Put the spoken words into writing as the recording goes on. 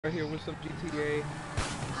Right here with some GTA.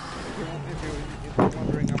 If you're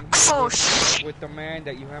wondering, I'm here with the man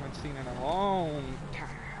that you haven't seen in a long time.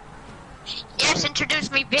 Yes,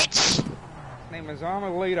 introduce me, bitch. His name is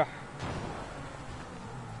Amelita.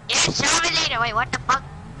 Yes, Amelita. Wait, what the fuck?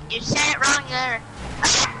 You said it wrong there.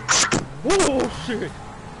 Oh shit!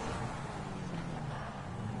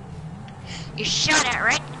 You shot it,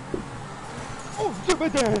 right? Oh,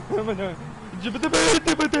 Jebediah, Jebediah,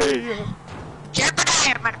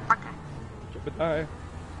 Jebediah, motherfucker. Jebediah. Are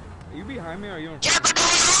you behind me or are you in front?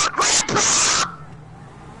 Jebediah,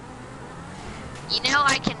 you know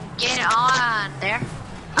I can get on there.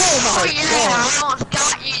 Oh my yeah, God. I almost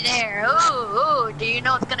got you there. Ooh, do you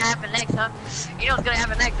know what's gonna happen next, huh? You know what's gonna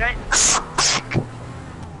happen next, right?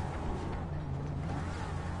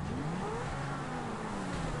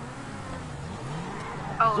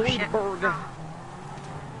 Oh shit. Zoidberg.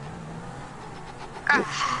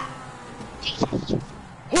 Jesus.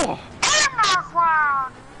 Oh.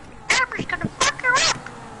 Amber's gonna fuck her up.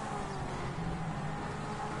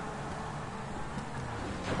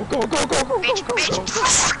 Go, go, go, go, go, Bitch, go, bitch, go, go.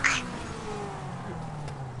 fuck.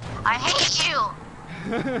 I hate you.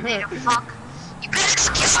 Little fuck. You better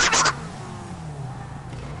excuse me.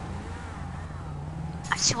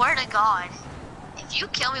 I swear to God, if you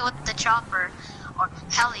kill me with the chopper or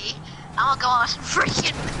heli, I'm gonna go on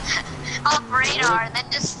freaking off radar and then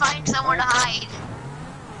just find somewhere to hide.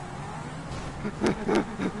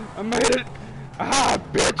 I made it! Ah,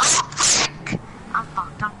 bitch! Oh, fuck! I'm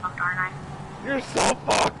fucked, aren't I? You're so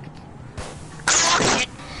fucked! Oh, shit.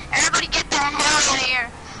 Everybody get the hell out of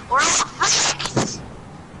here! We're all fucked!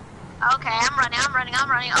 Okay, I'm running.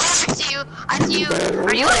 Oh, I see you!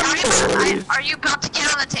 Are you about to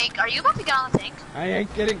get on the tank? Are you about to get on the tank? I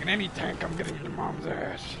ain't getting in any tank, I'm getting your mom's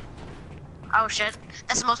ass. Oh shit,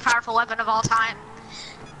 that's the most powerful weapon of all time.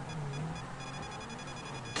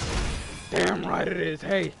 Damn right it is.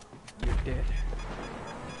 Hey, you're dead.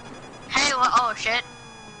 Hey, what? Oh shit.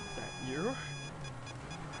 Is that you?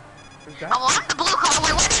 Is that? Oh, I'm the blue collar.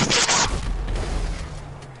 Wait, what is that?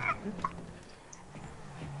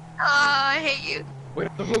 Oh, I hate you. Wait,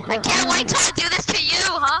 the blue car. I can't wait till I do this to you,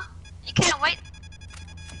 huh? You can't wait.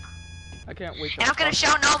 I can't wait to And I'm gonna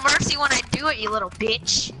show no mercy when I do it, you little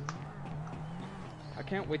bitch. I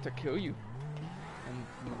can't wait to kill you.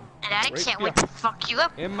 And I can't wait to fuck you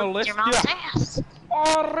up In with your mom's ass.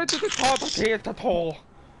 Oh, right to the top of the hole.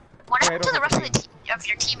 What happened to the rest of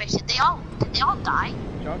your teammates? Did they all die?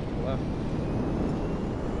 Josh left.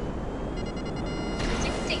 I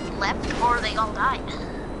think they left or they all died.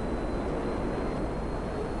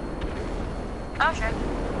 Oh shit.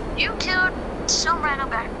 You killed some random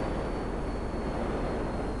guy.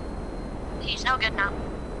 He's no good now.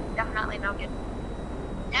 Definitely no good.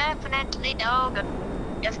 Definitely no good.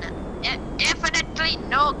 Definitely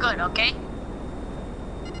no good, okay?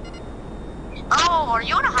 Oh, are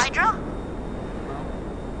you in a Hydra? No.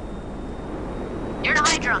 You're in a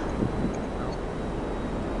Hydra. No.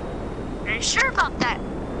 Are you sure about that?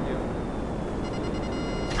 Yeah.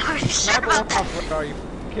 Are you sure about that? What are you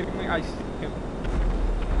kidding me? I see him.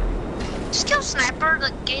 Just kill Sniper,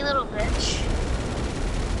 the gay little bitch.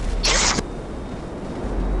 Yes!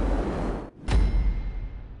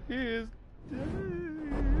 He is dead.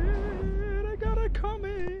 I gotta come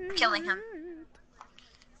in. Killing him.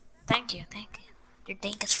 Thank you. You're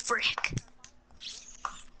dank as frick.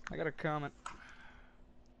 I got a comment.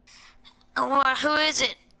 Oh, who is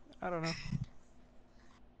it? I don't know.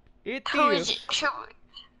 It Who is. is it?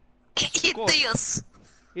 It is.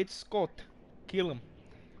 It's Scott. Kill him.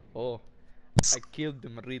 Oh, I killed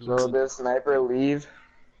him really So good. does Sniper leave?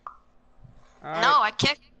 Alright. No, I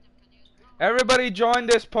kicked. Everybody join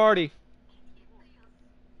this party.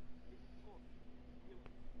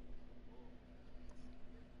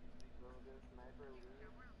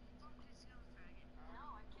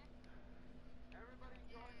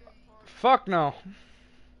 Fuck no.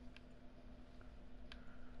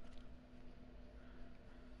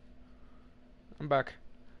 I'm back.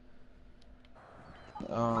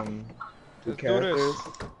 Two Let's do characters. this.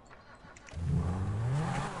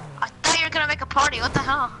 I thought you were gonna make a party. What the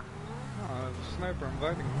hell? Oh, there's a sniper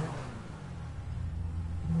inviting me.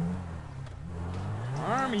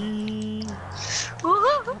 Army.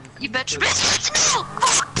 Woohoo! You bet your business. No!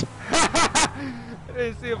 I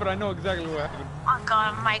didn't see it, but I know exactly what happened. Oh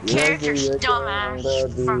god, my character's dumbass.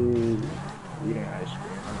 Eating ice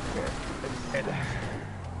cream. Okay.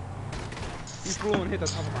 He flew and hit the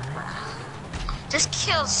top of my head. Just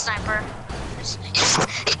kill Sniper.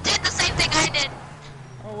 He did the same thing I did.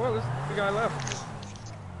 Oh well, the guy left.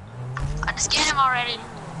 I just get him already.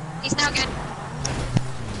 He's no good.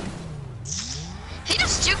 He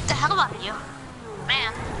just just juked the hell out of you.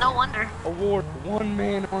 Man, no wonder. Award,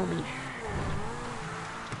 one-man army.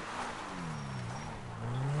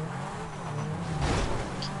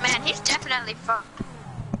 Man, he's definitely fucked.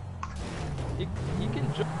 He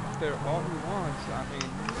can jump there all he wants. I mean,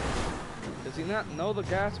 does he not know the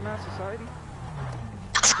gas mask society?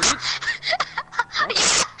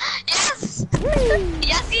 Yes!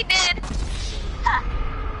 Yes, he did!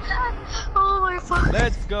 Oh my fuck.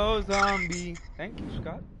 Let's go, zombie. Thank you,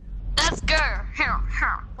 Scott. Let's go.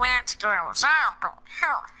 Let's go.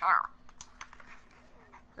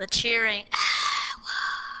 The cheering.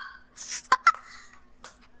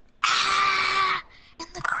 And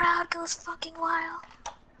the crowd goes fucking wild.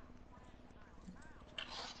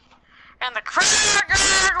 And the crowd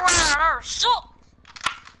goes wild. So.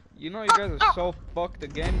 You know you guys are so fucked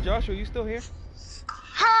again. Joshua, you still here?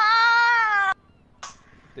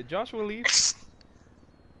 Did Joshua leave?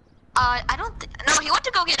 I don't think. No, he went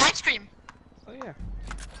to go get ice cream. Oh yeah.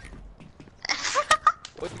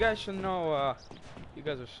 Well, you guys should know. You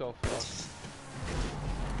guys are so fucked.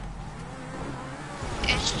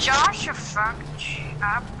 Is Josh a fucked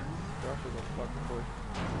up? Joshua's a fucking boy.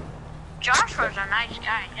 Joshua's a nice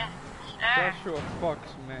guy, yeah. Joshua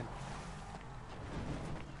fucks men.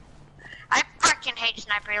 I freaking hate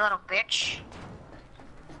Sniper, you little bitch.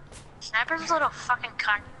 Sniper's a little fucking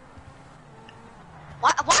cunt.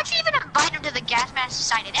 Why'd you even invite him to the Gas Mask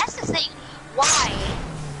Society? That's the thing. Why?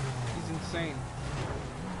 He's insane.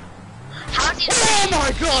 How's he Oh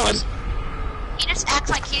my god! He just acts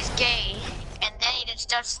like he's gay, and then he just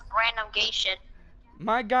does random gay shit.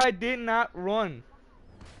 My guy did not run.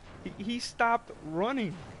 He stopped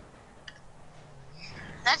running.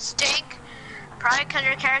 That stink. Probably because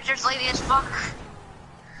your character's lazy as fuck.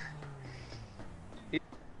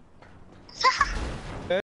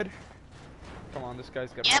 Come on, this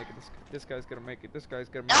guy's gotta Yep. make it. This guy's gonna make it. This guy's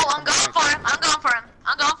gonna make No, it. I'm going for him. I'm going for him.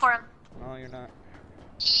 I'm going for him. No, you're not.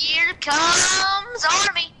 Here comes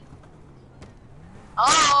army.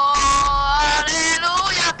 Oh,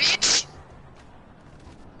 hallelujah, bitch.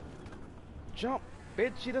 Jump,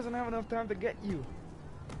 bitch. She doesn't have enough time to get you.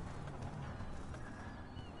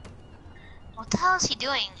 What the hell is he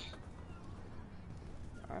doing?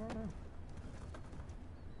 I don't know.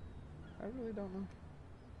 I really don't know.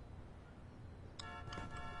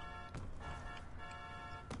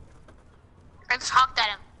 I just honked at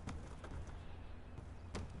him.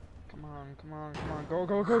 Come on, come on, come on. Go,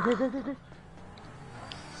 go, go, go, go, go, go.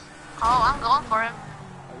 Oh, I'm going for him.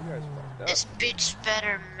 Oh, you guys fucked up. This bitch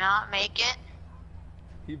better not make it.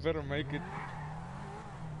 He better make it.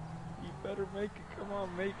 He better make it. Come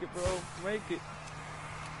on, make it, bro. Make it.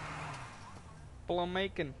 Blow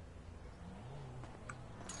making.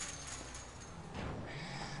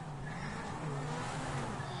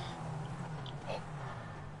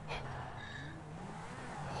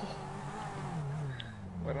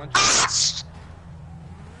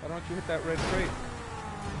 Why don't you hit that red crate?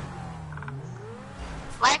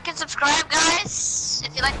 Like and subscribe, guys,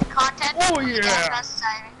 if you like the content. Oh, of the yeah. Gas Mask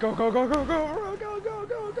Society. Go, go, go, go, go, bro. Go, go,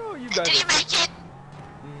 go, go. You guys. Did you make it?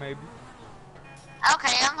 Maybe.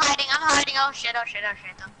 Okay, I'm hiding. I'm hiding. Oh shit! Oh shit! Oh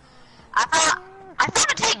shit! I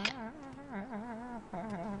found a tank.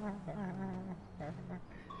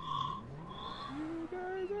 You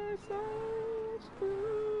guys are so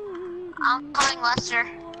screwed. I'm calling Lester.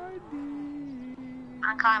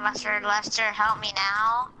 I'm calling Lester. Lester, help me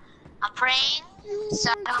now. I'm praying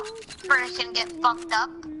so I don't freaking get fucked up.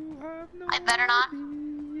 I better not.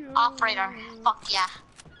 Off radar. Fuck yeah.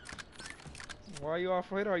 Why are you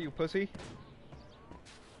off radar, you pussy?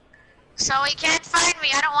 So he can't find me.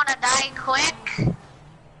 I don't want to die quick.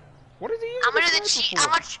 What is he using I'm gonna do the the cheat. sniper How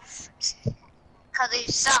for? much? Cause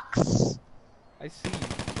he sucks. I see.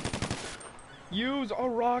 Use a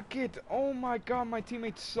rocket. Oh my god, my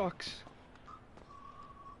teammate sucks.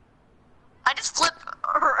 I just flipped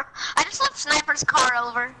Sniper's car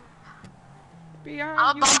over. Behind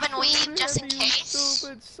I'm a you, bob and you weave just in you case.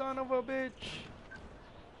 Stupid son of a bitch.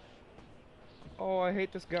 Oh, I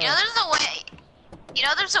hate this guy. You know, there's a way. You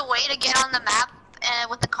know, there's a way to get on the map, and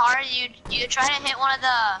with the car, you try to hit one of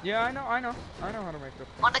the Yeah, I know how to make it.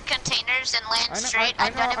 one of the containers and land straight. I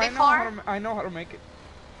I've done it know before. I know how to make it.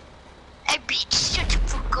 Hey, bitch, shut the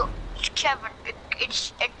fuck up. It's Kevin.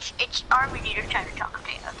 It's Army leader trying to talk.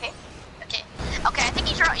 Okay, okay, okay. Okay, I think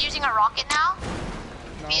he's using a rocket now.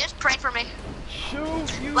 No. He just prayed for me.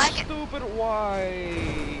 Shoot, you Like it. stupid. Why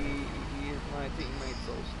is my teammate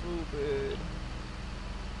so stupid?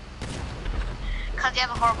 Cause you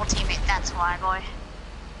have a horrible teammate. That's why, boy.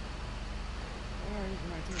 Why is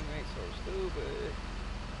my teammate so stupid?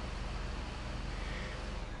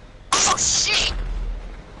 Oh shit!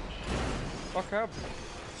 fuck happened?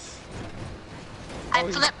 I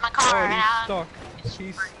flipped my car oh, he's around. stuck.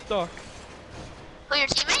 He's stuck. Who, your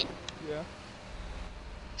teammate? Yeah.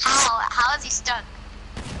 How is he stuck?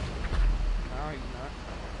 No, he's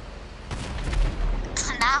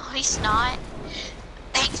not. No, he's not.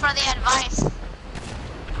 Thanks for the advice.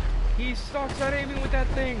 He sucks at aiming with that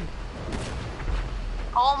thing.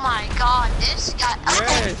 Oh my god, this guy. Okay,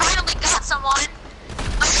 Yes. finally got someone.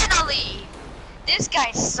 Finally. This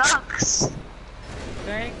guy sucks.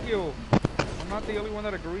 Thank you. I'm not the only one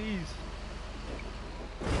that agrees.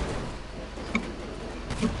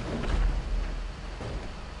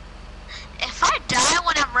 If I die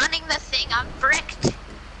when I'm running the thing, I'm fricked.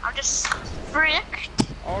 I'm just fricked.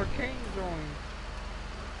 Arcane joined.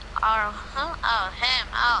 Oh, huh? Oh, him.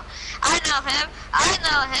 Oh, I know him. I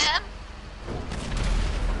know him.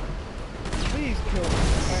 Please kill me.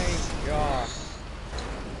 Thank God.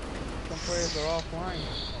 Some players are offline.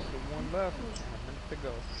 There's one left and a minute to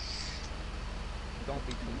go. Don't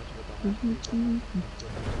be too much of a dumbass.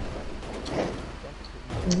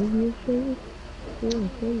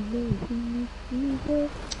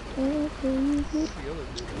 Where's the other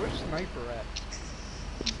dude? Where's Sniper at?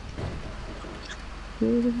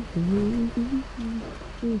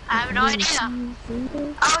 I have no idea.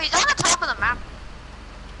 Oh, he's on the top of the map.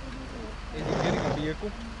 Is he getting a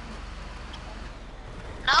vehicle?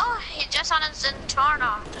 No, he's just on a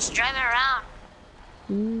Zentorno, just driving around.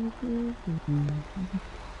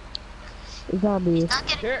 Zombies. He's not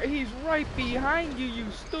getting. There, he's right behind you, you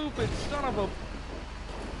stupid son of a...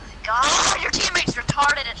 God, your teammate's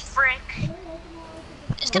retarded as frick.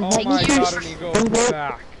 It's gonna Oh take my years God, for. and he goes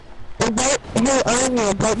back.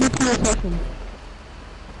 Invite me to your session.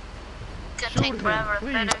 It's gonna Shoot take him, forever.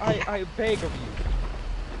 please, I beg of you.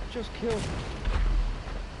 Just kill him.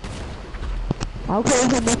 Okay,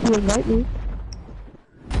 so if you invite me.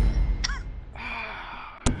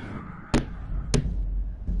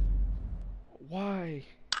 Why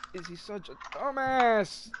is he such a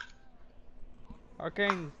dumbass?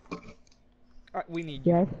 Arcane, we need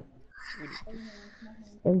you. Yes.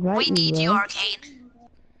 Invite We me, need you, bro. Arcane.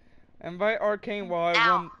 Invite Arcane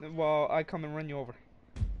while I come and run you over.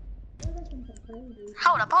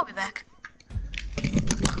 Hold up, I'll be back.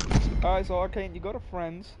 Alright, so Arcane, you go to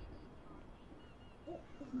friends.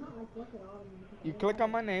 You click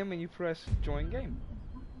on my name and you press join game.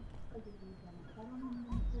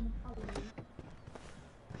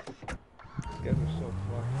 These guys are so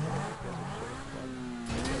fucked. These guys are so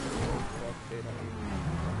fucked. They don't even...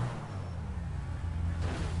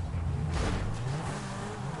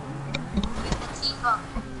 Latifah.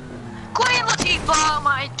 Queen Latifah,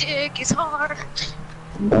 my dick is hard.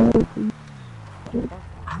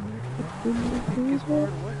 It's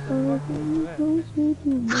hard.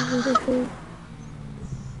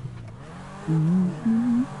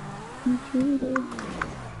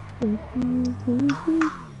 What the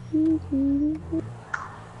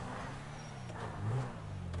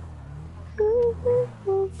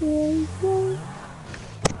fuck is that?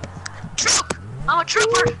 Troop! I'm a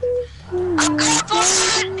trooper! I'm going for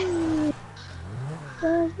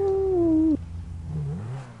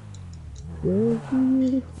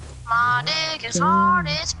it! My dick is hard,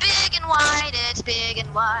 it's big and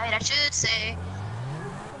wide, I should say.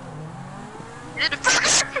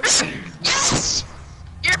 Yes!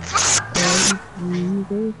 You're fucked up!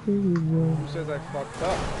 Who says I fucked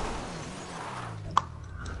up?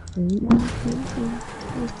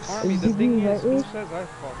 Army, the thing is, who says I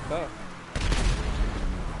fucked up?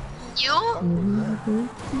 You?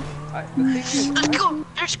 The thing is, Let's go!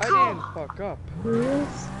 Let's I go! didn't fuck up. The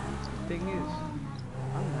thing is,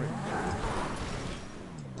 I'm rich.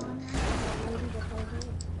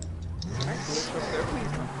 Can I glitch up there,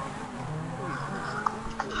 please?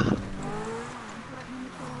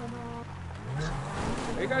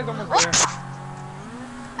 Hey guys, almost there.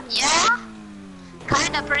 Yeah?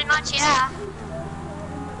 Kinda, pretty much, yeah.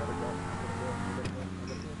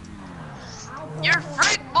 You're a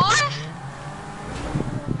freak, boy!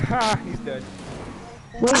 Ha, he's dead.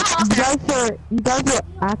 Wait, you guys are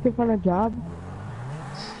active on a job?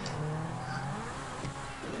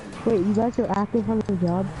 Wait, you guys are active on a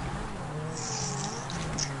job?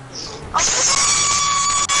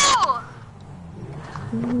 Oh!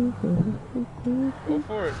 Go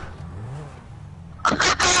for it.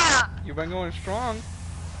 You've been going strong.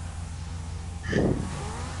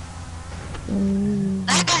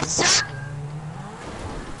 That guy sucked!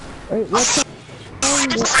 Wait, what's the...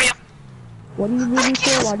 What do you need me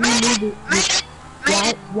for? Why do you need it?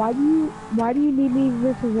 Why do you need me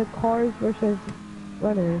versus the cars versus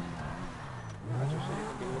runners? That's just so you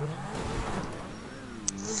can be with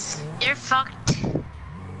us. You're You're fucked.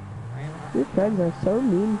 I am not. Your friends are so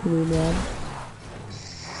mean to me, man.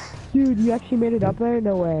 Dude, you actually made it up there?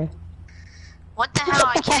 No way. What the hell?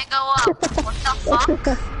 I can't go up. What the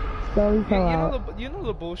fuck? Sorry, fell out. You know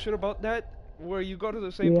the bullshit about that? Where you go to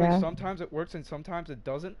the same place, Yeah. sometimes it works and sometimes it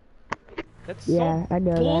doesn't? That's Yeah, so I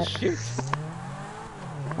know bullshit!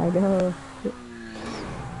 I know.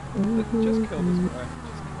 Just kill this guy.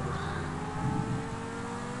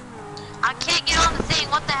 I can't get on the thing.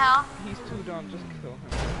 What the hell? He's too dumb, just kill him.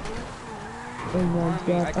 Oh my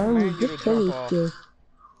Army, I god, command you to just kill jump me off. still.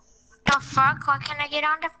 The fuck? Why can't I get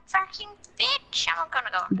on the fucking bitch? I'm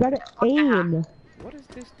gonna go. You gotta What the hell? aim. What is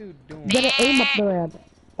this dude doing? You gotta aim up the ramp.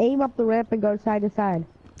 Aim up the ramp and go side to side.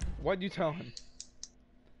 What'd you tell him?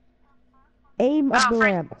 Aim up Oh, the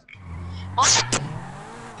frick. ramp. What?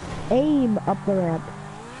 Aim up the ramp.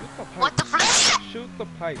 Shoot the pipe. What the frick? Shoot the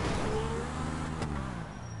pipe.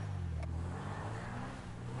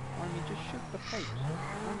 Army, just shoot the pipes.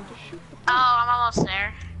 Army, just shoot the Oh, pipes. I'm almost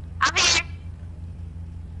there. I'm here.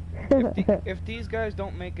 If these guys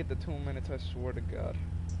don't make it to 2 minutes, I swear to God.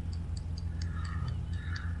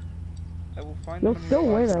 I will find You'll them and still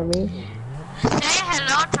win, revive them. Army. Say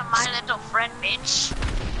hello to my little friend, bitch.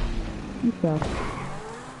 You suck.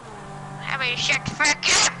 I mean, shut the fuck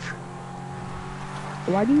up.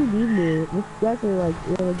 Why do you need me? This guys are like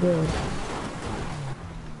really good.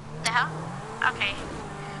 The hell? Okay.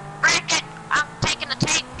 Break it. I'm taking the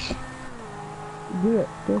tank. Do it.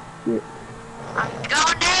 Just do it. I'm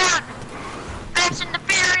going down. Fast and the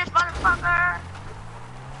Furious, motherfucker.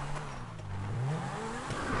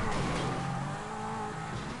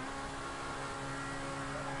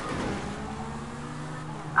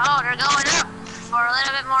 Oh, they're going up for a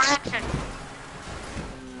little bit more action.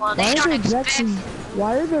 Well, they don't expect.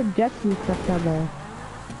 Why are there jets and stuff down there?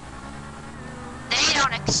 They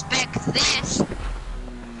don't expect this.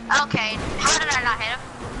 Okay, how did I not hit him?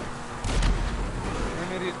 You're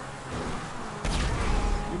an idiot.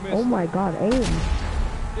 You missed. Oh my god, aim.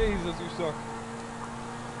 Jesus, you suck.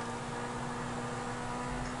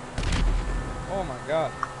 Oh my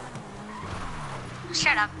God.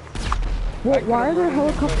 Shut up. Wait, why are there could've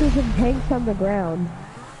landed helicopters and tanks on the ground?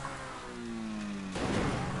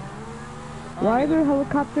 Why are there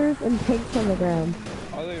helicopters and tanks on the ground?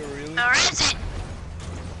 Are they really? Or is it?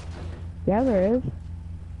 Yeah, there is.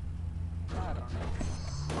 I don't know.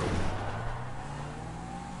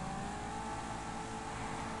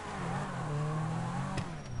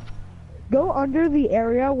 Go under the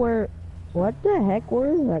area where... What the heck?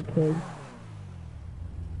 Where is that kid?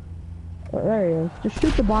 Oh, there he is. Just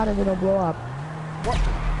shoot the bottom and it'll blow up. What?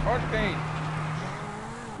 Arcane!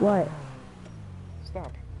 What?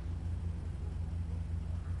 Stop.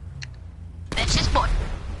 It's just boy.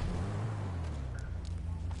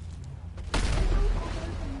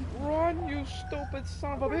 Run, you stupid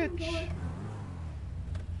son of a bitch!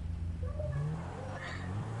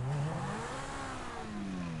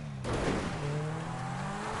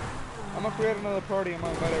 I'm gonna create another party. I'm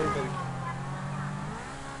gonna invite everybody.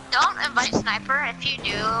 Don't invite Sniper. If you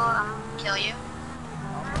do, kill you.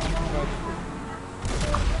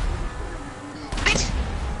 Bitch!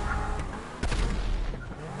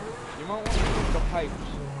 You might want to use the pipes.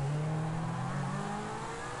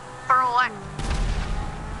 For what?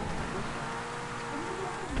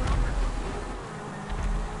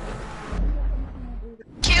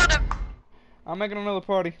 Killed him. I'm making another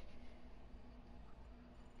party.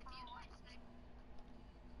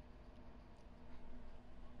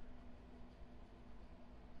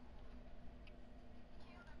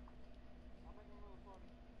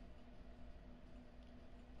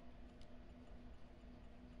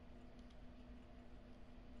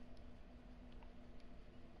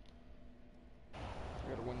 I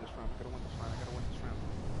gotta win this round. I gotta win this round. I gotta win this round.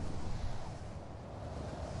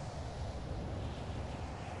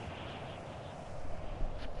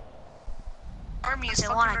 Army is They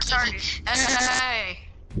fucking wanna kill you. retarded. Hey!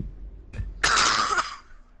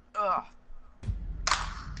 Ugh.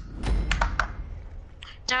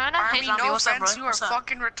 Donna, hey Army, zombie, no what's up, offense, bro? you are What's up?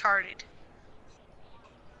 fucking retarded.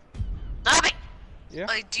 Zombie! Yeah?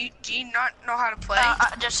 Like, do you not know how to play?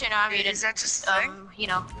 Just so you know, I muted. Is that just a thing? You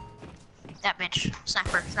know, that bitch,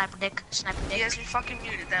 sniper dick. You guys be fucking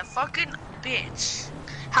muted. That fucking bitch.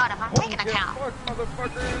 Hold up, I'm taking a Get count. fucked,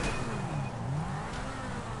 motherfuckers!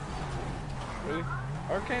 Really?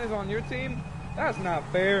 Arcane is on your team? That's not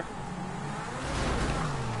fair.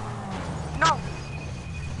 No.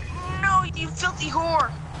 No, you filthy whore.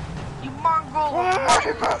 You mongrel. Why?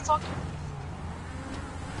 Motherfucker.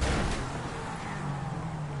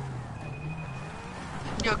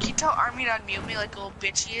 Yo, can you tell Army to unmute me like a little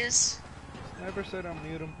bitch he is? Never said I'll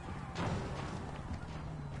mute him.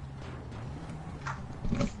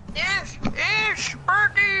 Ish,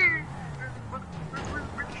 birdie.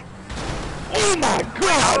 Oh my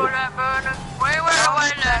god!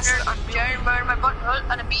 Burn my butthole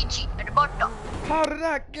on a beachy and a butt dog. How did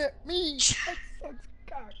that get me? That sucks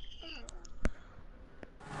cock.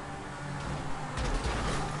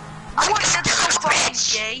 I want to set so fucking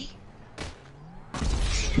gay.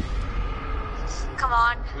 Come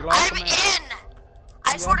on. We lost I'm the match. in!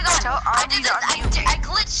 I swear to God, I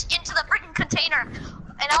glitched into the freaking container.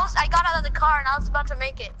 And I got out of the car and I was about to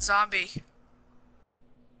make it. Zombie.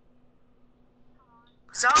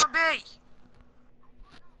 Zombie.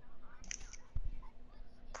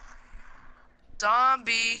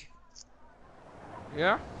 Zombie.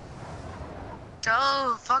 Yeah?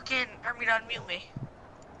 Tell fucking Army to unmute me.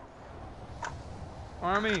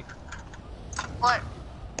 Army. What?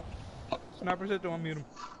 Sniper said to unmute him.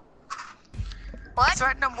 What?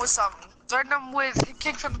 Threaten him with something. Threaten him with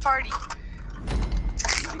kick from the party.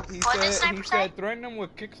 What did Sniper say? Threaten him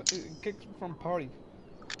with kicks from party.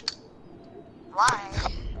 Why? I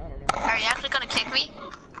don't know. Are you actually gonna kick me?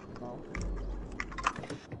 No.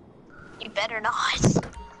 You better not.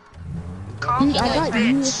 Call me I a got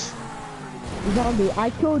you. bitch. Zombie, I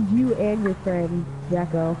killed you and your friend,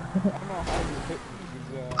 Jacko. I don't know how you hit me.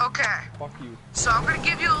 Because, Okay, fuck you. so I'm gonna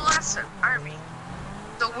give you a lesson, Army.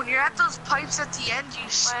 So when you're at those pipes at the end, you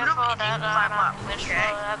shoot them and you climb up,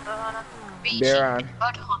 okay? They're on.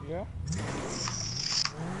 Yeah?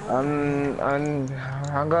 I'm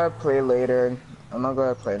gonna play later. I'm not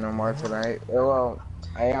gonna play no more tonight. Well,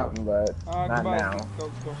 I am, but not goodbye. now.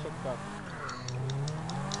 Go suck that.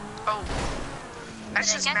 Oh,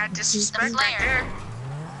 that's just mad disrespect The right there.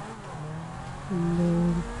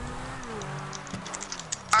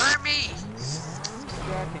 Army!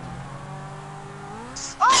 Jacking.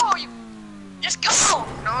 Oh, you just go!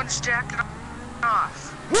 No one's jacking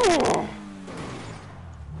off.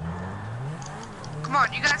 Come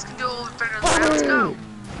on, you guys can do a little better than that. Let's go.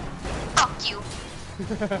 Fuck you.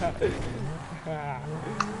 Oh,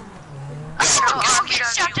 Oh, Army get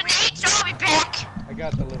doesn't shot do me. today, throw me back! I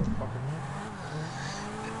got the little fucker.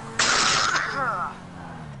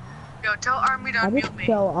 Yo, tell Army to I just unmute me.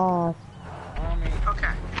 fell off. Army.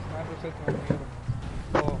 Okay. Sniper said to unmute him.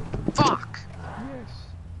 Oh. Fuck.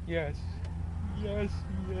 Yes. Yes.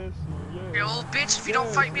 You little bitch, if you don't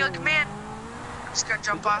fight me like a man, I'm just gonna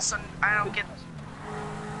jump off so I don't get...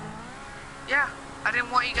 Yeah, I didn't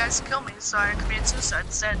want you guys to kill me, so I committed suicide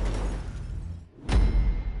instead.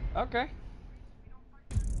 Okay.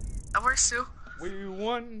 That works too. We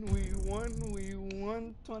won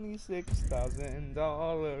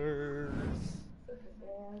 $26,000.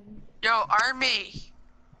 Yo, Army.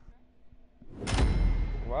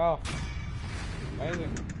 Wow.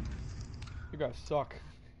 Amazing. You guys suck.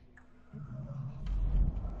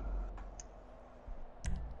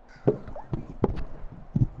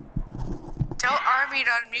 Tell Army to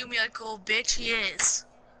unmute me like a little bitch he is.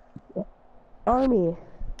 Army.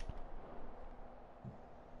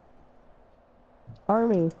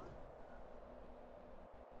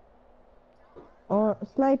 Or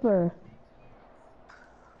Sniper.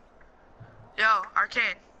 Yo,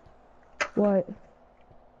 Arcane. What?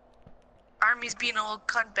 Army's being a little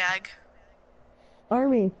cunt bag.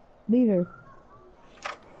 Army. Leader.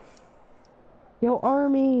 Yo,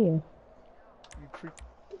 Army. You creep.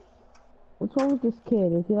 What's wrong with this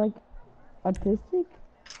kid? Is he like autistic?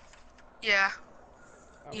 Yeah.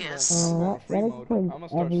 I'm Yes. going That free mode. explains I'm gonna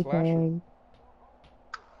start slashing. everything.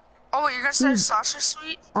 Oh, wait, you're gonna start a Sasha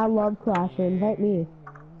suite? I love Clashing. Invite me.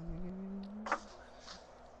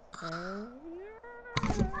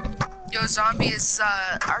 Yo, Zombie is,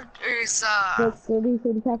 Look, 30,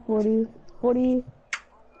 35, 40. 40.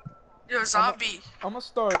 Yo, Zombie. I'm gonna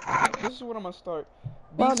start. This is what I'm gonna start.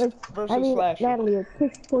 Well, Beast versus Slasher. Natalie, it's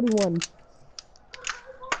 641.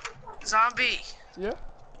 Zombie. Yeah?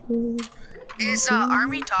 Is,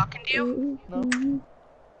 Army talking to you? No?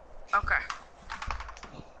 Okay.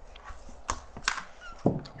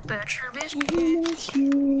 Better biscuit.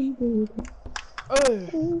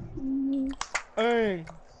 Hey!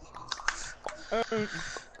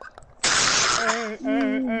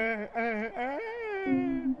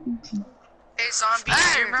 Hey, Zombie,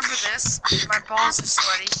 do you remember this? My balls are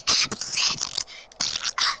sweaty.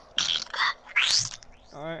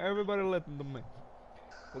 Alright, everybody listen to me.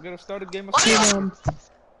 We're gonna start a game of Hey, Slasher. Mom.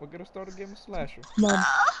 We're gonna start a game of Slasher. Mom.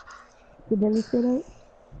 Did Dennis say that?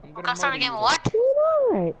 I'm Gonna start a murder game you of what?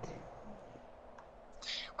 Alright.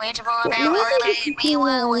 Wait for me,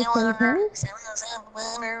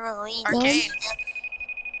 Arcane.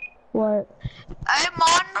 What? What? Hey,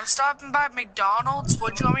 Mon. I'm stopping by McDonald's.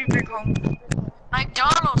 What do you want me to bring home?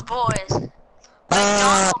 McDonald's boys.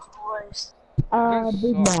 McDonald's boys.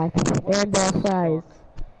 Big Suck. Mac and fries. Suck.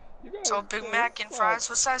 You guys So Big Mac and fries.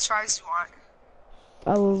 What size fries do you want?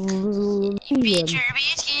 Medium. Beat your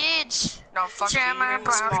biscuits. No, fuck you. Share You're my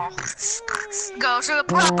gonna small. Go to the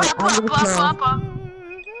I'm gonna small.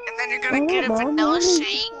 And then you're gonna get a vanilla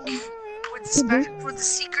shake with the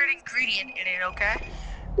secret ingredient in it, okay?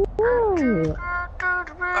 Whoa.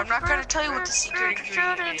 I'm not gonna tell you what the secret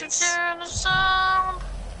ingredient is.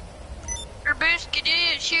 Your biscuit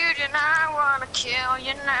is huge and I wanna kill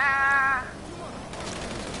you now.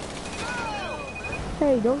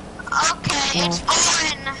 Hey, don't. Okay, it's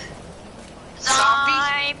on.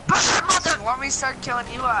 Zombie. Mother. You want me to start killing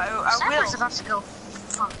you? I Sniper's will. about to go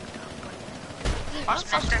fuck. Why the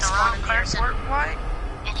fuck did I spawn in the airport? Why?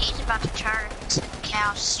 And he's about to turn to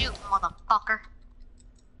cow soup, motherfucker.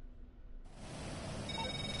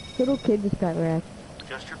 Little kid just got wrecked.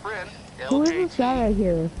 Just your friend, Who is this guy right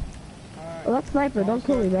here? Alright. Oh, that's Sniper. Don't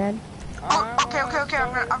kill me, man. Oh, okay.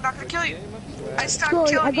 I'm not gonna kill you. I stopped Sorry,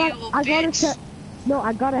 killing you, little I got a bitch. No,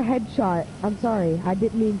 I got a headshot. I'm sorry. I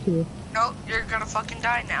didn't mean to. No, you're gonna fucking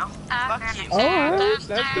die now. Fuck you. Oh, Let's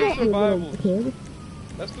do you little survival. kid.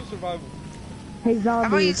 Let's do survival. Hey, How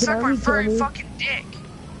about zombie, you can suck my Army kill furry me? fucking dick?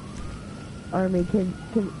 Army,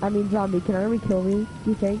 zombie, can Army kill me?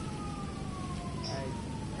 You think?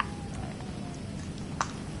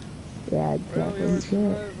 Yeah, exactly. Earlier You can't.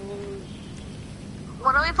 survivals.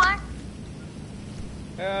 What are we playing?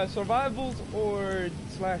 Survivals or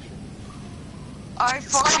slasher? I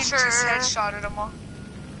fucking Slasher. just headshotted him all.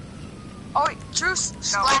 Oh wait, truce. No,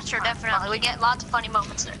 Slasher, fine, definitely. fine. We get lots of funny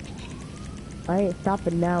moments there. I ain't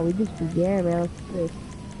stopping now. We just began, man. Let's do this.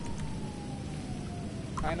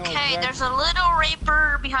 I know Okay, exactly. there's a little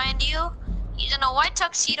raper behind you. He's in a white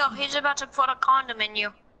tuxedo. He's about to put a condom in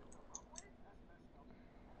you.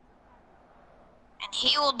 And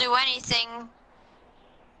he will do anything.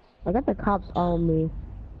 I got the cops on me.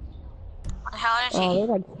 What the hell is Oh, he? they're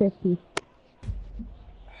like 50.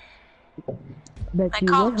 Bet They you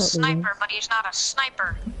call would him hurt me. Sniper, but he's not a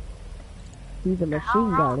sniper. He's a The hell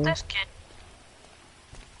machine wrong with gunner. this kid?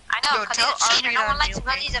 I know, Yo, because tell he's a cheater. Army No one that likes him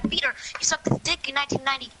I'm because he's a beater. He sucked his dick in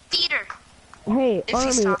 1990. Beater. Hey, If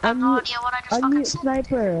he's Army, not- I have no unmute, idea what I just fucking unmute said.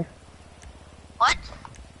 Sniper. What?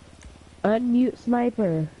 Unmute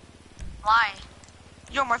Sniper. Why?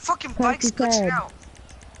 Yo, my fucking Press bike's his glitching head. out.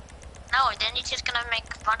 No, then he's just gonna make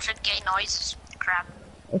a bunch of gay noises. Crap.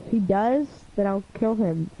 If he does, then I'll kill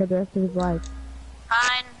him for the rest of his life.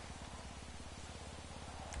 Fine.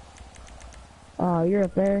 Oh, you're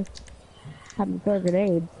up there. Having to throw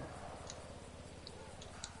grenades.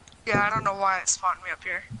 Yeah, I don't know why it spawned me up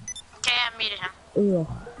here. Okay, I muted him. Ew.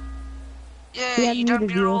 Yeah, He you done unmuted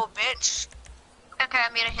beat a you. little bitch. Okay,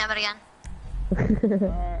 I muted him again.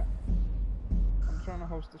 Alright. I'm trying to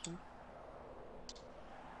host this one.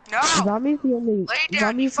 No! Zombie's the only. Lay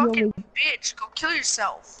down, you Zombie's the fucking only. bitch. Go kill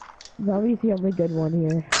yourself. Zombie's the only good one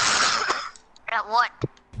here. At what?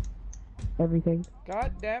 Everything.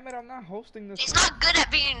 God damn it, I'm not hosting this He's one. not good at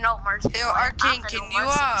being no mercy. Yo, Arcane,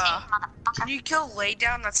 can you kill Lay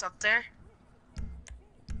Down that's up there?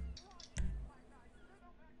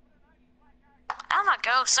 I'm gonna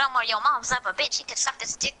go somewhere your mom's up a bitch. He could suck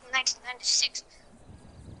this dick in 1996.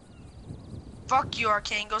 Fuck you,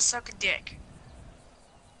 Arcane. Go suck a dick.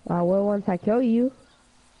 Well, once I kill you.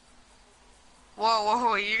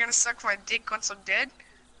 Whoa, you're gonna suck my dick once I'm dead?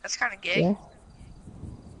 That's kinda gay. Yeah.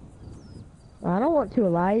 I don't want to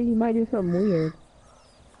lie. You might do something weird.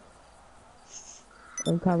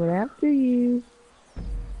 I'm coming after you.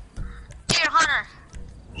 Dear Hunter.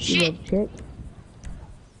 You Shit. little chick.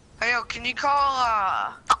 Hey, yo, can you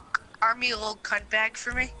call, Army a little cunt bag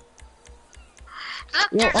for me?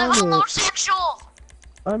 Look, Yo, there's a Army. homosexual.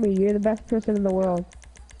 Army, you're the best person in the world.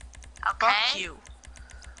 Okay. Fuck you.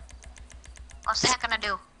 What's that gonna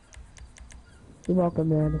do? You're welcome,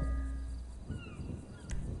 man.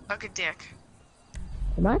 Suck a dick.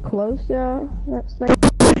 Am I close to that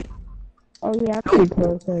snake? Oh yeah, I'm pretty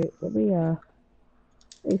close. Wait, let me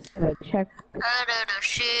check.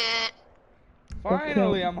 Shit.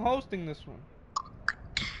 Finally, I'm hosting this one.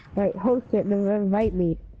 Right, host it and then invite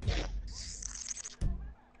me.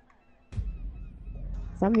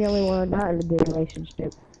 I'm the only one not in a good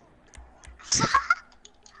relationship.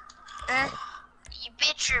 You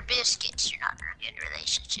bitch your biscuits. You're not in a good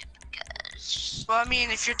relationship because. Well, I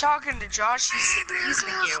mean, if you're talking to Josh, he's in a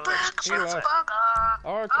gay relationship. He left.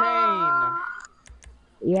 Arcane,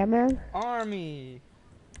 Yeah, man. Army,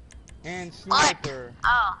 and Sniper.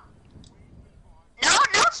 Oh. No,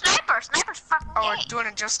 Sniper. Sniper's fucking Oh, we're gay. doing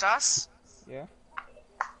it just us? Yeah.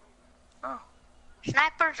 Oh.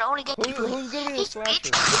 Snipers only get to Who's gonna be the He's slasher?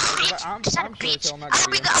 breach. I'm Just at a sure as breach. hell not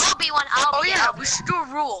gonna be him. I'll be one. I'll Oh be yeah, I'll be we should do a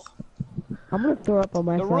rule. I'm gonna throw up on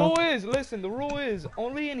The myself. rule is, listen, the rule is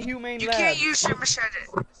only in humane You labs. can't use your machete.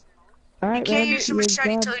 Alright, You can't Randy, use your you're machete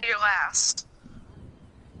done. till you're last.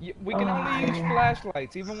 We can only use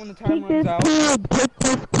flashlights, even when the time Take runs this out. kid, take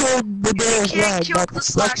this kid, the door You is can't red. kill the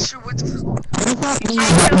slasher with. You That's can't not kill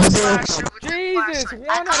the me. slasher with the Jesus, flashlight.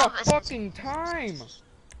 one at call a this- fucking time.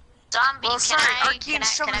 Zombie. Well, sorry, can Arcane I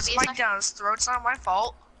shoved be his a mic slasher? down his throat. It's not my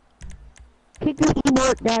fault. Kick this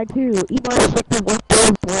Emort guy too. Emort is like the worst player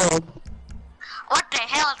in the world. What the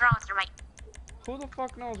hell is wrong with your mic? Who the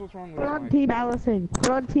fuck knows what's wrong with We're this on mic? team balancing.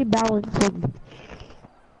 We're on team balancing.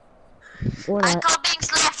 Or I not. call being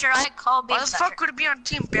slasher. I call being Why the slasher. fuck would it be on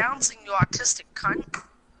team bouncing, you autistic cunt?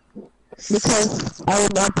 Because I'm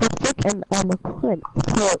autistic and I'm a cunt.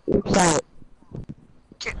 So it's out.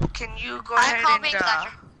 Can you go I ahead call and being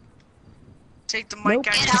slasher. take the mic Nope. out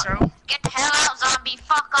of Get your out. throat? Get the hell out, zombie.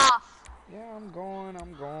 Fuck off. Yeah, I'm going.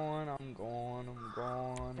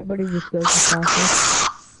 Everybody just goes to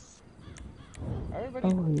slasher. Everybody.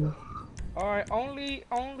 Oh, Alright, only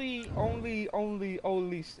army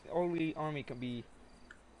can be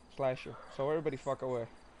slasher. So everybody fuck away.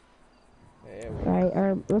 There we go.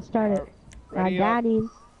 alright, let's start it. Alright, I ready got up.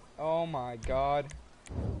 him. Oh my god.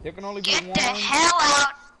 There can only be Get one the hell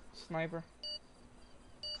out. sniper.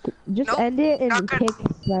 Just Nope, end it and not good. kick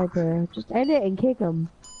sniper. Just end it and kick him.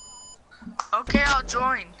 Okay, I'll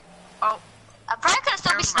join. Oh, I'm probably gonna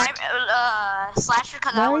still be Never mind. slasher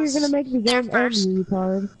because I Now was you're gonna make the there game end, first. you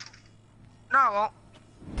retard. no, I won't.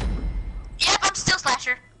 Yep, I'm still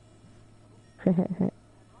slasher.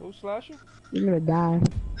 Who's slasher? You're gonna die. Me.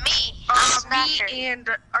 I'm Me slasher. and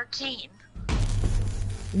Arcane.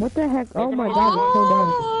 What the heck? Oh Look at my all god, the it's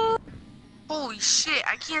so dead. Holy shit,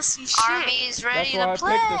 I can't see shit. Army's ready That's to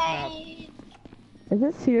why I picked this play.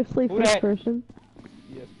 Is it seriously Who first that? person?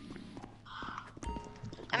 Yes.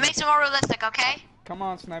 It makes it more realistic, okay? Come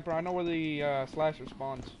on, sniper. I know where the slasher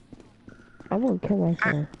spawns. I'm gonna kill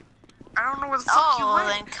myself. I don't know where the fuck Oh, you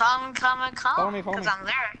then went. come. Follow me, follow Because me. I'm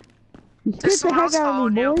there. You There's scared the someone heck else out of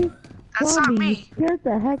following me, you. boy. That's not Zombie, you me. scared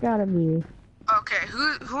the heck out of me. Okay,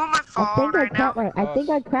 who am I I following think I right now? crapped my. I think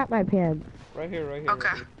I crapped my pants. Right here, right here. Okay.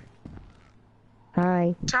 Right here.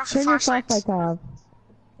 Hi. Turn off Turn your your flashlights. flashlight off.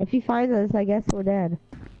 If he finds us, I guess we're dead.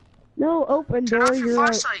 No, open Turn door. off your You're a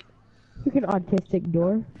flashlight. freaking autistic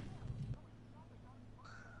door.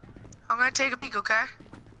 I'm gonna take a peek, okay?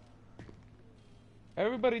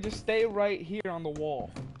 Everybody just stay right here on the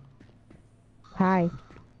wall. Hi.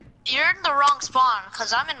 You're in the wrong spawn,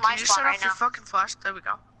 because I'm in my Can you spawn shut right off your now. fucking flash? There we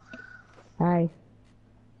go. Hi.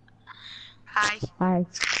 Hi. Hi.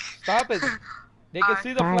 Stop it. They can Hi.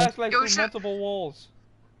 see the Hi. flashlight Yo, through shit. multiple walls.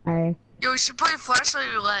 Hi. Yo, we should play flashlight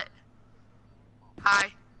roulette.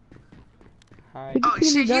 Hi. Hi. He Oh, can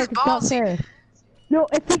see in the shit, he's dark, it's not ballsy. fair. No,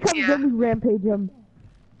 if he comes Yeah. in, we rampage him.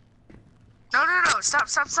 No, stop. I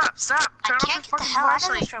Turn off your can't get the fucking hell out of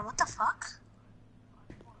flashlight. this room. What the fuck?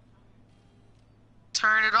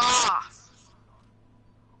 Turn it off.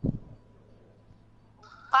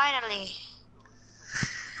 Finally.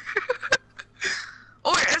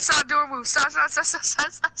 Oh, yeah, it's not a door move. Stop.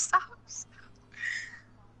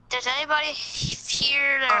 Does anybody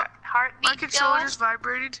hear their My heartbeat controller going? just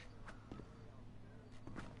vibrated.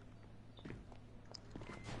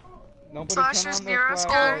 Nobody turn Slashers on near their us,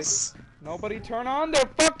 flashlights. guys. Nobody turn on their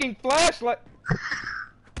fucking flashlight.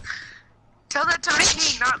 Tell that to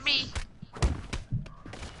Arcane, not me.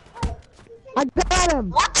 I got him!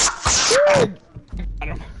 What the fuck? I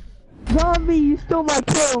don't know. Zombie, you stole my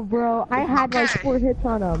kill, bro. I had like Okay. 4 hits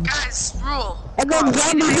on him. Guys, rule. And Go, then we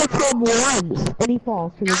Zombie need to hits make a him rule. once, and he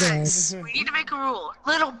falls to the ground. Guys, we need to make a rule.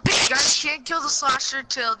 Little You bitch. guys can't kill the slasher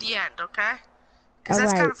till the end, okay? Because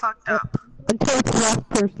that's Alright. kind of fucked up. Until it's the last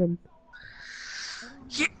person.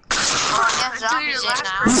 You, I have until you're zombies the in last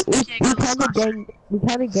now. person, We you can't kill the kinda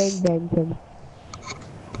slasher. gangbanged him.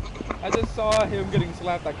 I just saw him getting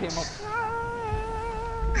slapped. I came up.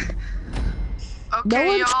 Okay,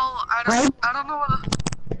 one- y'all. I don't know what.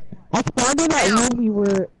 I spawned in that Yo. room we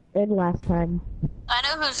were in last time. I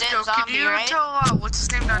know who's in Yo, can zombie, you right? tell what's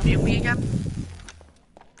his name to unmute me again?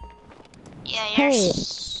 Yeah, Hey.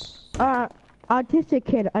 you're. Autistic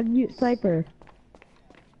kid, unmute sniper.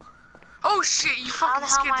 Oh shit! You How fucking the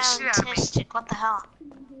hell am scared I the shit out of me. autistic? What the hell?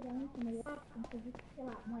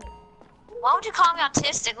 Why would you call me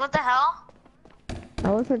autistic? What the hell? I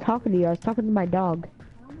wasn't talking to you, I was talking to my dog.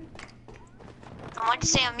 I want to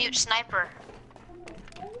say I'm mute sniper.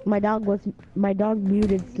 My dog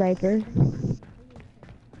muted sniper.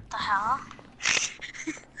 What the hell?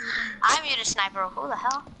 I muted sniper. Who the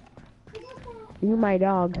hell? You my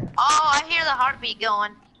dog. Oh, I hear the heartbeat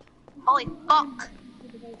going. Holy fuck.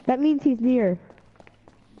 That means he's near.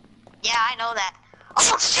 Yeah, I know that.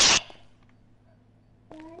 Oh shit!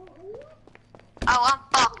 Oh, I'm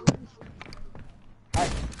fucked.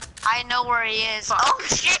 I know where he is. Fuck. Oh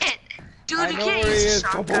shit! Dude, I you know can't where he use a is.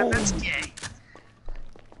 shotgun, Kaboom. that's gay.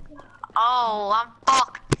 Oh, I'm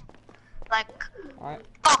fucked. Like,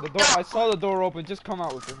 I saw the door open. Just come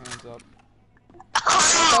out with your hands up. I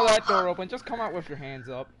saw that door open. Just come out with your hands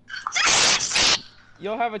up.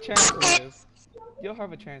 You'll have a chance to live. You'll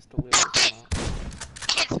have a chance to live. Come out.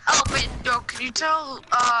 It's open. Yo, can you tell,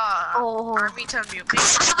 Army to mute me?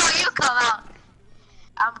 How about you come out?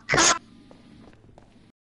 I'm coming.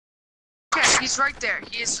 Okay, he's right there.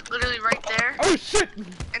 He is literally right there. Oh shit!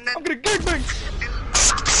 And then, I'm gonna gangbang!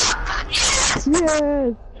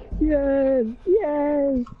 Yes! Yes!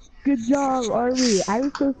 Yes! Good job, Army. I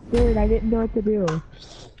was so scared. I didn't know what to do.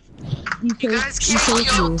 you guys can't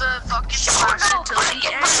kill the fucking slash until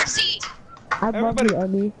the end. I love you,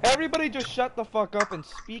 Army. Everybody just shut the fuck up and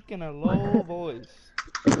speak in a low voice.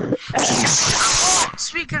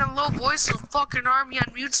 Speaking of low voice, the fucking Army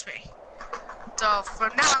unmutes me. So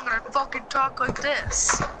from now I'm gonna fucking talk like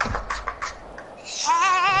this.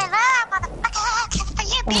 Hello, motherfucker. For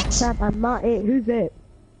you, Oh bitch. crap, I'm not it. Who's it?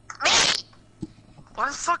 Me. Why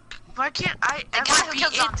the fuck? Why can't I The guy ever who be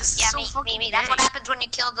killed it? zombies. This is Yeah, so me. fucking That's what gay. happens when you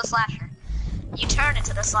kill the slasher. You turn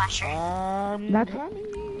into the slasher. I'm That's-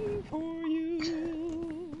 coming for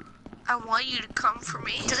you. I want you to come for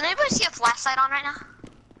me. Does anybody see a flashlight on right now?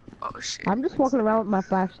 Oh shit. I'm just walking around with my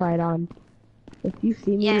flashlight on. If you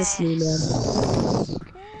see me, it's me, man.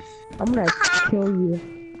 I'm gonna kill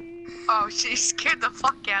you. Oh, she scared the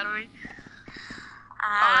fuck out of me.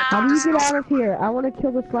 How do you get out of here? I want to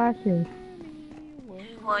kill the slasher.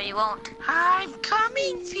 Well, you won't. I'm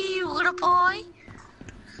coming for you, little boy.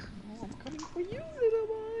 Oh, I'm coming for you, little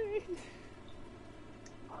boy.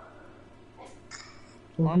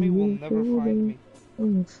 Army will never find me.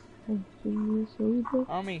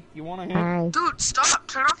 Army, you want a hint? Hi. Dude, stop.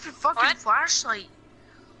 Turn off your fucking What? flashlight.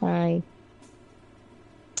 Hi.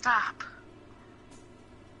 Stop.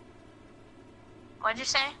 What'd you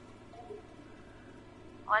say?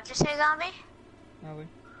 What'd you say, zombie? Nothing.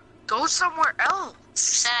 Go somewhere else. You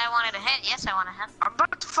said I wanted a hint. Yes, I want a hint. I'm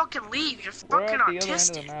about to fucking leave. You're We're fucking at the other end of the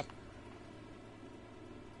autistic. map.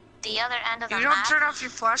 The other end of the You don't map. turn off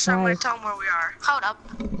your flashlight, I'm Hi. gonna tell them where we are. Hold up.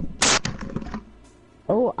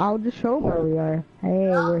 Oh, I'll just show where we are. Hey,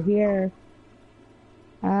 we're here.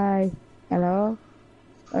 Hi. Hello?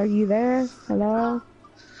 Are you there? Hello?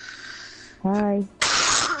 Hi.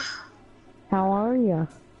 How are ya?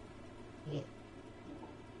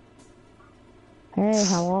 Hey,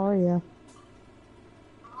 how are ya?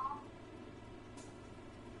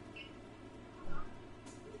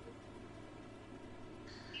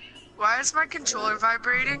 Why is my controller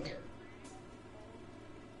vibrating?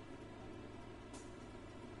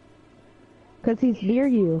 Cause he's near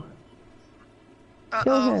you.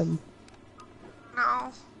 Kill Uh-oh. him. No.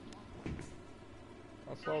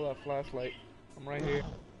 I saw that flashlight. I'm right here.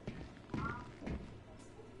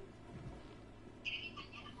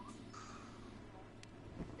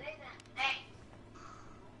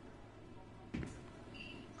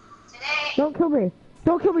 Don't kill me.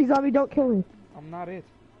 Don't kill me, zombie. Don't kill me. I'm not it.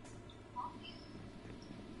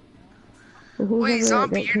 Whoever Wait, it is,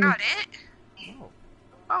 zombie, don't you're kill me. not it? No.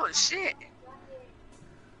 Oh shit.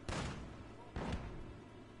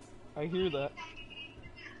 I hear that.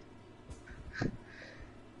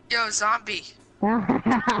 Yo, zombie.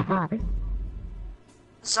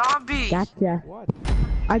 Zombie. Gotcha. What?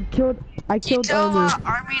 I killed Can you tell Army.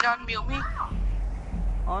 Army to unmute me?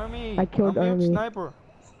 Army! I killed I'm Army. sniper.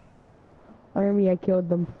 Army, I killed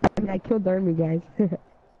them. I mean, I killed Army, guys.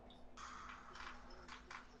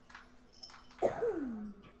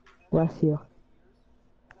 Bless you.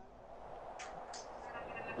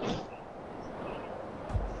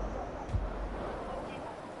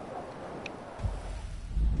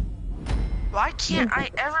 Why can't I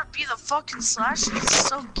ever be the fucking slasher? It's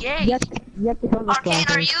so gay. You have to kill the Arcane,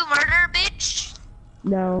 slasher. are you murder, bitch?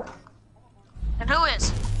 No. And who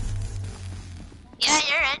is? Yeah,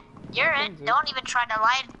 you're it. You're it. Don't even try to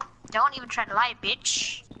lie. Don't even try to lie,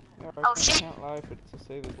 bitch. Yeah, Oh, I shit. can't lie for to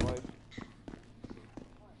save his life.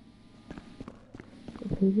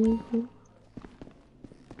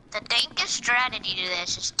 The dankest strategy to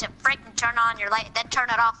this is to freaking turn on your light, then turn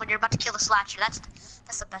it off when you're about to kill the slasher. That's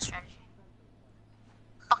the best strategy.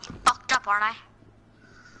 Fucking fucked up, aren't I?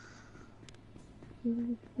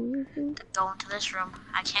 Go into this room.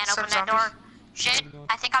 I can't So open that zombies. door. Shit,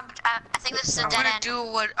 I think this is a I'm dead gonna end. do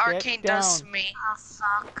what Arcane does to down. me. Oh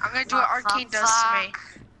fuck. I'm gonna do what Arcane does to me.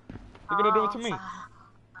 You're gonna do it to me.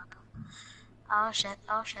 Fuck. Oh shit,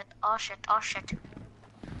 oh shit, oh shit, oh shit.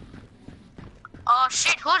 Oh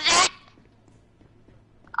shit, who's that?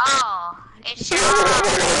 Oh, it's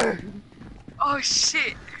Jamal. Oh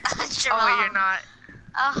shit. Jamal. Oh, you're not.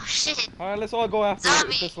 Oh shit. Alright, let's all go after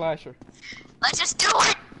Zombie. the slasher. Let's just do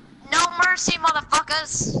it. No mercy,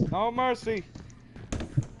 motherfuckers. No mercy.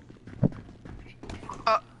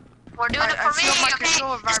 We're doing it I for feel me, my okay?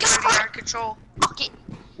 controller Let's go vibrating for out it. of control. Okay.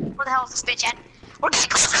 Where the hell is this bitch at? We're getting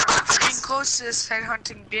closer, Getting motherfuckers. close to this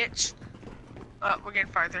headhunting bitch. We're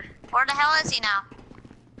getting farther. Where the hell is he now?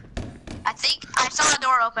 I think I saw a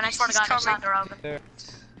door open. I swear to He's God, I saw a coming. door open. There.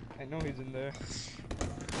 I know he's in there.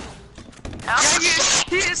 Oh, Yeah, shit.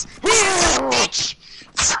 he is. Bitch.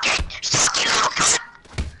 Suck it. Suck it, little cunt.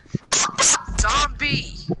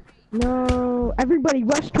 Zombie. No, everybody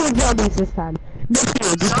rush towards zombies this time. No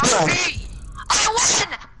fear, just rush. Zombie. I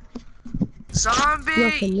won.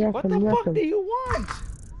 Zombie. Yes, What the fuck do you want?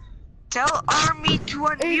 Tell Army to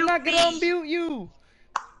unmute He's not me. gonna unmute you.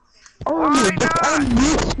 Oh, Why just not?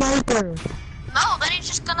 unmute sniper. No, then he's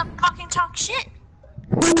just gonna fucking talk shit.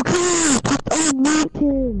 Who cares? Just unmute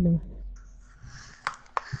him.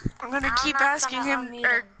 I'm gonna I'm keep not asking gonna him, unmute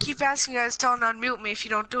or him. keep asking you guys to tell him to unmute me if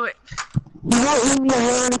you don't do it. You won't leave me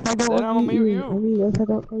alone if I don't Then I'll unmute mute you. you. I mean, if I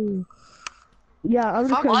don't tell you. Yeah, I'm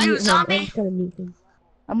just Fuck gonna you, mute him. zombie. I'm just gonna mute him.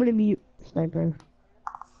 I'm gonna mute sniper.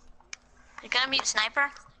 You're gonna mute Sniper?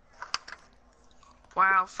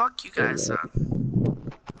 Wow, fuck you guys, son.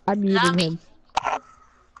 I'm muting Zombie. him.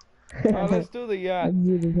 Alright, let's do the yacht. I'm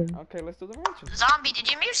muting him. Okay, let's do the mansion. Zombie, did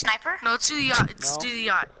you mute Sniper? No, it's to the yacht. It's No. to the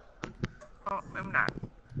yacht. Oh, I'm not.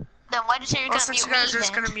 Then why'd you say you're Well, gonna since mute you guys me are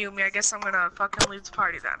just then? gonna mute me, I guess I'm gonna fucking leave the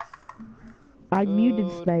party then. I muted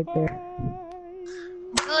sniper.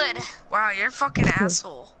 Good. Wow, you're a fucking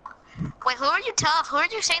asshole. Wait, who are you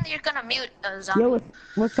saying that you're gonna mute, Zombie? Yo,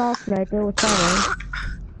 what's up, sniper? What's up, man?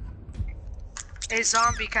 Hey,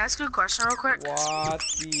 zombie, can I ask you a question real quick? What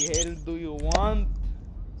the hell do you want?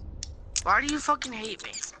 Why do you fucking hate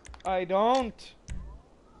me? I don't.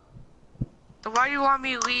 Then why do you want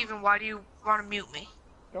me to leave and why do you want to mute me?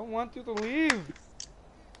 Don't want you to leave.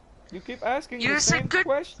 You keep asking You the said same good-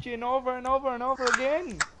 question over and over and over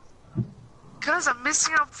again. Cause I'm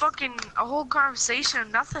missing out fucking a whole conversation of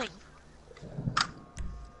nothing.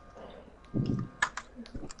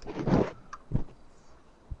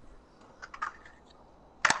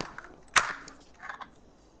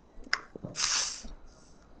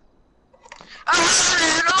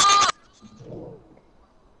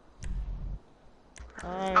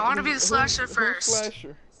 Alright, I wanna be the who's- slasher who's first.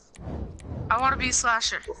 Slasher. I want to be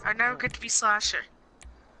slasher. I never get to be slasher.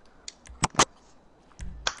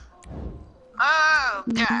 Oh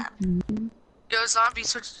god. Yo, zombie,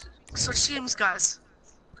 switch teams, guys.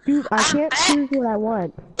 Dude, I can't choose what I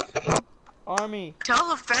want. Army. Tell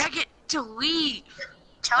the faggot to leave.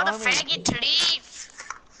 Tell the Army. faggot to leave.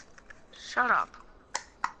 Shut up.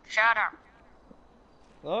 Shut up.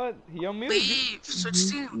 What? He unmuted you. Leave.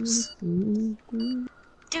 Switch teams.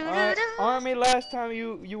 Alright, Army, last time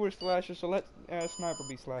you were slasher, so let Sniper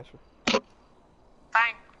be slasher.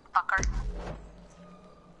 Fine, fucker.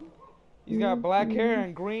 He's got black hair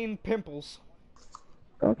and green pimples.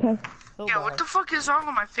 Okay. He'll Yeah, die. what the fuck is wrong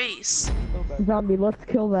with my face? He'll die. Zombie, let's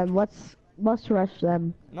kill them. Let's rush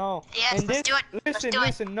them. No. Yes, and let's this, do it. Let's Listen, do it.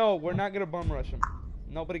 listen, no, we're not gonna bum rush him.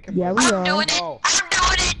 Nobody can Yeah, bum we rush. are. I'm doing it. No. I'm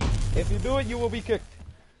doing it. If you do it, you will be kicked.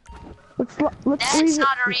 Let's That's leave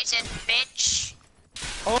not a it. reason, bitch.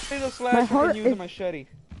 Only the slasher heart can use a is- machete.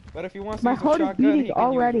 But if he wants to My use a heart is shotgun, he beating can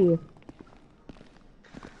already. use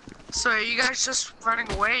So are you guys just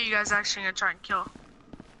running away or are you guys actually gonna try and kill?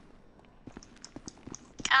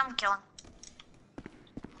 I'm killing.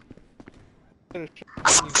 it.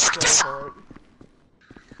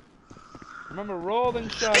 Remember, roll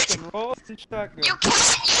and shotgun, roll and shotgun. You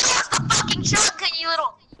can't use the fucking shotgun, you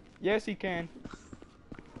little. Yes, he can.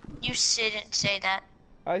 You didn't say that.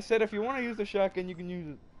 I said if you want to use the shotgun, you can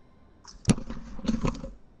use it.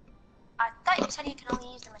 I thought you said you could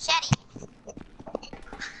only use the machete.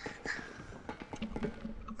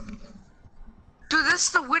 Dude, this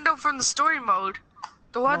is the window from the story mode.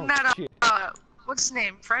 The one Oh, that, shit. what's his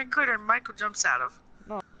name? Franklin or Michael jumps out of.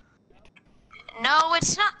 No,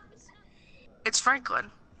 it's not. It's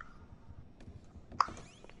Franklin.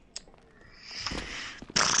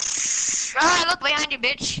 Ah, look behind you,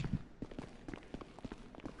 bitch.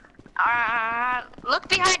 Look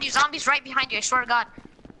behind you. Zombies right behind you. I swear to God.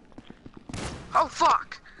 Oh,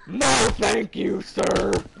 fuck. No, thank you,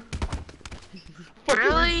 sir.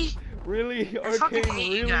 Really? Really? I fucking Arcane, hate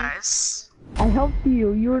really? you guys. I helped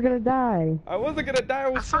you. You were gonna die. I wasn't gonna die, I I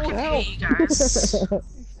was full fucking health. hate you guys.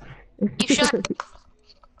 You should.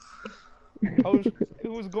 It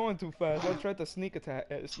was going too fast. I tried to sneak attack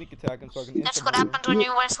him so I can That's what instant happens when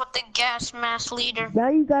you mess with the gas mask leader. Now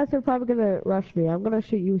you guys are probably gonna rush me. I'm gonna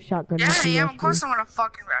shoot you with shotgun. Yeah, if you yeah, rush of course me. I'm gonna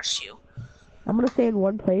fucking rush you. I'm gonna stay in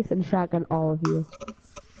one place and shotgun all of you.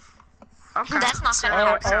 Okay. That's not gonna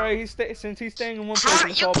Alright, happen. alright, since he's staying in one place,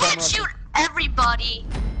 it's You all can't bum shoot rushing. everybody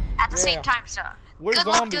at the Yeah. same time, sir. We're Good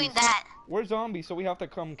zombies. luck doing that. We're zombies, so we have to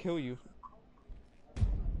come kill you.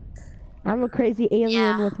 I'm a crazy alien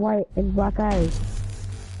Yeah. with white and black eyes.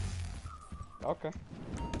 Okay.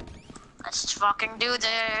 Let's fucking do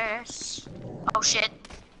this. Oh shit.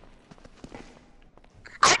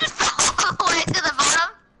 I just fell all the way to the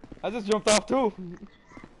bottom. I just jumped off too.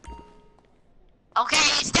 Okay,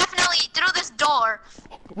 it's definitely through this door.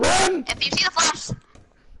 Run! If you see the flash.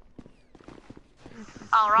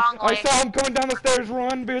 Oh, wrong I way. saw him coming down the stairs.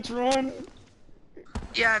 Run, bitch, run!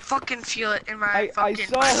 Yeah, I fucking feel it in my I fucking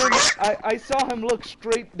saw him. brain. I saw him look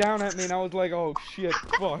straight down at me, and I was like, oh shit,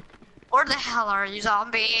 fuck. Where the hell are you,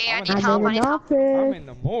 zombie? I I'm need in help. I'm I in need the help. I'm office. in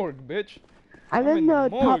the morgue, bitch. I'm I'm in the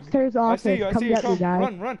top morgue. stairs I office. see you. I Come see you. get me, Come, guys.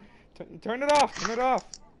 run, run. Turn it off. Turn it off.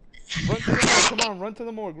 Run to the morgue. Come on, run to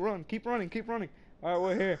the morgue. Run. Keep running. Keep running. All right,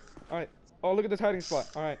 we're here. All right. Oh, look at this hiding spot.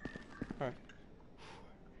 All right. All right.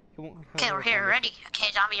 He won't- Okay, we're here. Ready?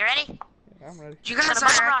 Okay, zombie, you ready? Yeah, I'm ready. You guys Gonna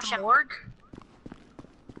are bum at rush the him. morgue?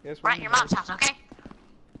 Yes, We're at your mom's house, okay?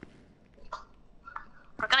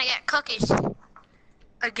 We're gonna get cookies.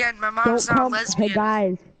 Again, my Don't mom's not come. lesbian.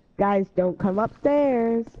 Hey guys, don't come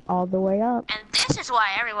upstairs. All the way up. And this is why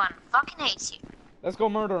everyone fucking hates you. Let's go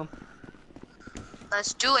murder him.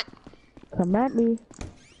 Let's do it. Come at me.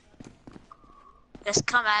 Just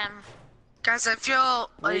come at him. Guys, I feel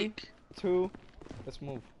 3, like 2, let's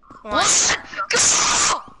move. What?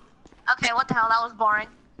 Go! Okay, what the hell? That was boring.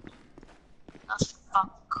 That was fucking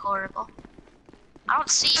horrible. I don't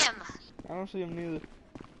see him. I don't see him neither.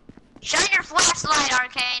 Shine your flashlight,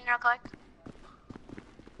 Arcane, real quick.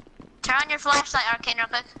 Turn on your flashlight, Arcane, real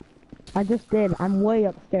quick. I just did. I'm way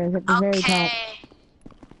upstairs at the very top. Okay.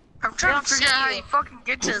 I'm trying don't to figure see out how you. you fucking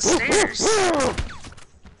get to the stairs.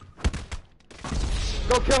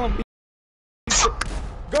 Go kill him.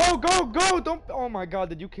 Go, go, go! Don't. Oh my God,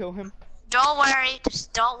 did you kill him? Don't worry.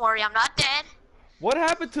 Just don't worry. I'm not dead. What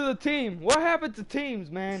happened to the team? What happened to teams,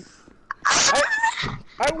 man?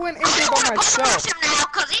 I went in there I by wanna myself. rush him now,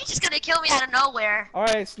 cause he's just gonna kill me out of nowhere. All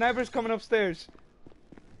right, sniper's coming upstairs.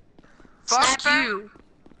 Fuck Sniper. you.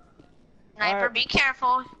 Sniper, Alright. be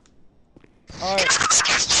careful. All right,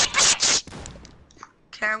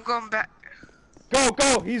 Okay, I'm going back. go,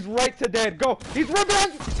 go! He's right to dead. Go! He's right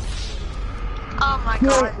behind you. Oh my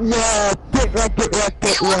god. Yeah, get right.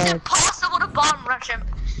 It was impossible to bomb rush him.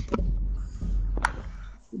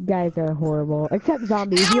 Guys are horrible. Except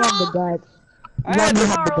zombies, you have the guts. I had, Zombie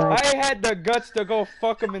have the guts. I had the guts to go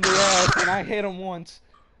fuck him in the ass, and I hit him once.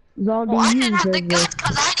 Zombie, Well, I you didn't have the deserve guts it.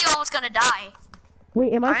 because I knew I was gonna die.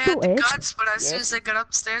 Wait, am I I had still the it? guts, but as soon Yes. as I got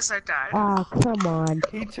upstairs, I died. Ah, come on.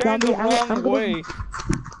 He turned the Zombie, I'm wrong gonna- way.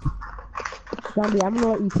 Zombie, I'm gonna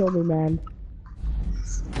let you kill me, man.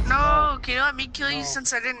 No, can you let me kill you No.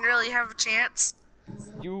 since I didn't really have a chance?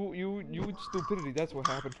 You stupidity. That's what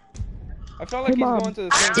happened. I felt Hey, like he's Mom. going to the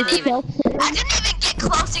I same didn't place. even- Self-care? I didn't even get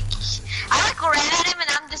close to. I like ran at him and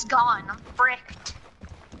I'm just gone. I'm fricked.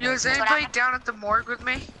 Yo, is What anybody happened? down at the morgue with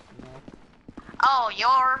me? Oh,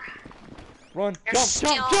 you're Run! You're Jump!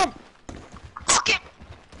 still- Jump! Jump! fucking.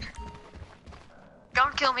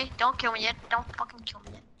 Don't kill me. Don't kill me yet. Don't fucking kill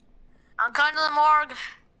me yet. I'm going to the morgue.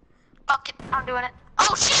 Fuck it. I'm doing it.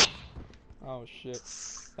 Oh shit! Oh shit!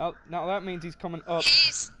 Now that means he's coming up.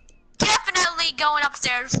 He's definitely going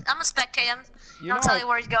upstairs. I'm gonna spectate him. You I'll know tell I- you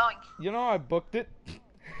where he's going. You know I booked it.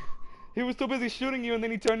 He was too busy shooting you, and then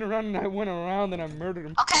he turned around, and I went around, and I murdered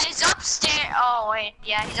him. Okay, he's upstairs. Oh wait,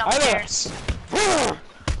 yeah, he's Hi there. upstairs.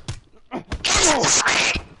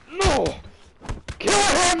 No! Kill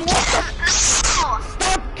him! What the? No!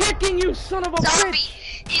 Stop kicking, you son of a Zombie!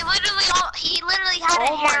 bitch! He literally had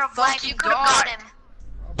a Oh hair my of life. You fucking could have got God.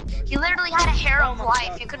 him. He literally had a hair Oh of my life.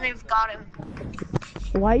 God. You couldn't have got him.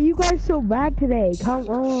 Why are you guys so bad today? Come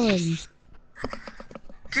on.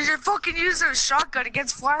 Cause you're fucking using a shotgun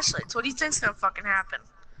against flashlights. What do you think's gonna fucking happen?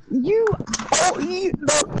 The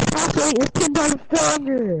flashlight is 10 times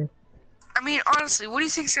stronger. I mean, honestly, what do you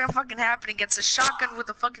think's gonna fucking happen against a shotgun with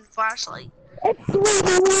a fucking flashlight? It's 3 to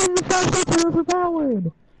 1, the flashlight's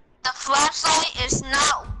overpowered. The flashlight is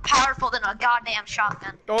not powerful than a goddamn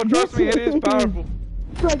shotgun. Oh, trust me, it is powerful.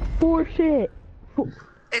 It's like 4 shit.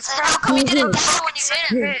 It's Then how come he powerful. didn't die when you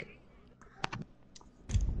hit him? Hit.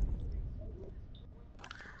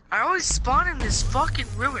 I always spawn in this fucking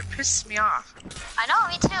room. It pisses me off. I know,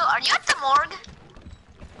 me too. Are you at the morgue?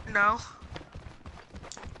 No.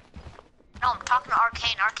 No, I'm talking to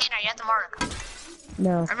Arcane. Arcane, are you at the morgue?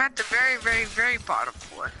 No. I'm at the very, very, very bottom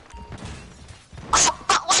floor.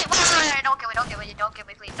 Oh, wait, don't kill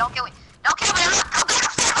me, please. Don't kill me. Don't kill me.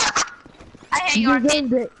 I hate you, You Arcane.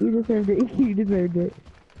 deserved it. You deserved it. You deserved it.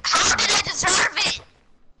 How did I deserve it?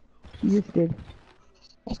 You just did.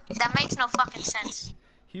 That makes no fucking sense.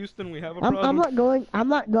 Houston, we have a I'm problem. not going. I'm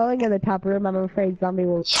not going in the top room. I'm afraid zombie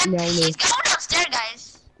will Yeah, nail me. he's going downstairs,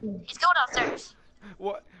 guys. He's going downstairs.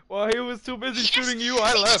 What? Well, he was too busy shooting you.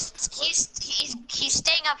 I left. He's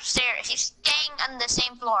staying upstairs. He's staying on the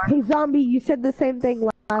same floor. Hey zombie, you said the same thing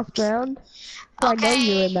last round. So I know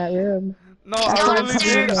you were in that room. No, He's I going really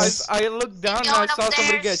did. upstairs. I looked down and I going saw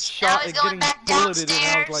somebody get upstairs. shot Now and he's going getting back bulleted, and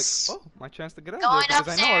I was downstairs. like, oh, my chance to get out Going of there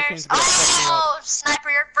because I know Arcane's upstairs. gonna fuck me up. Oh, sniper,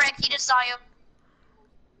 you're a frick. He just saw you.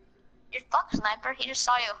 You're fuck, sniper. He just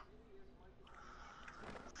saw you.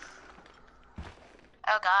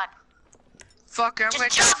 Oh god. Fuck it, I'm Just gonna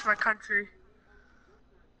die jump. for my country.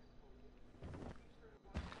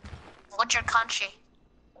 What's your country?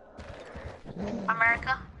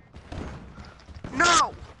 America?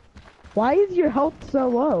 No! Why is your health so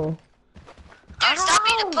low? I Dude, don't stop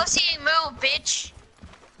being a know. pussy and move, bitch.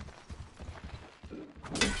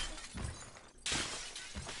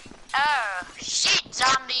 Oh, shit,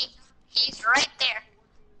 zombie. He's right there.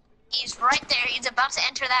 He's right there. He's about to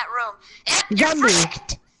enter that room. Yep, you're Zombie,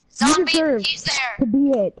 fricked. You Zombie, deserve he's to there. be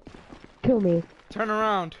it. Kill me. Turn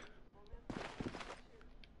around.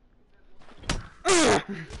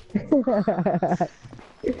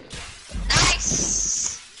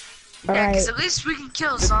 Nice. Yeah, Alright. cause at least we can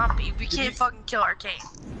kill zombie. We can't fucking kill Arcane.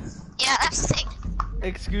 Yeah, that's the thing.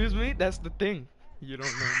 Excuse me? That's the thing. You don't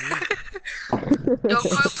know me. Yo, go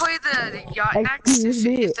play the yacht next Excuse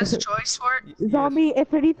me. if there's a choice for it. Zombie,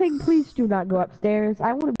 if anything, please do not go upstairs.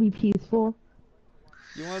 I want to be peaceful.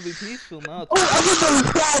 You want to be peaceful now? Oh,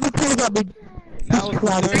 everybody's trying to kill zombie. Now it's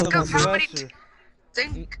Crap. the Think of how many pressure.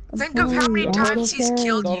 think of how many times he's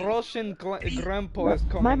killed The you. Russian grandpa is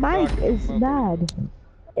coming My mic back. is bad.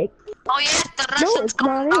 Oh, yeah, the No, Russians it's not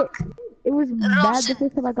coming it. back. It was bad the Russian.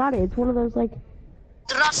 first time I got it. It's one of those like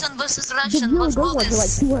The Russian versus the Russian. really Let's good do ones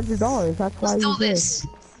are like this. $200. That's why Let's you do did. this.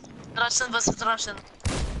 Russian versus Russian.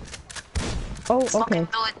 Oh, okay. Fucking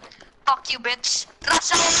do it. Fuck you, bitch.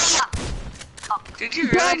 Russia! Fuck. Did you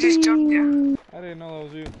really just jump down? I didn't know that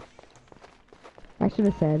was you. I should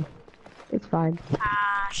have said. It's fine.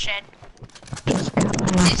 Ah, shit. Just come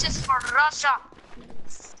on. This is for Russia.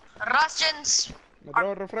 Russians Me are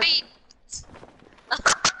trago refresco. beat.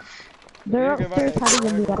 They're que upstairs vaya, hiding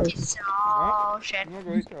in the others. Oh, shit. No,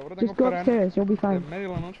 que ahora tengo Just go esperando. upstairs. You'll be fine. Media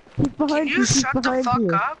de la noche. He's Can behind you. you He's shut the behind fuck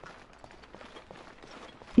you. up?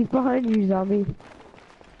 He's behind you, zombie.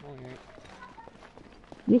 Okay.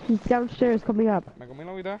 Yeah, he's downstairs coming up. Me comí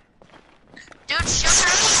la mitad. Dude,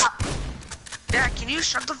 shut up! Yeah, can you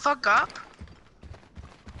shut the fuck up?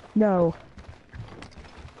 No.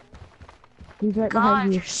 He's right God,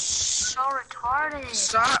 behind you. you're so retarded.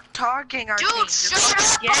 Stop talking, Arcane. Dude, You're shut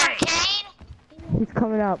fucking up, gay. Arcane! He's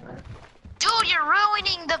coming up. Dude, you're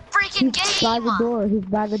ruining the freaking He's game! by the door. He's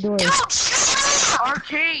by the door. Dude, shut up!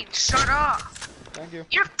 Arcane, shut up. Thank you.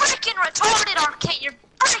 You're freaking retarded, Arcane! You're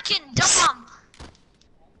freaking dumb!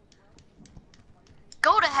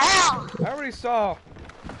 Go to hell! I already saw.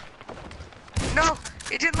 No,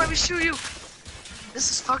 it didn't let me shoot you. This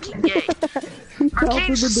is fucking gay. He fell through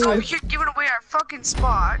Arcane's the just door. over here giving away our fucking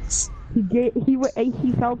spots. He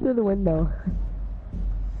fell through the window.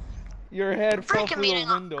 Your head fell Freaking through muting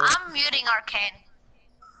the him. window. I'm muting Arcane.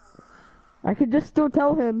 I could just still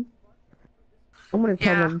tell him. I'm gonna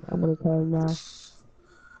tell Yeah. him. I'm gonna tell him now.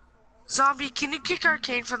 Zombie, can you kick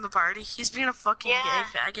Arcane from the party? He's being a fucking Yeah.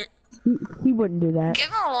 gay faggot. He wouldn't do that. Give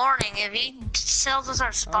him a warning. If he sells us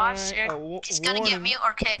our spots, Alright, a he's gonna get warning. mute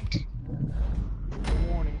or kicked.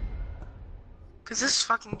 Warning. Cause this is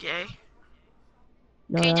fucking gay.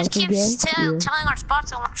 No, He just that's keeps again. Yeah. telling our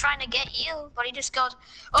spots and we're trying to get you, but he just goes,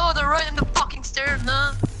 "Oh, they're right in the fucking stairs,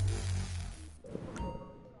 man."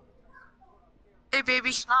 Hey,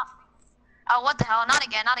 baby. Not. Oh, what the hell? Not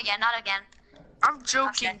again! Not again! Not again! I'm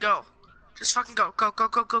joking. Okay. Go. Just fucking go. Go, go,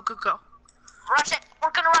 go, go, go, go. Rush it!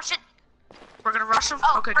 We're gonna rush it! We're gonna rush him?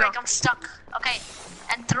 Oh, Okay, break! go. I'm stuck. Okay,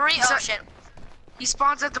 and three. He's Oh at- shit! He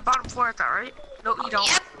spawns at the bottom floor at that, right? No, you don't.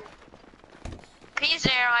 Yep. He's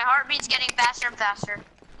there. My heartbeat's getting faster and faster.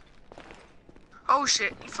 Oh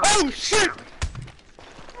shit. You fucking Oh shit!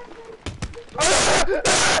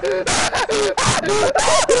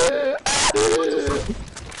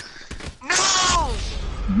 No!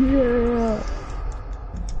 Yeah.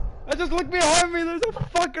 just look behind me. There's a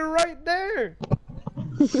fucker right there.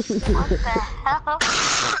 What the hell?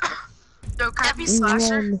 Yo, can I be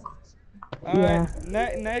Slasher? Alright,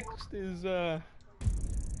 next is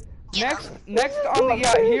next on the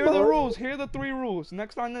yacht. Here are the rules. Here are the 3 rules.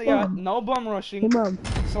 Next on the yacht, no bum rushing. Hey, Mom.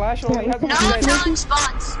 Slash only has No telling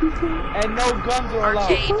spots. and no guns are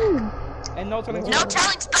allowed. Arcade. And no telling No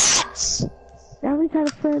telling spots. Ellie's had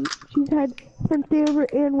a friend. She's had friends stay over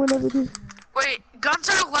and whenever this. Wait, guns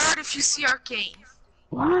are allowed if you see Arcane.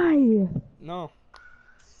 Why? No.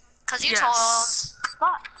 Cause you Yes. told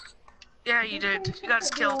spots. Yeah, you did. You got us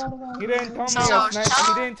killed. He didn't tell me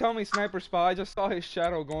So, he didn't tell me sniper spot. I just saw his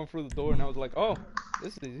shadow going through the door and I was like, oh,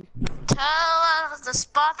 this is easy. Tell us the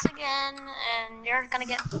spots again, and you're gonna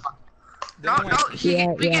get. No, Then no, we get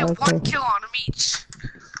okay. 1 kill on them each.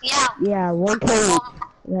 Yeah. Yeah, 1 kill.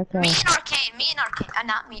 That's all. Me and Arcane.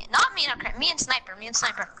 Not me and Arcane. Me and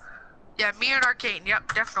Sniper. Yeah, me and Arcane.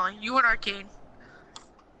 Yep, definitely. You and Arcane.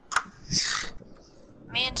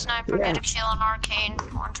 Me and Sniper Yeah. get a kill on Arcane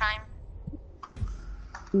one time.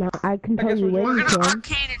 Now I can I tell guess you we're when We're you gonna can.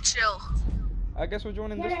 Arcane and chill. I guess we're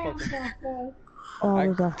joining this fucker. Oh,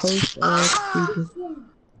 there's a host of people.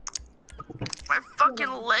 My fucking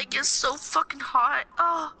leg is so fucking hot.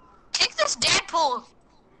 Oh. Kick this Deadpool.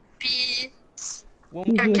 Peace. When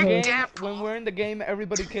we're, Yeah, in the kick game, Deadpool. when we're in the game,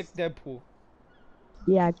 everybody kick Deadpool.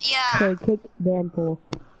 Yeah, Yeah. so kick Danpool.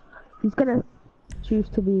 He's gonna choose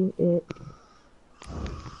to be it.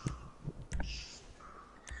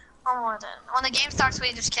 One more then. When the game starts,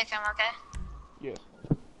 we just kick him, okay? Yeah.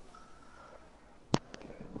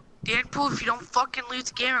 Deadpool, if you don't fucking lose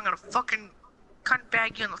the game, I'm gonna fucking cunt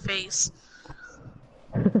bag you in the face.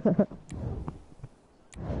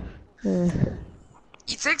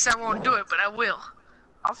 He thinks I won't do it, but I will.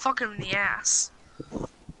 I'll fuck him in the ass.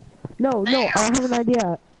 No, I have an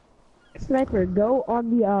idea. Sniper, go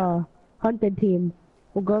on the hunted team.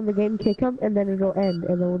 We'll go in the game, kick him, and then it'll end,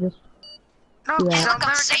 and then we'll just. No, Yeah. 'cause I'll Fuck up never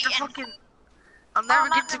get to Satan. fucking. I'll never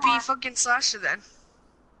not get to be anymore. fucking Slasher then.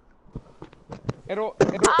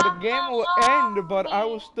 The game will end, but I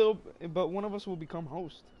will still, but one of us will become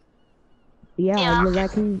host. Yeah, Yeah. then I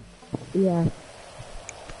can. Yeah.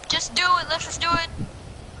 Just do it. Let's just do it.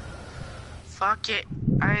 Fuck it.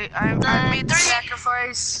 I made the 3,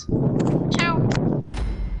 sacrifice. 2,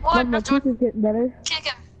 1. My Let's do teeth it. is getting better. Kick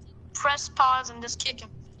him. Press pause and just kick him.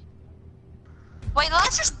 Wait,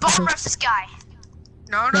 let's just bomb rush this guy.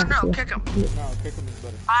 No, Yeah. kick him. No, kick him is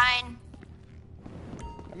better. Fine.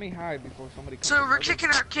 Let me hide before somebody comes. So we're over. kicking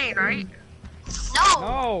Arcane, right? No.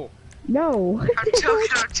 No. No. I'm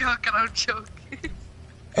joking.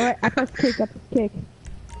 Alright, I press kick,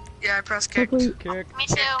 Yeah, I pressed kick. Hopefully, Kick. Me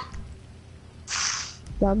too.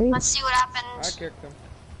 dummy. Let's see what I happens. kicked him.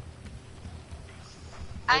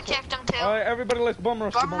 I kicked him too. Alright, everybody, let's bum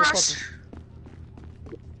rush the Bum rush. motherfucker.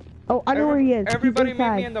 Oh, I know where he is. He's Everybody meet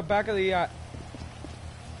inside. me in the back of the yacht.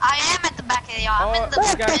 I am at the back of the yacht. I'm in Oh,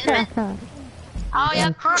 the. okay. Oh,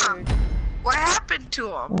 yep. Huh? What happened to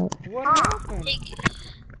him? What Huh. happened?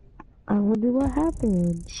 I wonder what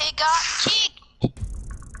happened. He got kicked.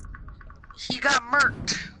 He got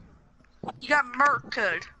murked. He got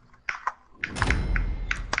murked.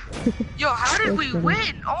 Yo, how did we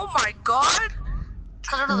win? Oh my god!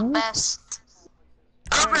 Cause they're the best.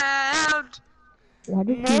 Around, Why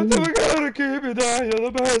did Nothing he? we gotta keep it down,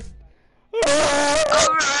 you're the best.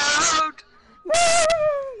 around.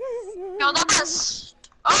 You're the best.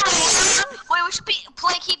 Oh, wait, we should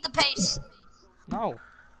play keep the pace. No.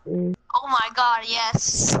 Oh my god,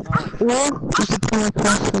 yes. Well, we should play a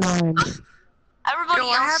first one. Everybody Yo,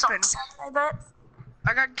 what else happened? sucks, I bet.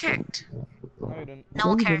 I got kicked. No, you didn't. No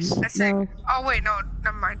one cares. I think. Oh wait, no,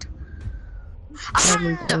 never mind. I'm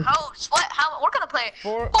the host. What? How? We're gonna play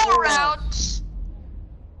Four four rounds.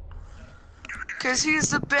 Cause he's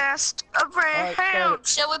the best around. Alright,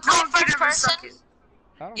 Shall we play No one can first ever person? suck it.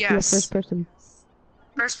 I don't Yeah, Yes. first person.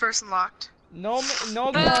 First person locked. No,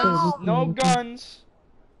 no Boo. guns. No guns.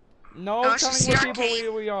 No No, it's telling just what the people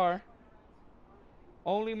arcade. we are.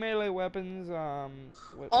 Only melee weapons.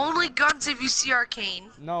 Only guns if you see Arcane.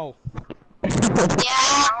 No. Yeah,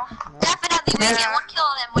 definitely. We get one kill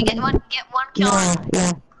on him. We get one kill on him.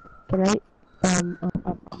 Yeah. Can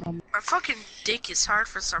I? My fucking dick is hard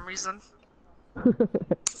for some reason.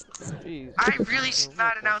 Jeez. I really should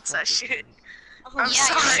not announce that shit. I'm Yeah,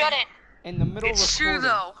 sorry. you shouldn't. In the middle It's of true recording.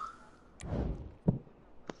 though.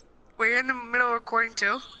 We're in the middle of recording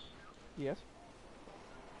too? Yes.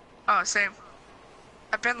 Oh, same.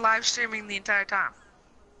 I've been live streaming the entire time.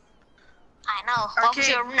 I know. Welcome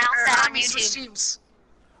to announce that on switch YouTube. teams.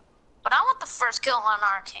 But I want the first kill on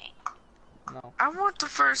Arcane. No. I want the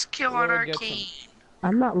first kill on Whoever gets Arcane.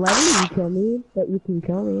 I'm not letting you kill me, but you can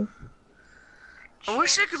kill me. I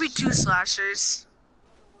wish there could be 2 slashers.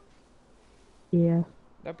 Yeah.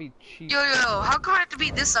 That'd be cheap. Yo, how come I have to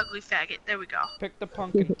be this ugly faggot? There we go. Pick the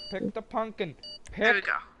pumpkin. Pick the pumpkin. There we Pick.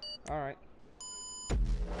 go. Alright.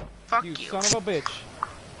 Fuck You you. son of a bitch.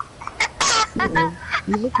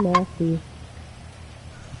 You look nasty.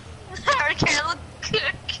 Okay, look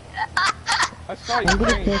good. I saw you I'm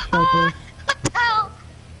gonna change. kiss like this. What the hell?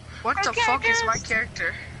 What the Okay, fuck is guys. my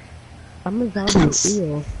character? I'm a zombie.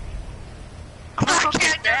 Ew. I'm a Our fucking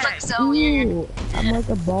characters look bag. so weird. Ew. I'm like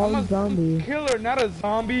a I'm bald a zombie. killer, not a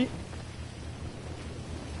zombie.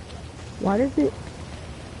 Why does it?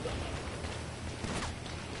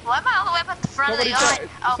 Why am I all the way up at the front Somebody of the yard?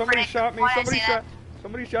 Oh, somebody frick. shot me. Why did I Somebody say shot.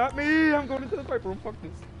 Somebody shot me. I'm going into the pipe room. Fuck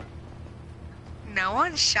this. No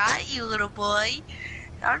one shot you, little boy.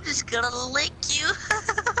 I'm just gonna lick you.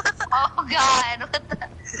 That? Oh god, what the?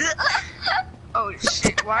 Oh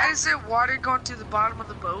shit, why is there water going to the bottom of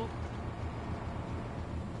the boat?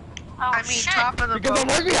 Oh I mean shit. top of the Because I'm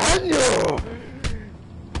boat. right behind you.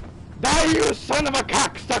 Die, you son of a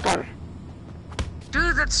cocksucker.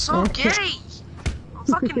 Dude, that's so gay. I'm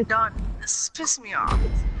fucking done. This is pissing me off.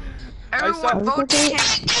 Everyone saw- vote Ding,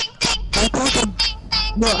 change. ding, ding, I ding, look like ding, a. ding,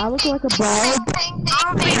 No, ding, I look like a ding, bald. ding, ding,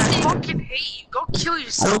 Oh man, ding, I ding. fucking hate you. Go kill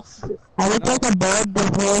yourself. I look like a bald,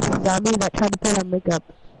 divorced zombie that tried to put on makeup.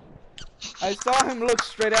 I saw him look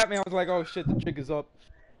straight at me. I was like, oh shit, the jig is up.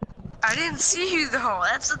 I didn't see you though,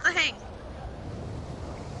 that's the thing.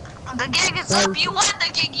 The gig is up. You won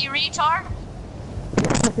the gig, you retard.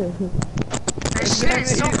 That And shit then,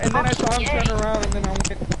 is so and then I saw fucking him gay. turn around, and then I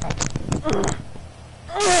went.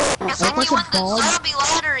 It's Like like you a won the dog. zombie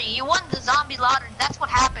lottery. You won the zombie lottery. That's what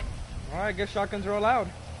happened. Well, I guess shotguns are allowed.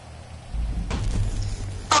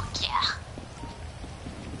 Fuck yeah.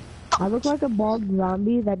 I look like a bald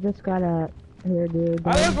zombie that just got a hairdo.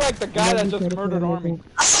 I look like the guy that Maybe just try to murdered put on Army. makeup.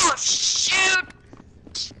 Oh shoot!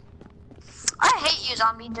 I hate you,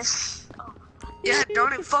 zombie. Just. Oh. Yeah,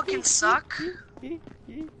 don't it fucking suck?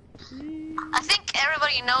 I think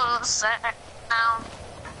everybody knows that now.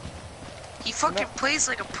 He fucking plays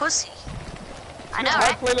like a pussy. I know, I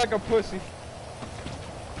right? play like a pussy.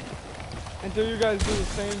 Until you guys do the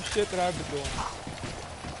same shit that I've been doing.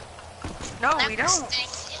 No, we Next don't. thing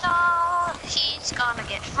you know, he's gonna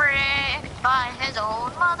get fricked by his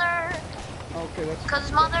own mother. Okay, that's. Cause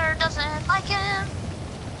his mother doesn't like him.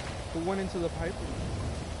 Who went into the pipe?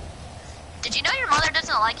 Did you know your mother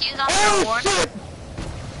doesn't like you, zombie? Oh shit!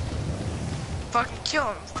 Fucking kill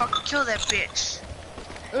him. Fucking kill that bitch.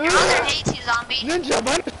 Your mother hates you, zombie. Ninja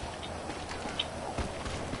man!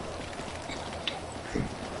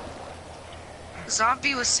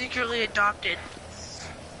 Zombie was secretly adopted.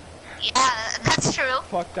 Yeah, that's true.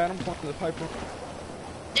 Fuck that, I'm going to the pipe room.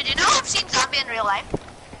 Did you know I've seen zombie in real life?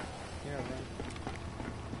 Yeah,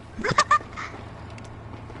 right.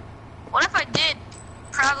 What if I did?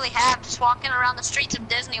 Probably have, just walking around the streets of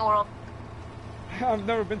Disney World. I've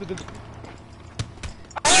never been to this.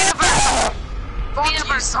 Universal! Fuck you,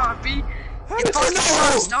 Universal. zombie. How You did you fucking know?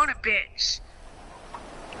 first, don't it, bitch?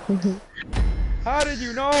 How did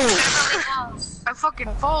you know? Everybody knows. I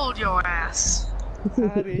fucking followed your ass. How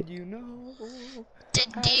did you know? Do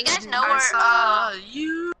you guys know I where, saw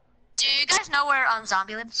you. do you guys know where,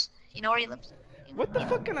 zombie lives? You know where he lives? What the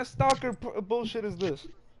fuck kind of stalker bullshit is this?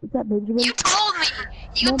 What's that, Benjamin? You told me!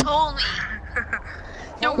 You told me!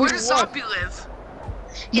 Yo, where does zombie live?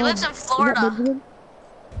 He lives in Is that Florida. Benjamin?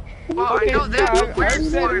 Well, I know that, but where I've in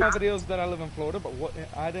said in my Florida? videos that I live in Florida, but what?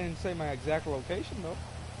 I didn't say my exact location though.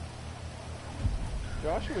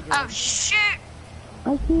 Joshua Oh joined. shoot!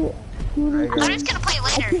 I can't do I anything. got I'm just gonna play I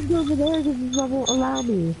later. can't go over there because this won't allow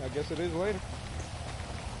me. I guess it is later.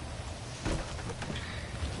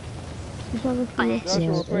 Just wanna see it. Joshua, Yeah,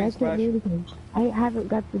 we're and I playing can't Splash. do anything. I haven't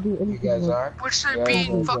got to do You anything. guys yet. are? Which they're Yeah,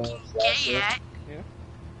 being yeah, fucking yeah, gay at.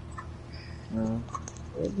 No.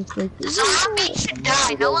 It's just like, Zombie should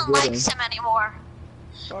die. No one likes him anymore.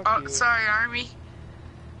 Fuck Oh, you. sorry, Army.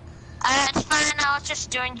 It's fine. I was just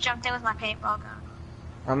doing jumping with my paintball gun.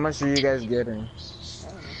 How much are you guys getting?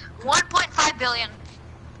 1.5 billion.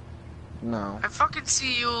 No. I fucking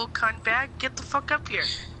see you, little cunt bag. Get the fuck up here.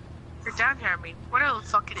 You're down here, I mean. Whatever the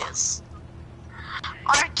fuck it is.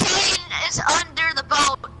 Arcane is under the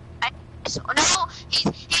boat. No,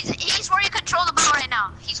 he's where you control the boat right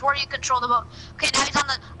now. He's where you control the boat. Okay, now he's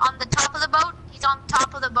on the top of the boat. He's on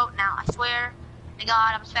top of the boat now. I swear to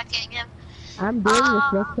God, I'm spectating him. I'm doing this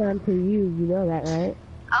next time to you. You know that, right?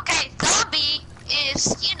 Okay, zombie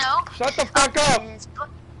is, you know. Shut the fuck up!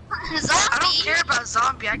 Zombie. I don't care about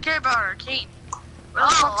zombie. I care about Arcane. Where the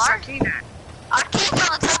Oh, fuck's Arcane at? Arcane's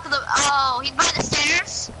on the top of the. Oh, he's by the stairs.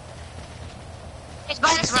 stairs? He's by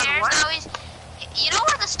the He's by the stairs. what? Now he's. You know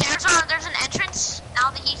where the stairs are? There's an entrance. Now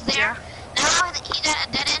that he's there. Yeah. Now that he's at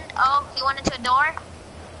a dead end. Oh, he went into a door.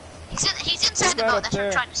 He's inside the that boat. up That's what I'm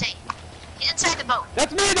there? trying to say. He's inside the boat.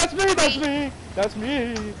 That's me, that's me, that's me! That's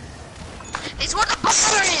me! It's where the boat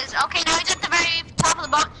is. Okay, now he's at the very top of the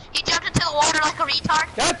boat. He jumped into the water like a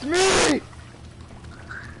retard. That's me!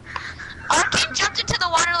 Arcane jumped into the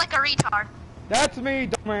water like a retard. That's me,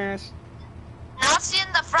 dumbass! Now it's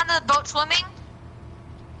in the front of the boat swimming.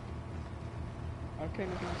 Okay,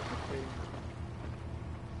 no,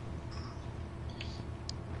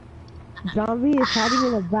 Zombie is hiding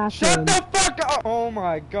in a bathroom. shut the fuck up! Oh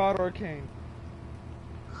my god, Arcane.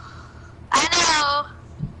 I know.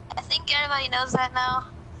 I think everybody knows that now.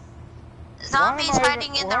 Zombie's I even-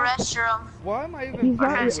 hiding in the why- restroom. Why am I even He's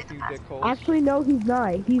playing not- with you, dickholes? Actually, no, he's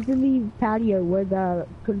not. He's in the patio where the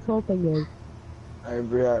control thing is. I'll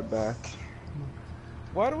be right back.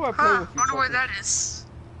 Why do I play Huh, with you? wonder where fuckers? that is.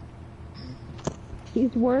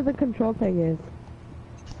 He's where the control thing is.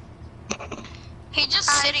 He's just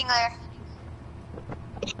sitting there.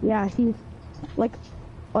 Yeah, he's like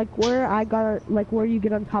where I got, like where you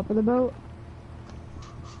get on top of the boat.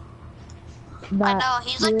 I That know.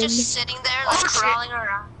 He's like room. just sitting there, like Oh, shit. crawling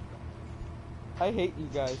around. I hate you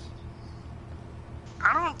guys.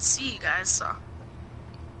 I don't see you guys, so.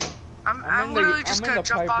 I'm in the- literally just I'm in gonna the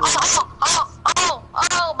jump pipe off.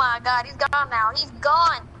 Oh my god, he's gone now. He's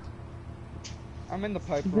gone. I'm in the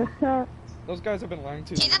pipe room. Just Those guys have been lying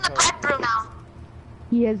to you. He's in the pipe room now.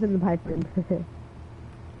 he is in the pipe room.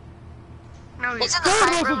 No, He's he's in the Jordan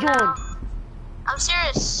pipe was a room Jordan. now. I'm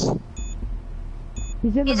serious.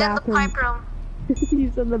 He's in the He's in the bathroom. pipe room.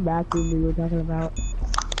 He's in the bathroom we were talking about.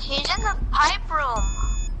 He's in the pipe room.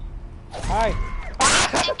 Hi.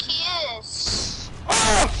 Where do you think he is?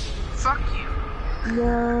 Ah! Fuck you.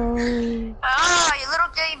 No. Oh, you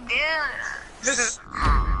little gay bitch.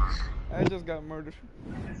 I just got murdered.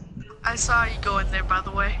 I saw you go in there, by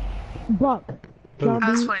the way. Buck, I was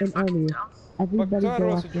zombie, playing and fucking Army. dumb. Everybody Buck go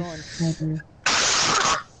also after joined. sniper.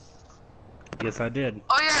 Yes, I did.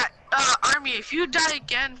 Oh yeah, Army, if you die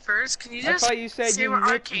again first, can you I just thought you said say you where nit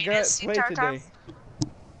Arcane got is the play entire time?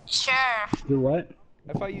 today. Sure. Do what?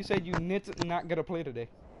 I thought you said you nit not gonna play today.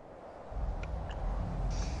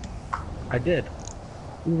 I did.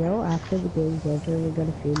 You know, after the game's over, we're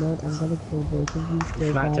gonna film out. I'm gonna kill both of you.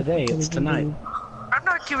 so not bad today, because it's of tonight. you. I'm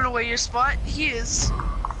not giving away your spot. He is.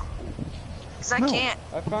 Cause I No. can't.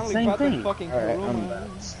 I finally Same got the thing. fucking Alright, I'm room, back.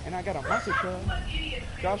 and I got a massacre.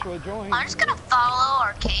 Joshua joined. I'm just gonna follow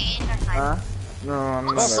Arcane or Huh? No, I'm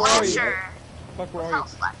not. Buck, where are you? Slasher. Fuck, where are Oh, you?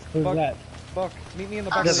 Slasher. Who's Fuck. that? Buck, meet me in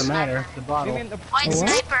the Oh, back It of doesn't the... matter. The Meet bottle. me in the... White What?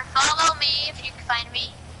 Sniper, follow me if you can find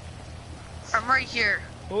me. I'm right here.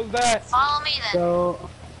 Who's that? Follow me then. So,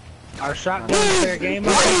 our shotgun fair game.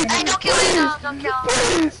 Hey, don't kill him, no, don't kill him.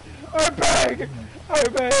 Please! I beg! I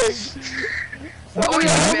beg! Oh, you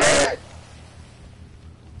beg?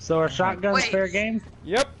 So our shotgun's Wait. fair game.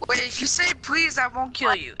 Yep. Wait, if you say please, I won't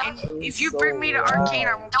kill you. And if you bring me to So Arcane,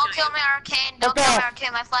 I won't Don't kill kill you. me, Arcane. Don't Fuck kill me, off.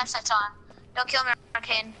 Arcane. My flashlight's on. Don't kill me,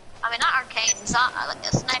 Arcane. I mean, not Arcane. It's not like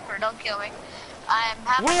a sniper. Don't kill me. I'm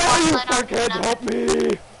having Where a are you, flashlight on. fuckhead? and I'm Help me! in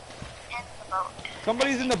the boat.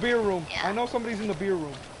 Somebody's in the beer room. Yeah. I know somebody's in the beer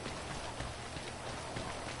room.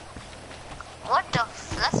 What the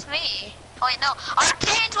f? That's me. Oh, wait, no.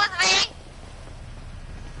 Arcane's with me!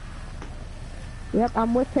 Yep,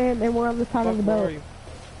 I'm with him, and we're on the side Buck, of the where are boat. you?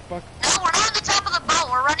 Buck, No, we're not on the top of the boat.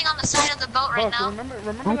 We're running on the side of the boat right Buck, now. remember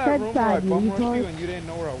I that said room where I side, bum you rushed you told- and you didn't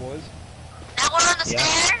know where I was? Now we're on the Yeah.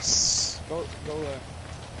 stairs. Go there.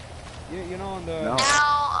 You know, in the... No.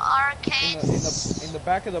 Now Arcane's... In the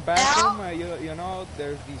back of the bathroom, you know,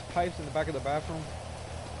 there's these pipes in the back of the bathroom.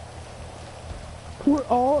 We're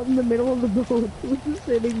all in the middle of the boat. We're just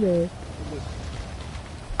sitting there.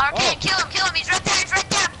 Arcane, Oh. kill him. He's right there. He's right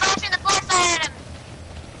there. I'm flashing the flashlight at him.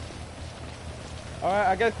 Alright,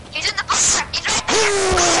 I guess... He's in the boat. He's right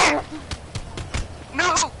there.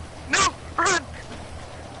 No! No! Run!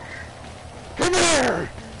 Come here!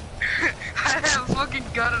 I have a fucking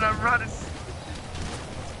gun and I'm running.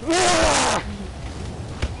 Ah!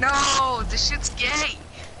 No! This shit's gay!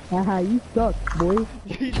 Haha, you suck, boy.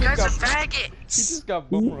 He You just guys are got... faggots! He just got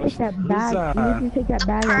You bum need to rushed. take that bag. You need to take that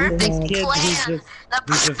bag out your Perfect head. kid who's plan. just- The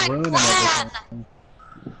who's just perfect ruining plan. everything.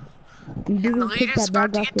 You need The to take leader's that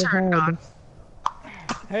about bag to off get your turned head. on.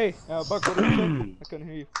 Hey, Buck, what did you say? I couldn't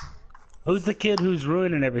hear you. Who's the kid who's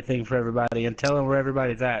ruining everything for everybody and telling where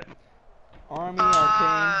everybody's at? Army,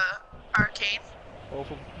 Arcane, Arcane. both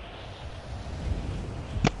of them.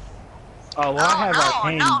 Oh, well, I have no,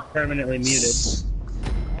 Arcane no. permanently muted.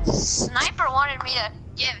 Sniper wanted me to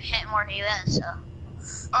give him where he was, so.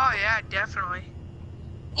 Oh yeah, definitely.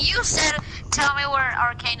 You said, tell me where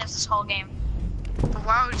Arcane is this whole game. But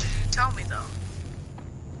why would you tell me though?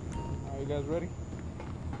 Are you guys ready?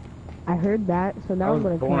 I heard that, so now I I'm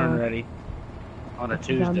gonna was born tell ready on a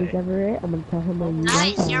Zombies Tuesday. Everett. I'm gonna tell him I'm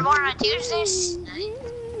Nice, you're born on Tuesdays?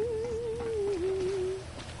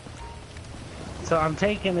 So I'm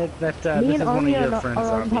taking it that Me this and is one of Army your are friends, on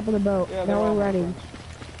Zombie. top of the boat. Yeah, they're Now all we're my running. friends.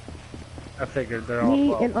 I figured they're all Me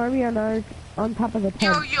 12. and Army are on top of the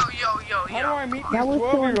Yo, tent. yo, yo, yo, How do yo. I meet these Now we're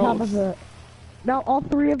still on top of 12-year-olds? it. Now all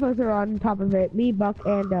three of us are on top of it. Me, Buck,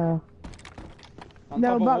 and On No,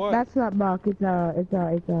 top of Buck. what? That's not Buck. It's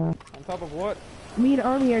On top of what? Me and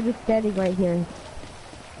Army are just standing right here. On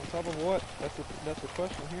top of what? That's the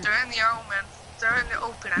question here. They're in the open. They're in the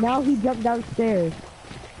open. I Now mean, he jumped downstairs.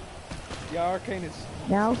 Yeah, Arcane is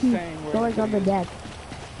Now he's staying where going on the he is. deck.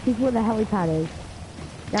 He's where the helipad is.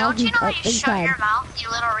 Now Don't you he's know you shut inside. your mouth, you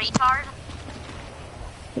little retard?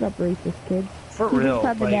 Shut up, racist kid. For He's real,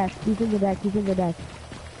 inside the like, deck. He's in the deck. He's in the deck.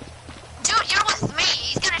 Dude, you're with me.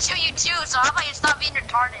 He's gonna shoot you too, so how about you stop being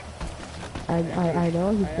retarded? I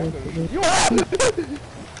know he's I am racist. gonna- You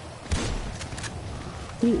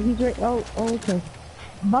are! He's right. Oh, okay.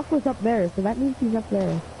 Buck was up there, so that means he's up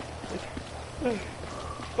there.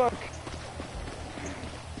 Fuck. I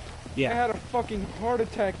yeah. had a fucking heart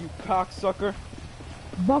attack, you cocksucker.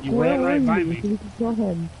 Buck, You where ran were right by you? me. So we can kill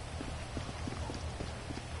him.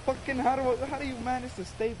 Fucking how do you manage to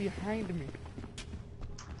stay behind me?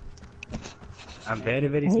 I'm very,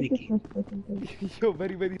 very I hate this sneaky. first person thing. You're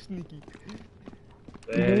very, very sneaky.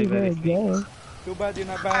 Very, very sneaky. gay. Too bad you're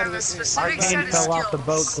not I bad have at a it. specific set Arcane of fell off the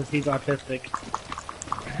boat skills. because he's autistic.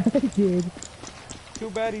 Dude. Too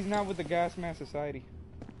bad he's not with the Gas Mask Society.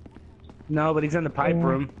 No, but he's in the pipe Yeah.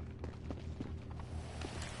 room.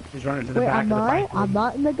 He's running to the Wait, back am of the I? pipe room. I'm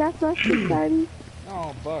not in the gas mask society?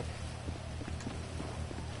 Oh, Buck.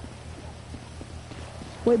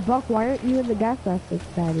 Wait, Buck, why aren't you in the gas mask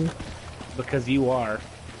society? Because you are.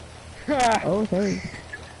 Oh, thanks.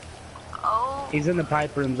 Oh, He's in the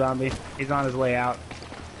pipe room, Zombie. He's on his way out.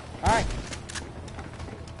 Alright,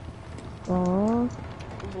 Aww.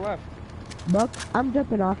 who's left? Buck, I'm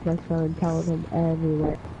jumping off my phone telling him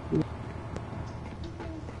everywhere.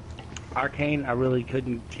 Arcane, I really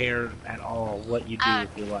couldn't care at all what you do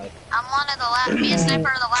with your life. I'm one of the last, me and Sniper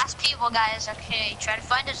are the last people, guys. Okay, try to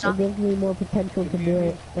find us It something. gives me more potential to do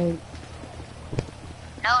it. Thanks.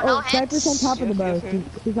 No Oh, Sniper's on hits. top of the Yes, boat. yes,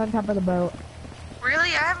 He's on top of the boat. Really?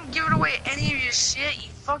 I haven't given away any of your shit, you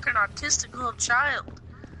fucking autistic little child.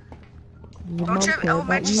 Your Don't you have mom cares about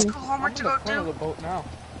elementary you. school homework I'm to in the go front of do? the boat now.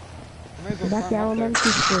 I may as well Back to climb up there.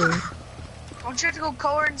 elementary school. Don't you have to go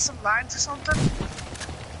color in some lines or something?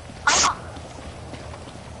 Oh,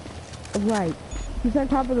 Right. He's on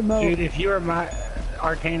top of the boat. Dude, if you were my...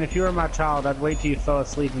 Arcane, if you were my child, I'd wait till you fell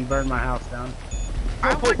asleep and burn my house down.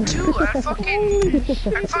 I would too. I'd fucking give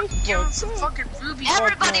him some fucking boobies.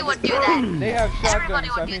 everybody would do that. They have Everybody shotguns.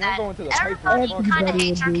 would I do mean, that. I'm going to the pipe Everybody room. kinda Everybody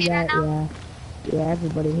hates would do Arcane right that, now. yeah. Yeah,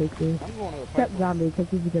 everybody hates you. I'm going to the pipe Except room. Zombie, because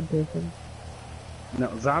he's a good person. No,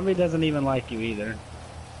 Zombie doesn't even like you either.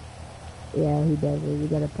 Yeah, he does. You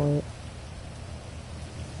got a point.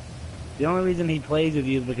 The only reason he plays with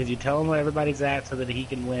you is because you tell him where everybody's at so that he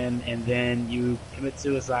can win, and then you commit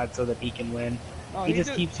suicide so that he can win. No, He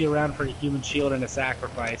just keeps you around for a human shield and a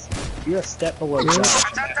sacrifice. You're a step below Yeah. Josh. I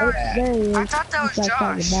thought that was, There he is. I thought that was He's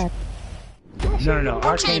outside the Josh. back. No, no, You're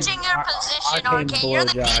Arcane. changing your position, Arcane's Arcane. You're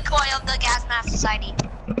the below Josh. decoy of the Gas Mask Society.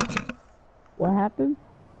 What happened?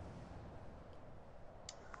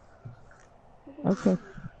 Okay.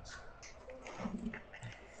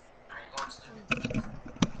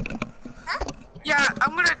 Yeah,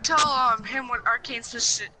 I'm gonna tell him what Arcane's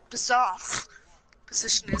position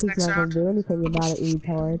is He's next not gonna round. do anything about it, you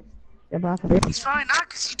retard. Jump off of it. He's probably not,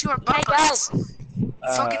 because you two are butt Hey, buddies.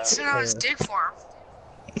 guys. Fucking sit on his dick for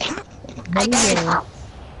him. But he will.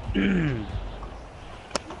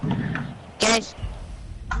 Guys,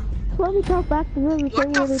 Let me talk back to him and say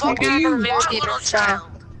What the what fuck do talking you about want, very little different child?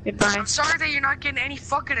 goodbye. I'm sorry that you're not getting any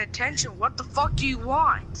fucking attention. What the fuck do you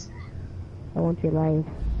want? I want your life.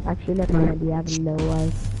 Actually, never mind. You have no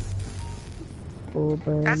life. Full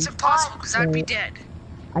burn. That's impossible, because I'd be Wait. dead.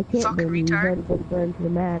 I can't fucking burn you. You've retard. already been burned to the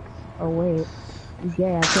max. Oh wait. You're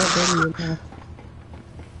gay. I can't burn you enough.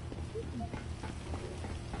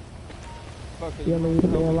 Fuck it, The only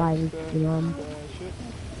reason you're alive is shit.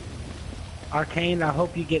 Arcane, I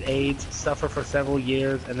hope you get AIDS, suffer for several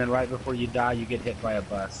years, and then right before you die, you get hit by a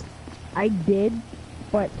bus. I did,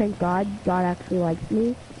 but thank God, God actually likes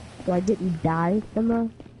me, so I didn't die from the.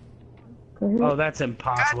 Oh, that's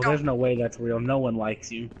impossible. God, There's no way that's real. No one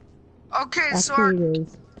likes you. Okay, so Actually, it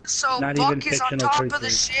is. So Not even Buck is on fictional top of the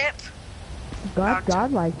creatures. ship.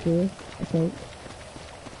 God likes you, I think.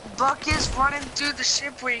 Buck is running through the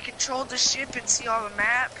ship where you control the ship and see all the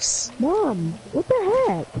maps. Mom, what the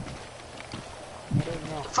heck? I don't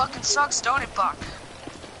know. It fucking sucks, don't it, Buck?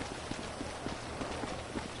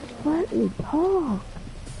 Let me talk.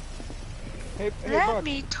 Hey, Let Buck,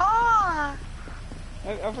 me talk.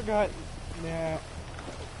 I forgot. Nah.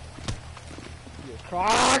 You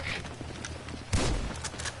croc!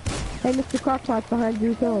 Hey, Mr. Crockpot's behind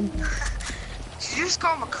you, kill him. Did you just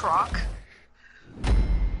call him a croc?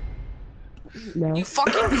 No. You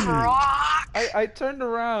fucking croc! I turned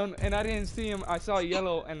around and I didn't see him. I saw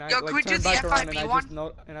yellow and I Yo, can we like do turned the back around and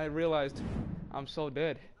FIB and I realized I'm so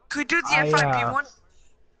dead. Could we do the I, FIB one?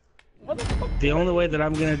 What the fuck? The only way that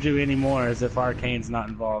I'm gonna do any more is if Arcane's not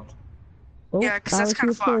involved. Oh, Yeah, 'cause that's I kind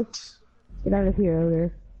was of here fucked. first. Get out of here,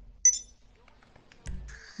 Ogre.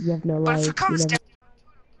 You have no But life. if it comes You down,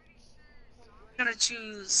 I'm gonna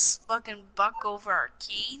choose fucking Buck over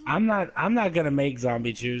Arcane. I'm not gonna make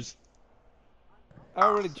Zombie choose. I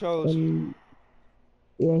already chose.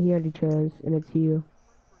 yeah, he already chose, and it's you.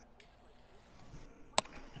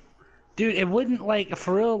 Dude, it wouldn't, like,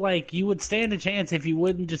 for real, like, you would stand a chance if you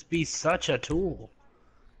wouldn't just be such a tool.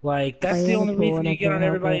 Like, that's I the am a only tool reason and I you get on can't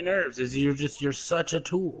help everybody's it. nerves, is you're such a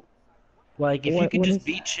tool. Like, if you What could just is-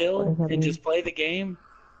 be what chill does that and mean? just play the game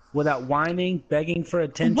without whining, begging for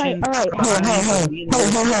attention, Right, alright, crying, or being a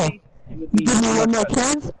little silly, it would You be give me one much more better.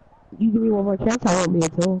 chance? You give me one more chance, I won't be a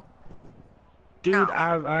tool. Dude, No.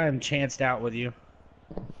 I am chanced out with you.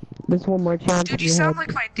 Just one more chance. Dude, in you your sound head.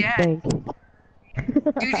 like my dad. Think.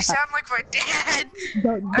 Dude, you sound like my dad.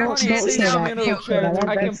 Don't I'm don't Funny, just say say down I'm that. in with a you. Don't say that. chair.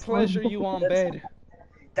 I can That's- pleasure you on that's- bed.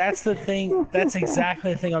 That's the thing. That's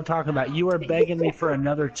exactly the thing I'm talking about. You are begging me for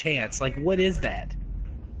another chance. Like, what is that?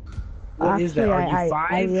 What is that? Actually, Are you I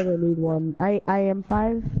 5? really need one. I am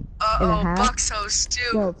 5 and a Uh-oh, half. Buck's host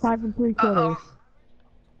too. No, 5 and 3/4. Uh-oh.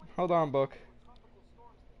 Hold on, Buck.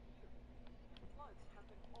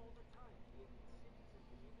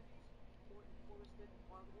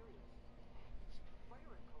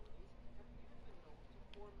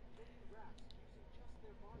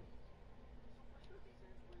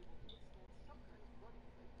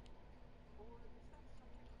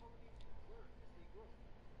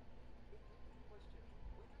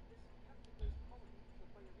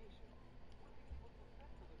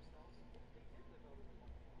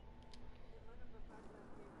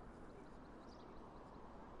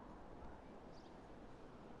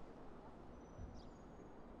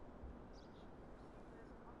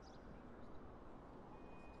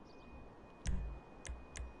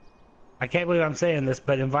 I can't believe I'm saying this,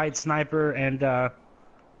 but invite Sniper and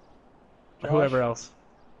whoever else.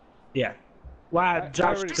 Yeah. Why?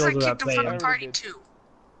 Josh already- Just goes like without kicked him from saying. the party did. too.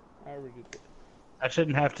 I already did. I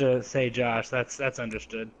shouldn't have to say Josh. That's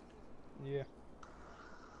understood. Yeah.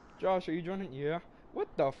 Josh, are you joining? Yeah. What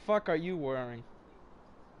the fuck are you wearing?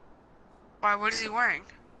 Why, what is he wearing?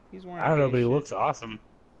 He's wearing I don't know, gay but he shit. looks awesome.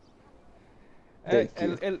 Thank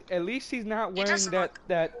you. At least he's not He wearing doesn't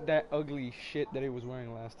that ugly shit that he was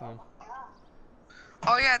wearing last time.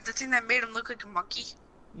 Oh yeah, the thing that made him look like a monkey.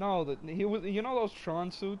 No, he was. You know those Tron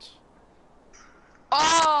suits?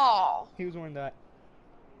 Oh! He was wearing that.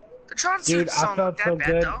 The Tron Dude, suits I don't felt look that so bad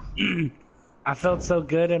good. though. I felt so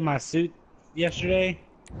good in my suit yesterday.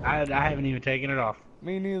 I haven't even taken it off.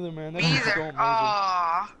 Me neither, man. That Me shit's so either. amazing.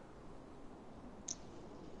 Aw.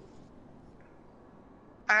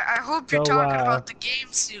 I hope you're So, talking about the game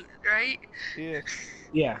suit, right? Yeah.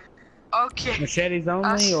 Yeah. Okay. Machetes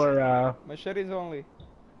only, or Machetes only.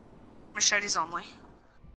 Machetes only.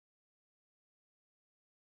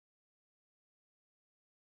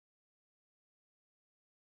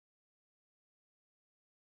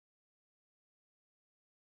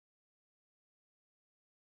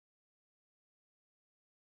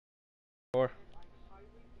 Or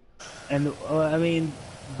and I mean,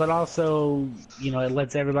 but also, you know, it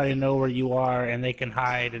lets everybody know where you are, and they can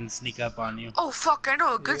hide and sneak up on you. Oh fuck, I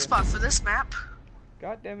know a good Yeah. spot for this map.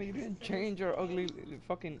 God damn it, you didn't change your ugly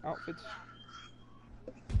fucking outfits.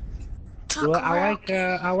 Well,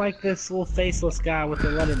 I like this little faceless guy with the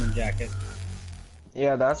Letterman jacket.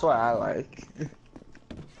 Yeah, that's what I like.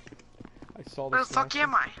 I saw the Where the fuck slasher.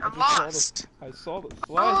 am I? I'm just saw lost. I saw the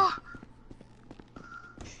slash. Oh,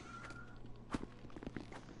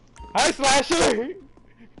 Hi, Slasher!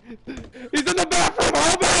 He's in the bathroom,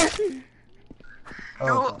 help me!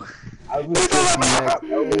 no. I was just next.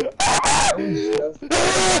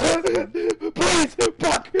 Please,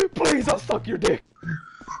 fuck, please, I'll suck your dick.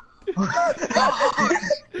 I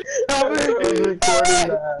was recording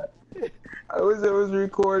that. I was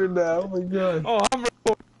recording that. Oh my god. Oh, I'm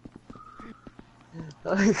recording.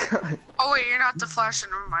 Oh my god. Oh wait, you're not the Flash.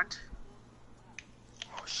 Never mind.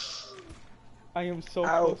 I am so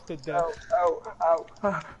Ow, close to death. ow, ow,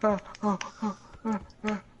 ow. Oh my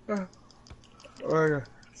god.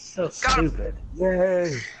 So Got him. stupid.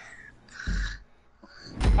 Yay.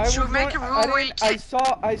 Should we make a rule where you I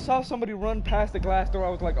can't? saw somebody run past the glass door. I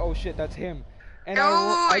was like, oh shit, that's him. And No,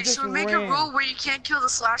 I wait, just should we make ran. a rule where you can't kill the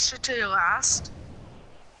Slasher till you last?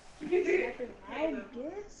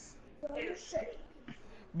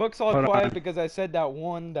 Book's all Hold quiet on. because I said that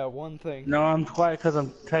one thing. No, I'm quiet because I'm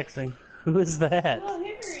texting. Who is that?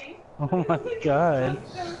 Oh my god.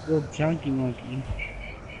 Little junkie monkey.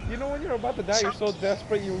 You know when you're about to die, you're so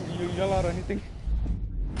desperate you yell out anything.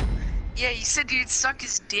 Yeah, you said you'd suck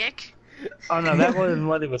his dick. Oh no, that wasn't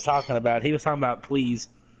what he was talking about. He was talking about please.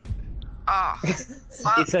 Oh.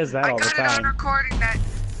 He says that all the I got it on time. recording that.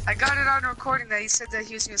 I got it on recording that he said that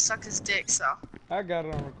he was gonna suck his dick. So. I got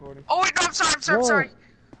it on recording. Oh wait, no, I'm sorry. I'm Whoa. sorry.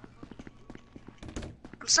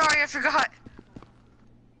 I'm sorry. I forgot.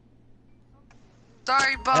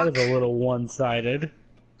 Sorry, That Buck. is a little one-sided.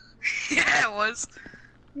 Yeah, it was.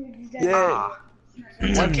 Yay. Aw.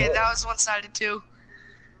 It's okay. That was one-sided too.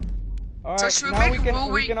 All So right, should we now make we a can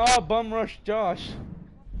rule we can all bum rush Josh.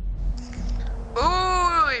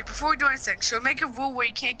 Oh wait, before we do anything, should we make a rule where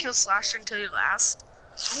you can't kill Slasher until you last?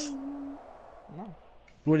 No.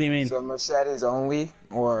 What do you mean? So machetes only,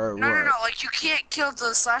 or No, what? no, no. Like you can't kill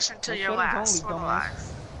the Slasher until you're Machetes last only, one dumbass.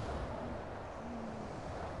 alive.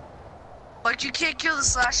 Like you can't kill the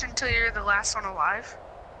Slasher until you're the last one alive.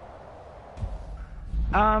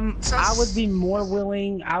 So- I would be more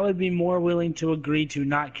willing. I would be more willing to agree to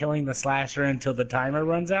not killing the Slasher until the timer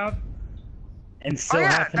runs out, and still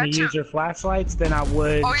yeah, having to that too. use your flashlights than I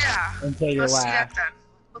would Oh yeah. until you're Let's do that last. then.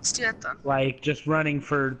 Let's do that then. Like just running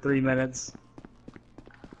for 3 minutes.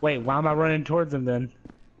 Wait, why am I running towards him then?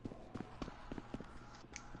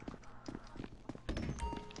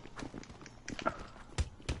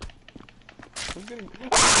 I'm getting...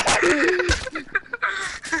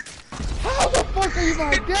 How the fuck are you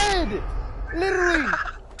not dead? Literally.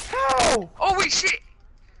 How? Oh wait, shit.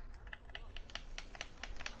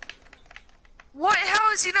 What?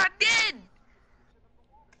 How is he not dead?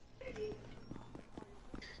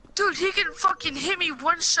 Dude, he can fucking hit me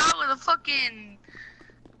one shot with a fucking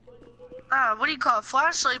what do you call it,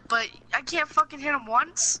 flashlight, but I can't fucking hit him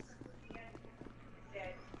once.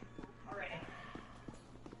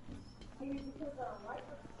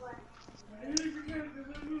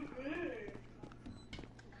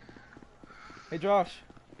 Hey Josh.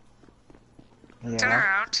 Turn Yeah.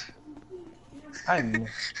 around. I knew.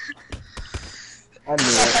 I knew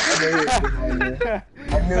it was behind me.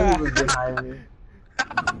 I knew it was behind me.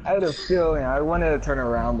 I had a feeling. I wanted to turn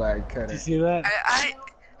around, but I Did you couldn't. see that?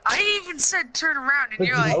 I even said turn around, and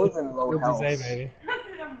you're I like, was in low What'd you health. say, baby?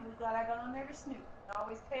 I'm glad I got on there to snoop. It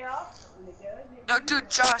always pay off. When they do it, no, dude,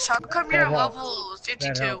 Josh, how come you're level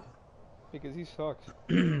 52? helps. Because he sucks.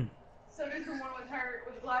 So does the one with her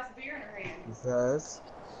with a glass of beer in her hand. Because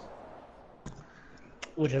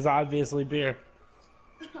Which is obviously beer.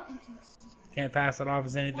 Can't pass it off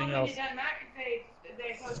as anything Well, I mean, else. it doesn't matter if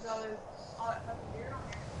they posted all that fucking beer on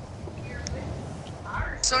there. Beer with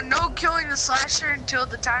Irish. So no killing the slasher until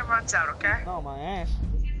the time runs out, okay? No, my ass.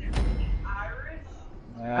 Irish.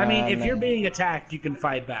 I mean, if you're being attacked, you can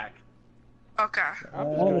fight back. Okay. I'm I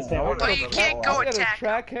understand. But you can't go I'm gonna attack.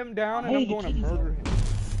 track him down and I'm going to murder him.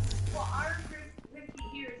 Well, Irish whiskey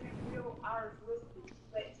here is real Irish whiskey,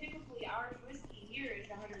 but typically Irish whiskey here is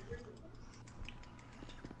 100 proof.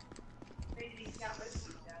 Maybe these got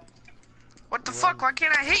whiskey stuff. What the fuck? Why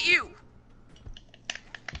can't I hit you?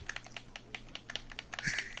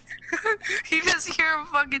 You just hear him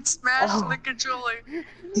fucking smash the controller.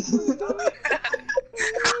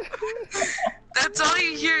 That's all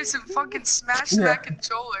you hear is him fucking smash that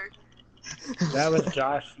controller. That was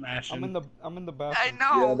Josh smashing. I'm in the I bathroom.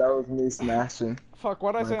 Yeah, know. that was me smashing. Fuck,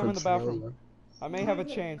 why'd I my say I'm in the bathroom? controller. I may have a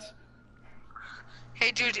chance.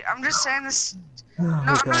 Hey, dude, I'm just saying this. Oh, No, I'm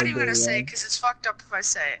not God, even gonna say it Darren. because it's fucked up if I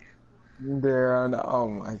say it. Darren, oh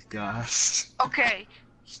my gosh. Okay.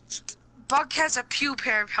 Buck has a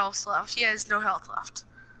pair of health left. He has no health left.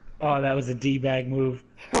 Oh, that was a D-bag move.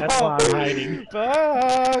 That's why I'm hiding.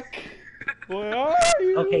 Fuck! Where are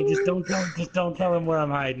you? Okay, just don't tell him where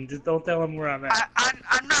I'm hiding. Just don't tell him where I'm at.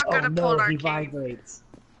 I'm not Oh gonna pull no, an he arcade. vibrates.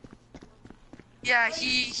 Yeah,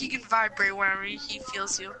 he can vibrate whenever he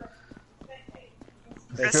feels you.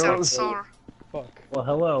 That It sounds was- so. Fuck. Well,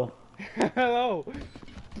 hello. Hello.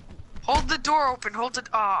 Hold the door open. Hold it.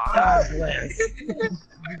 Aw. God bless.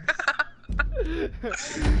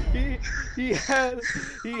 he has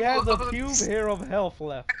a pube hair of health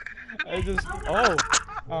left, I just, oh,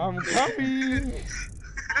 I'm coming.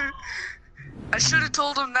 I should have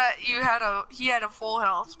told him that he had a full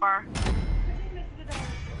health bar.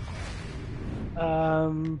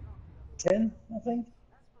 10, I think.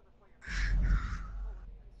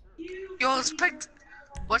 Yo, let's pick.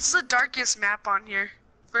 What's the darkest map on here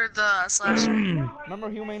for the slasher? Remember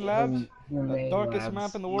Humane Labs? The Humane darkest Labs.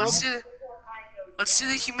 map in the world? Let's do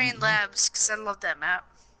the Humane Labs, cause I love that map.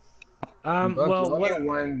 Buck, Well, you what only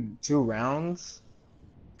won 2 rounds?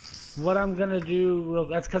 I'm gonna do?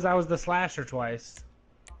 That's because I was the slasher twice.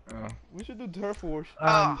 Oh. We should do Turf Wars.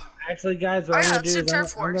 Actually, guys, what Oh, I'm yeah, gonna let's do do is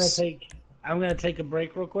Turf Wars. I'm gonna take a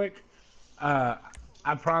break real quick.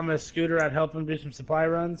 I promised Scooter I'd help him do some supply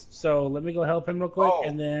runs, so let me go help him real quick, Oh,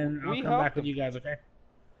 and then I'll we come back helped with him. you guys, okay?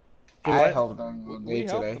 Do I what? helped him all We day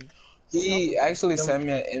helped today. him. He actually Don't- sent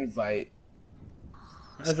me an invite.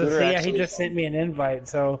 As I Scooter say, yeah, he actually just sent me an invite.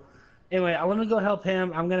 So, anyway, let me go help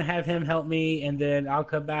him. I'm gonna have him help me, and then I'll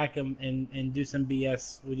come back and do some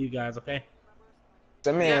BS with you guys, okay?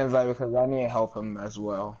 Sent me Yeah. an invite because I need to help him as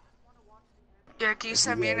well. Yeah, can you If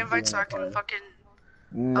send you me an guys invite do so I want to can play. fucking?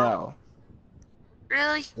 No.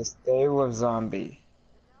 Really? Just stay with Zombie.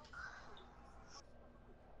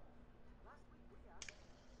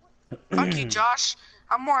 Fuck you, Josh.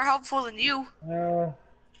 I'm more helpful than you. Yeah.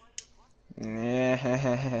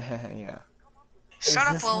 Shut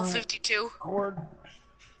up, this level not 52. cord?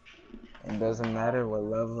 It doesn't matter what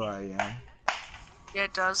level I am. Yeah,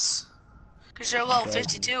 it does. Cause you're level It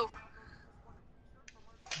doesn't. 52.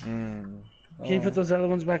 Can you put those other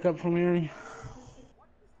ones back up for me, Ernie?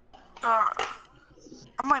 I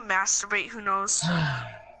might masturbate. Who knows? Are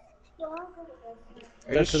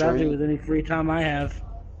you That's what I sure? do with any free time I have.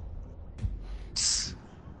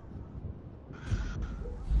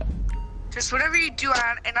 Just whatever you do,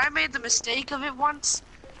 and I made the mistake of it once.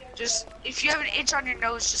 Just if you have an itch on your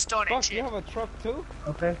nose, just don't Fuck, itch you it. have a truck too?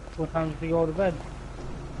 Okay. What time do you go to bed?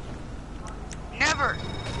 Never.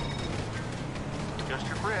 Just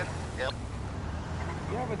your friend. Yep.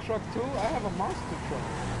 You have a truck too? I have a monster truck.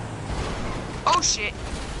 Oh shit.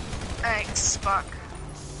 Thanks, fuck.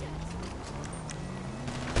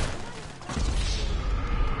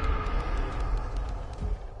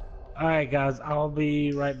 All right, guys. I'll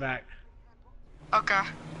be right back. Okay.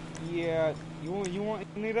 Yeah, you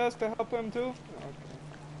need us to help him too? Okay.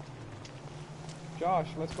 Josh,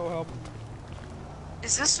 let's go help him.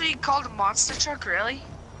 Is this what you called a monster truck, really?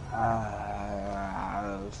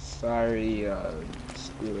 Sorry,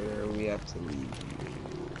 Scooter, we have to leave you.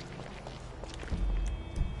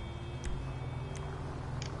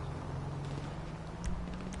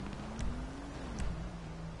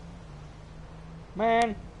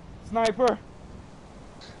 Man, sniper!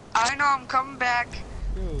 I know, I'm coming back.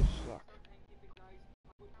 You suck.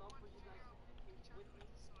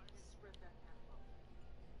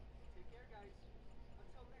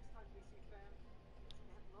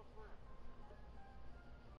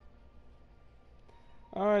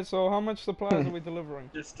 Alright, so how much supplies are we delivering?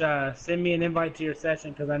 Just send me an invite to your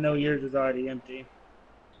session because I know yours is already empty.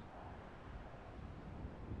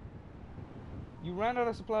 You ran out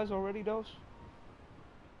of supplies already, Dos?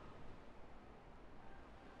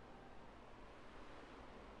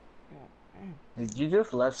 God damn. Did you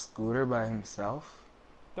just left Scooter by himself?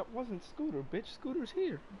 That wasn't Scooter, bitch. Scooter's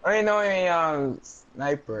here. I know,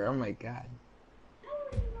 Sniper, oh my god.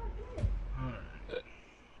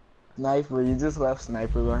 Sniper, you just left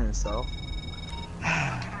Sniper by himself?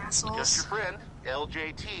 Just your Assholes. friend,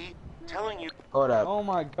 LJT, telling you. Hold up. Oh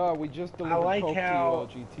my god, we just delivered like coke how-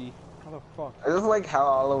 to you, LGT. How the fuck? I just like how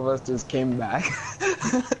all of us just came back.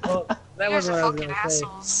 Well, that You was guys what are I was fucking gonna say.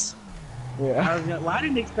 assholes. Yeah. Well, I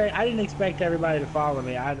didn't expect everybody to follow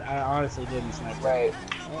me. I honestly didn't, Sniper. Right.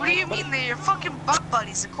 What do you mean? They're your fucking butt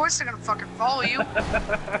buddies. Of course they're gonna fucking follow you.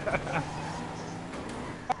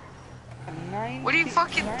 What do you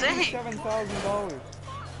fucking think? $97,000.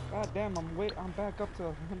 God damn, I'm back up to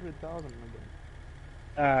 100,000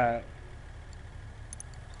 again.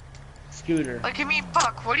 Scooter. Like, I mean,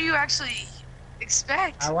 fuck. What do you actually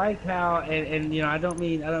expect? I like how, and you know, I don't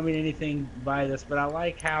mean anything by this, but I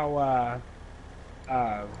like how,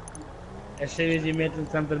 as soon as you mentioned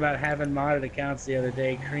something about having modded accounts the other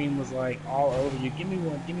day, Cream was like all over you. Give me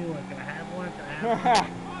one. Can I have one? Can I have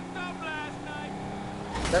one?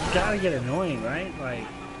 That's gotta get annoying, right? Like,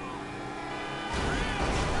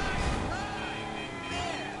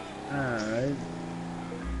 alright.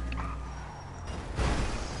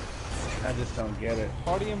 I just don't get it.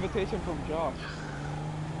 Party invitation from Josh.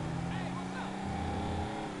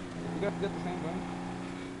 You guys get the same thing?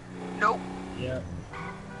 Nope. Yep.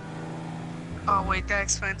 Oh wait, that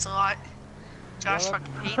explains a lot. Josh Yeah,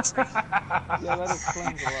 fucking hates me. Yeah, that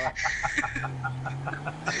explains a lot.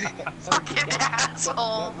 Fucking That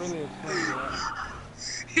assholes. really explains a lot.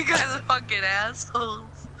 You guys are fucking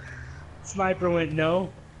assholes. Sniper went no.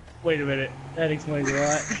 Wait a minute. That explains a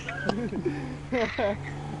lot.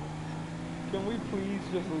 Can we please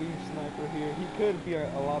just leave Sniper here? He could be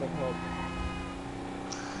a lot of help.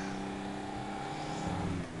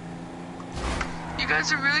 You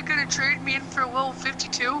guys are really gonna trade me in for a level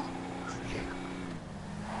 52?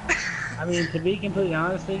 I mean, to be completely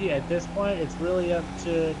honest with you, at this point, it's really up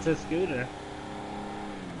to Scooter.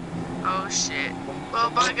 Oh shit.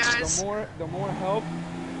 Well, bye guys. The more help,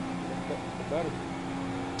 the better.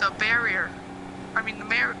 The barrier. I mean the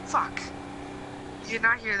fuck. You did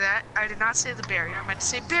not hear that. I did not say the barrier. I meant to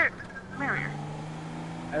say barrier.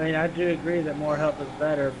 I mean, I do agree that more help is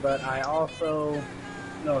better, but I also,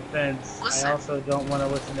 no offense, Listen. I also don't want to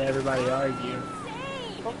listen to everybody argue.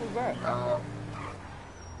 What was that?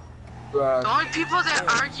 The only people that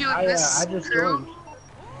argue in this I just crew. joined.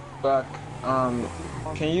 Buck,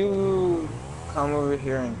 can you come over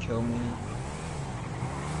here and kill me?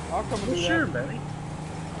 I'll come and Well, do sure, that. buddy.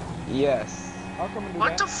 Yes. I'll come and do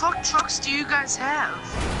What that. the fuck trucks do you guys have?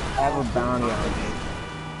 I have a bounty on me.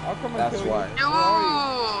 I'll come and That's kill why. you. No. Where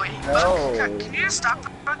are you? Hey, No. Buck, can you just stop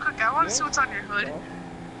real quick? I want to see what's on your hood.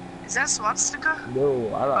 Is that swastika? No,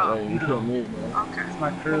 I thought Oh, that you killed me, man. Okay. It's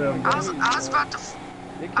my crew. I was about to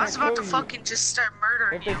They I can't was about to kill you. fucking just start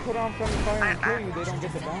murdering If they you. put on friendly fire and kill you, they don't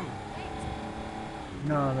get the bounty.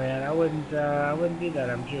 No, man, I wouldn't do that.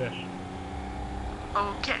 I'm Jewish.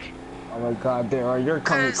 Okay. Oh my god, you're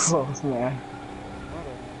coming 'Cause- close, man.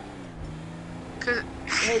 Cause,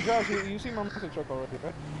 Hey Josh, you see my monster truck already,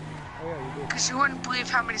 right? Oh yeah, you did. Cause you wouldn't believe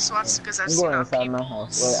how many swastikas I've I'm seen going on inside my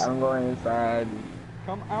house. Wait, people's. I'm going inside.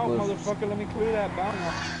 Come out, Listen. motherfucker. Let me clear that bounty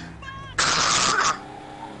off.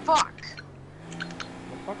 Fuck. The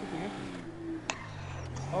fuck is the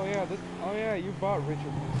Oh yeah, oh yeah, you bought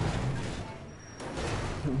Richard.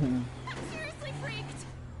 Seriously freaked.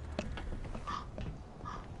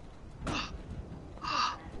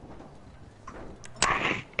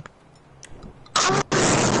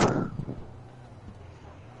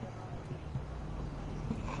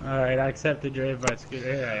 Alright, I accepted your invite,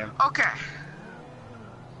 Scooter. Here I am. Okay.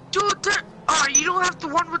 Dude, you don't have the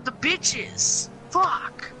one with the bitches.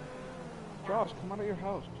 Fuck. Josh, come out of your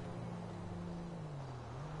house.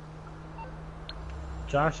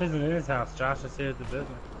 Josh isn't in his house. Josh is here at the business.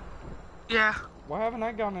 Yeah. Why haven't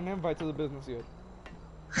I gotten an invite to the business yet?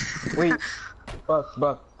 Wait, Buck,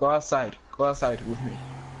 go outside. Go outside with me.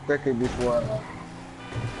 Quickly before.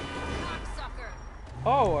 Sucker.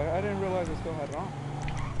 Oh, I didn't realize I still had it on.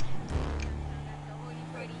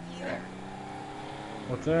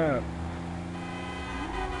 What's up?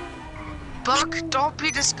 Buck, don't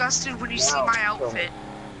be disgusted when you see my outfit.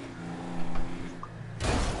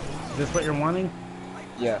 Is this what you're wanting?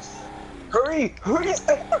 Yes. Hurry! Hurry!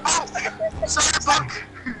 Sorry, Buck.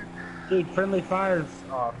 Dude, friendly fire's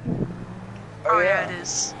off. Oh yeah, it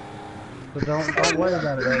is. So don't worry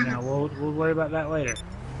about it right now. We'll worry about that later.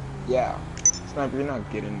 Yeah. Sniper, you're not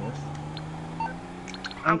getting this.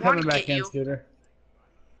 I'm coming wanna back get in, you. Scooter.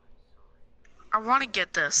 I want to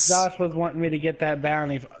get this. Josh was wanting me to get that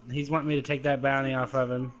bounty. He's wanting me to take that bounty off of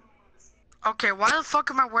him. Okay, why the fuck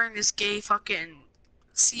am I wearing this gay fucking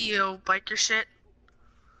CEO biker shit?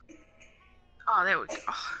 Oh, there we go.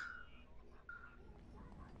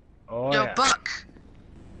 Oh Yo, yeah.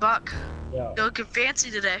 Buck, Yo. you're looking fancy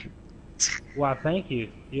today. Wow, thank you.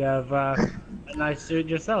 You have a nice suit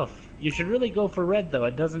yourself. You should really go for red though.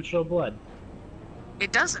 It doesn't show blood.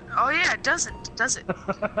 It doesn't. Oh yeah, it doesn't. Does it?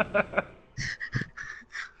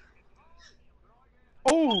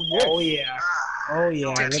 Oh yes. Oh yeah. Oh yeah.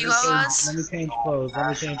 Let me Tequilas. change clothes. Let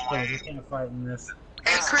me change clothes. We can't fight in this.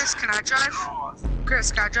 Hey, Chris, can I drive?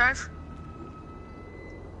 Chris, can I drive?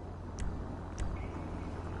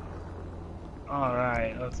 All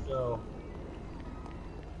right, let's go.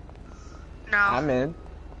 No. I'm in.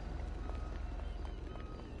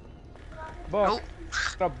 Buck,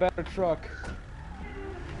 a better truck.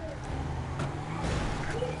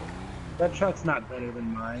 That truck's not better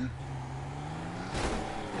than mine.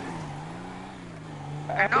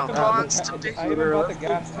 I know it belongs to Big. I even bought the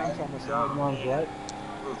gas tanks on the side. Come on, what?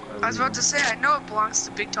 I was about to say, I know it belongs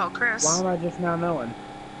to Big Tall Chris. Why am I just now knowing?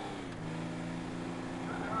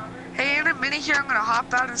 Hey, in a minute here, I'm gonna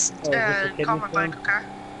hop out and Oh, is this a call my kidney bike, okay?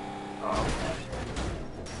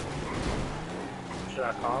 Should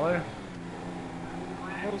I call her?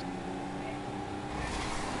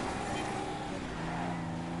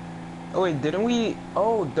 Oh wait, didn't we?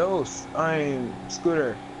 Oh, Dose. I'm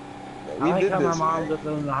Scooter. We I like did how my this, mom's right?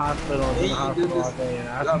 in the hospital, in Me the and you did hospital all this. day,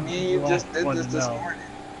 and No, I'm me and the you last just did one this to this know. morning.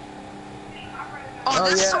 Oh, Oh,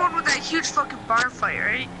 this is the yeah. one with that huge fucking bar fight,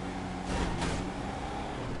 right?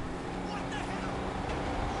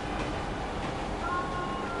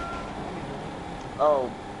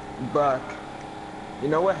 Oh, Buck. You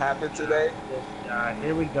know what happened today?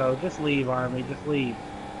 Here we go. Just leave, Army. Just leave.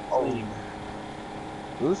 Oh, Leave.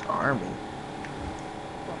 who's Army?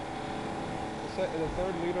 The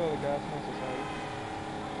third leader of the Gasman Society.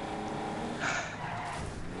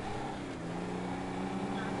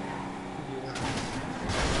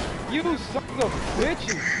 Yeah. You sons of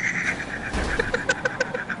bitches!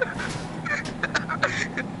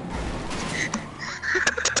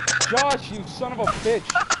 Josh, you son of a bitch!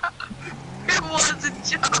 It wasn't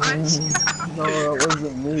Josh. No, that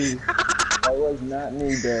wasn't me. That was not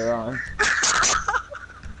me, Daron.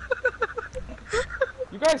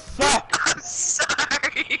 You guys suck! I'm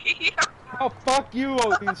sorry. Oh, fuck you,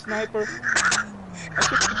 you sniper! I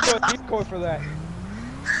should put you a decoy for that.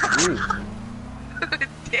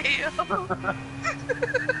 Damn.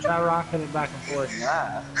 Try rocking it back and forth.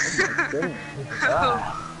 Nah. Oh my goodness.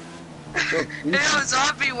 Ah. So Hey,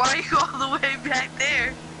 zombie, why are you all the way back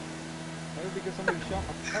there? Maybe because somebody shot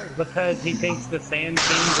my tire. Because he thinks the Sand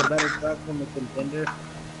King's a better truck than the Contender.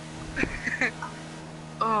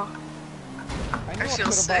 Oh, I knew I feel should have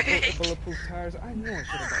bought sick. the bulletproof tires. I knew I should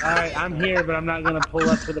have bought Alright, I'm here, but I'm not gonna pull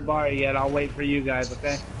up to the bar yet. I'll wait for you guys,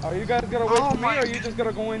 okay? Are you guys gonna wait Oh for me, my or are you just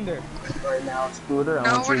gonna go in there? right now, Scooter, I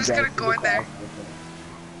No, want we're you just guys gonna to go in there. cross with me.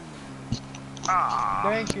 Aw.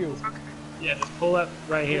 Thank you. Yeah, just pull up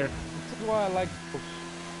right here. This is why I like those.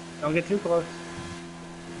 Don't get too close.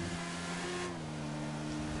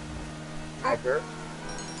 Sniper.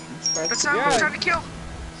 That's not Yeah. what I'm trying to kill.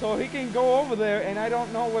 So he can go over there, and I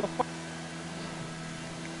don't know where the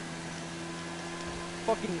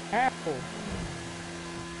fucking apple.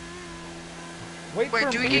 Wait Wait, for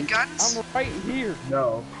do me. we get guns? I'm right here.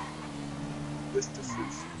 No. This is.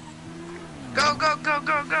 Go, go, go,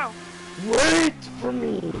 go, go. Wait for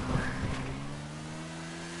me.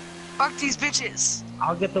 Fuck these bitches.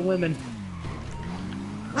 I'll get the women.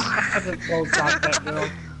 I just close shot that girl.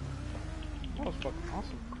 That was fucking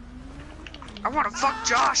awesome. I wanna fuck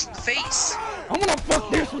Josh in the face. I'm gonna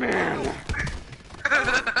fuck this man.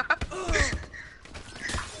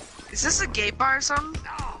 Is this a gay bar or something?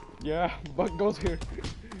 Yeah, Buck goes here.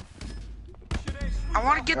 I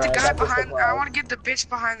wanna get the Alright, guy that's a behind, I surprise. wanna get the bitch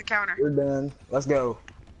behind the counter. We're done. Let's go.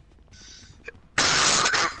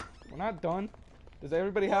 We're not done. Does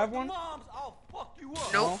everybody have one?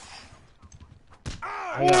 Nope.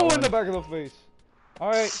 I got Oh, in one. the back of the face.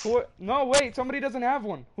 Alright, no, wait, somebody doesn't have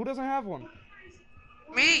one. Who doesn't have one?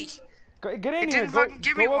 Me. Get in It here, didn't go, fucking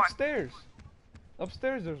give me go one. upstairs.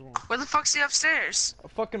 Upstairs there's one. Where the fuck's he upstairs?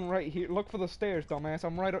 Fucking right here. Look for the stairs, dumbass.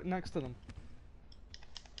 I'm right up next to them.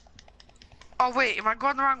 Oh wait, am I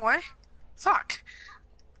going the wrong way? Fuck.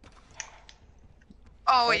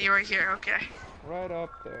 Oh wait, you're right here, okay. Right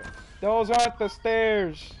up there. Those aren't the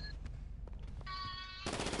stairs.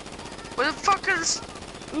 Where the fuck is...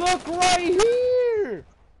 Look right here!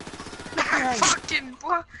 Behind you. fucking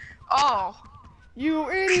what? Oh. You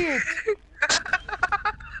idiot!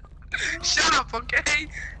 Shut up, okay?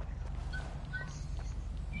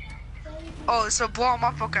 Oh, so blow him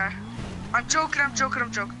up, okay. I'm joking, I'm joking,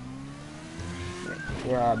 I'm joking.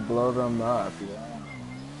 Yeah, blow them up. Yeah.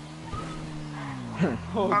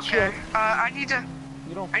 Oh, Okay, Chuck, I need to...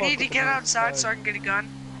 you don't I fuck need to with the get man outside so I can get a gun.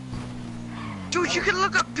 Dude, you can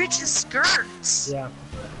look up bitches' skirts. Yeah.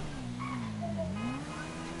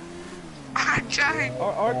 I'm trying.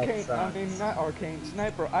 Arcane, That I mean, not Arcane,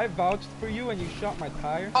 Sniper, I vouched for you and you shot my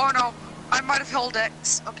tire. Oh no, I might have held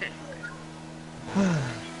X. Okay.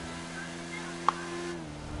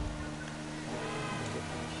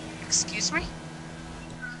 Excuse me?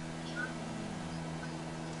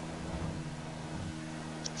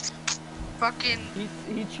 Fucking...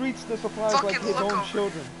 He treats the supplies like Fucking his look own over.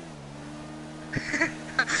 children.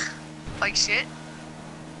 like shit?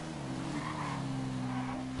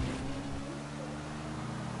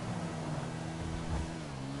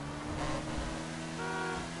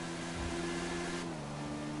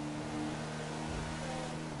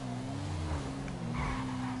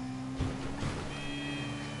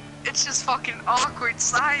 It's just fucking awkward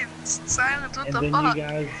silence. Silence, what And the then fuck?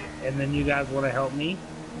 you guys want to help me?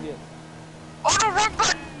 Yes. Oh no, wrong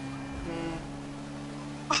button!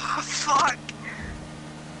 Oh fuck.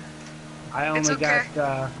 I It's only okay.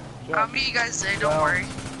 got I'll meet you guys there, don't Well- worry.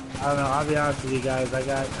 I don't know, I'll be honest with you guys, I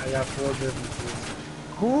got 4 businesses.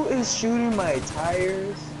 Who is shooting my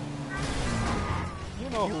tires? You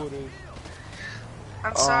know who it is.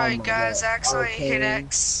 I'm Oh sorry, my guys. God. I accidentally hit Arcane.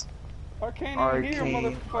 X. Arcane ain't here, Arcane,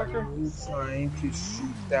 are motherfucker. you trying to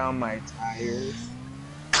shoot down my tires?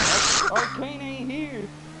 Arcane ain't here.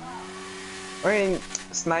 I mean,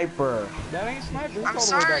 Sniper. That ain't Sniper. He's I'm all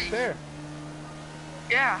the way back sorry. there.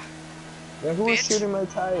 Yeah, Then who was bitch. shooting my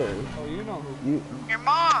tires? Oh, you know who. You. Your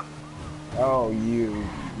mom. Oh, you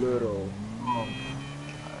little. Oh,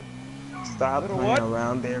 God. Stop Little playing what?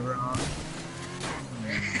 around there, Ron.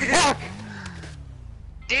 Fuck!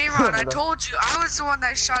 Dayron, I told you I was the one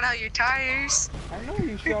that shot out your tires. I know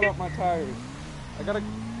you shot out my tires. I gotta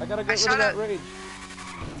get rid of shot that out- rage.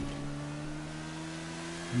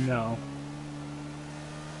 No.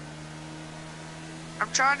 I'm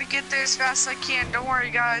trying to get there as fast as I can. Don't worry,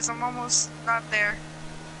 guys. I'm almost not there.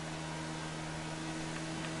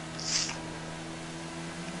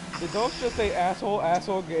 Did those just say asshole,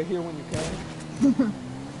 asshole, get here when you can?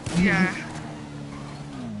 Yeah.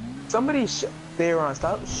 Somebody Theron,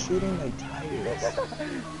 stop shooting my tires.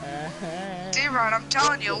 Dayron, I'm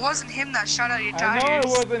telling you, it wasn't him that shot out your I tires. know it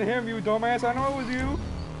wasn't him, you dumbass. I know it was you.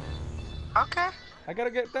 Okay. I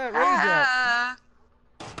gotta get that rage out.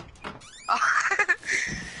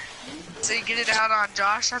 So you get it out on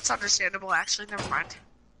Josh? That's understandable, actually. Never mind.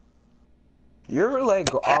 You're like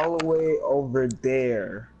all the way over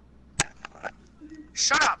there.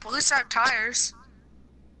 Shut up. At least I have tires.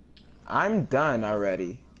 I'm done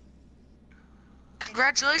already.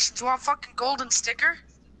 Congratulations. You want a fucking golden sticker?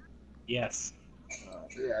 Yes.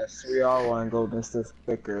 Yes, we all want golden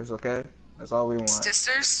stickers, okay? That's all we want.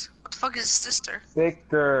 Sisters? What the fuck is sister?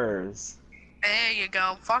 Stickers. There you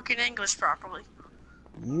go. Fucking English properly.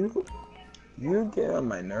 You get on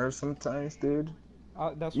my nerves sometimes, dude.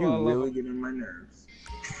 That's You why I love really him. get on my nerves.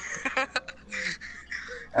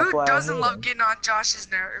 Who doesn't love getting on Josh's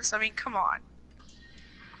nerves? I mean, come on.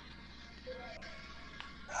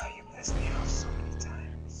 Oh, you pissed me off so many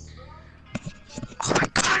times. Oh my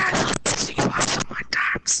god, I love pissing you off so many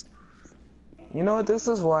times. You know what? This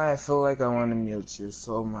is why I feel like I want to mute you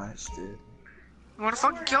so much, dude. You wanna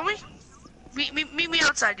fucking kill me? Meet me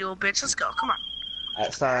outside, you little bitch. Let's go. Come on.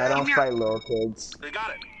 Sorry, I don't fight little kids. They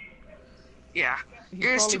got it. Yeah. He's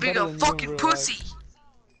You're just probably too big better a than you in fucking real pussy.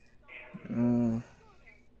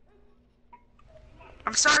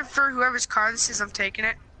 I'm sorry for whoever's car this is. I'm taking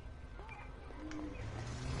it.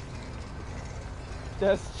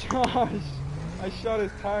 That's Josh. I shot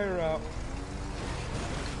his tire out.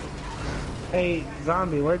 Hey,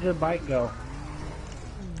 Zombie, where'd your bike go?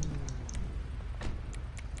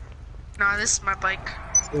 Nah, this is my bike.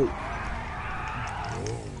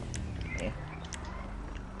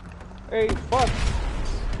 Hey, fuck.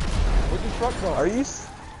 Where'd your truck go? Are you?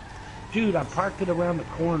 Dude, I parked it around the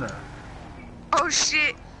corner. Oh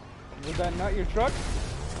shit. Was that not your truck?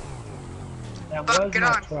 That Fuck, was get my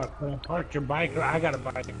on. truck, but I parked your bike. I got a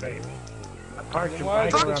bike, baby. I parked your Why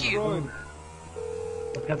is bike it around Fuck the you. corner.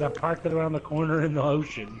 Because I parked it around the corner in the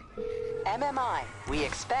ocean. MMI, we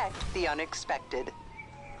expect the unexpected.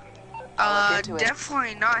 I'll look into it.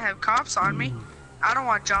 Definitely not have cops on me. I don't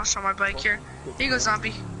want Josh on my bike here. Here you go,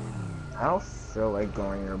 zombie. I don't feel like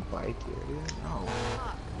going your bike here, dude. No.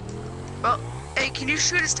 Well, hey, can you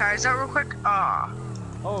shoot his tires out real quick?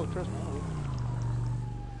 Oh, trust me.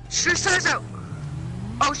 Shoot his tires out.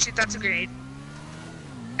 Oh shit, that's a grenade.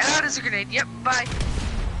 That is a grenade. Yep, bye.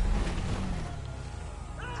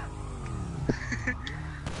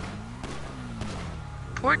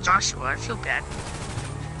 Poor Joshua, I feel bad.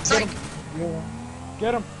 It's like,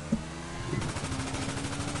 Get him.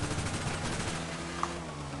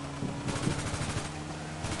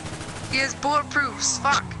 he has bulletproofs.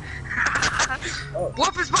 Fuck. Blow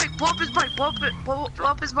up his bike. Blow up his bike. Blow up it. Blow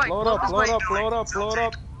up his bike. Blow it Blow up, his blow it bike. up, blow it up, blow it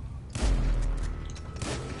up.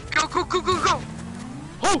 Go, go, go, go, go.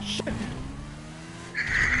 Oh shit!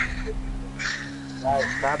 Guys,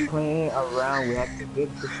 stop playing around. We have to get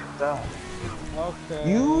the stuff.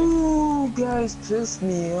 Okay. You guys pissed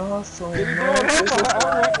me off so Did he blow much. it This up? is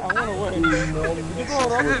why I went away. Did you blow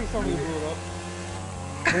it up or did somebody blew it up?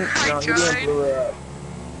 No, he tried. didn't blow it up.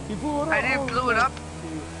 He blew it up. I didn't blow it up.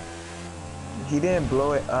 He didn't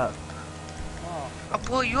blow it up. Oh. I'll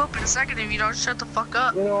blow you up in a second if you don't shut the fuck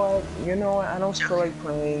up. You know what? You know what? I don't feel like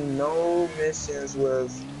playing no missions with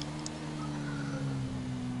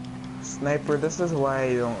Sniper. This is why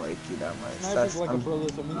I don't like you that much. Sniper's like a brother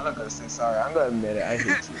to I'm me. not gonna say sorry. I'm gonna admit it. I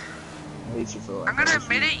hate you. I hate you for like I'm gonna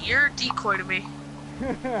admit it, you're a decoy to me.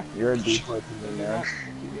 You're a decoy to me, You're man. not,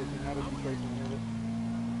 you're not a decoy to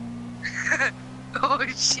me. Oh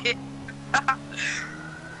shit.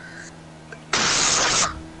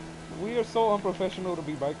 We are so unprofessional to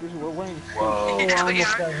be bikers. We're wearing. Oh, I Yeah, we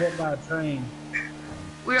almost are. got hit by a train.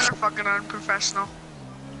 We are fucking unprofessional.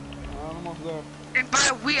 Almost there. And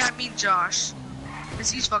by we, I mean Josh.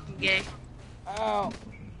 Cause he's fucking gay. Ow.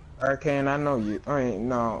 Arcane, I know you. I mean,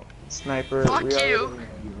 no. Sniper, Fuck we already you. know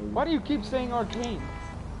you. Why do you keep saying arcane?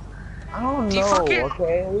 I don't Do you know, fucking,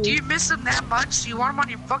 okay? do you miss him that much? Do you want him on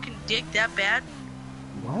your fucking dick that bad?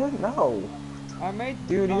 What? No. I may,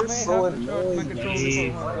 Dude, I you're may so have to charge my annoying. controller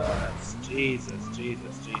before it runs out. Jesus.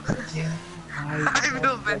 I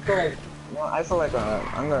feel bad. I feel like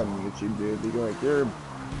I'm gonna mute you, dude. Because like you're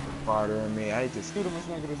bothering me. I just. Shoot him, it's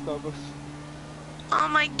not gonna stop us. Oh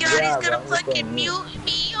my god, Yeah, he's gonna but I'm fucking gonna mute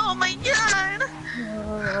me. Oh my god.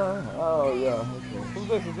 Oh yeah. Okay. Who's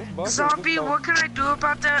this? Is this Buck? Zombie, what can I do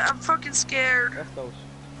about that? I'm fucking scared. That's those.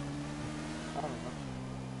 I don't know.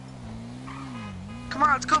 Come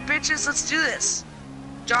on, let's go, bitches. Let's do this.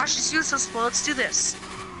 Josh is useless, but let's do this.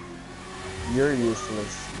 You're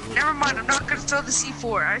useless. Never mind, I'm not gonna throw the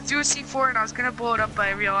C4. I threw a C4 and I was gonna blow it up, but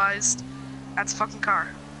I realized that's a fucking car.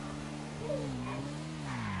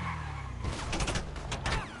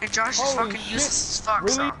 And Josh is Holy fucking shit. useless as fuck,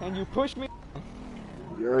 Really? so. And you push me?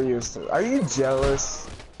 You're useless. Are you jealous?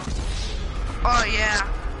 Oh yeah,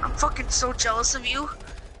 I'm fucking so jealous of you.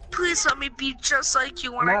 Please let me be just like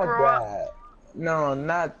you when I Not grow up. that. No,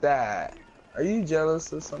 not that. Are you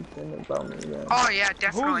jealous of something about me, man? Oh yeah,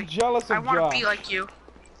 definitely. Who's jealous I of want to Josh? be like you.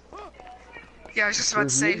 Yeah, I was just about to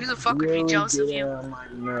say, who the fuck would be really jealous of getting you? on my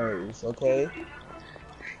nerves, okay?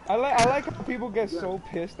 I like how people get so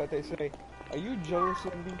pissed that they say, "Are you jealous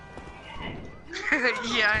of me?"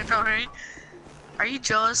 Yeah, I know, right? Are you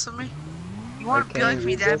jealous of me? You want to be like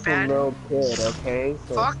me you're that just bad? a little kid, okay?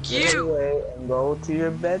 So Fuck stay you. away and go to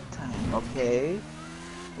your bedtime, okay?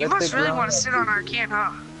 You Let must the really grown want to up sit do on it. Arcane,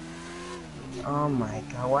 huh? Oh my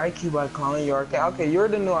god, why keep on calling you Arcane? Okay, you're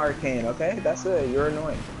the new Arcane, okay? That's it, you're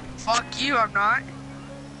annoying. Fuck you, I'm not.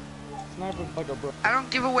 Sniper's like a bro. I don't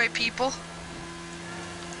give away people.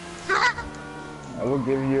 I will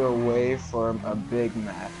give you away for a Big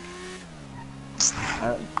Mac. That's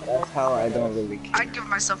how I don't really care. I'd give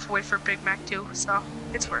myself away for Big Mac too, so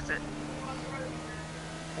it's worth it.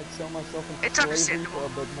 I'd sell myself into It's slavery understandable.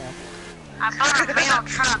 for a Big Mac. I bought a mail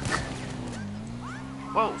truck.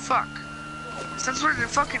 Whoa, fuck. Since where did the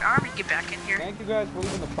fucking army get back in here? Thank you guys for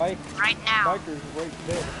leaving the bike. Right now. Bikers right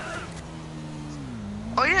there.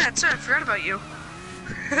 Oh yeah, that's right, I forgot about you.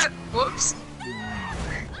 Whoops.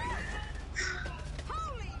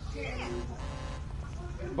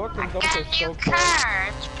 Buck I and Dump got are a so new cool. car.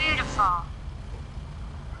 It's beautiful.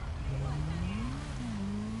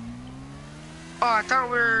 Oh, I thought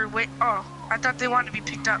we were oh, I thought they wanted to be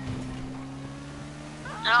picked up.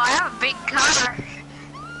 No, I have a big car.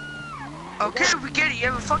 Okay, we get it. You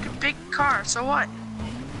have a fucking big car. So what?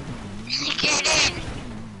 Get in.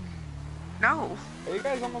 No. Are you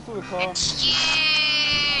guys almost to the car? It's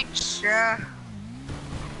huge. Yeah.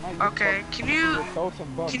 Might just Okay. throw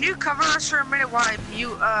some bucks. Can you cover us for a minute while I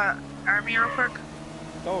mute army real quick?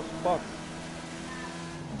 Those bucks.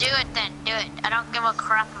 Do it then. Do it. I don't give a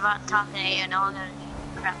crap about talking to you. No one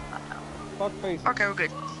gives a crap about that. Fuck face. Okay, we're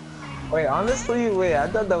good. Wait, honestly, I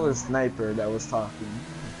thought that was Sniper that was talking.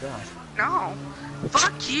 Oh my No.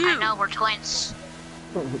 Fuck I you. know we're twins.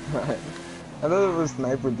 god. I thought it was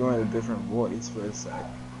Sniper doing a different voice for a sec.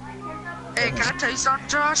 Hey, can I tell you something,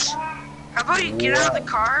 Josh? How about you get out of the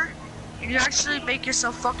car and you actually make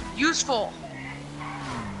yourself fucking useful?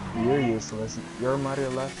 You're useless. Your Mario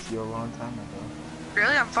left you a long time ago.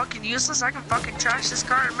 Really? I'm fucking useless? I can fucking trash this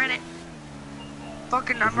car in a minute.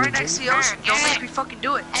 Fucking, I'm right next to the ocean. Don't make me fucking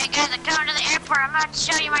do it. Hey guys, I'm coming to the airport. I'm about to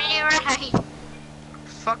show you my new ride.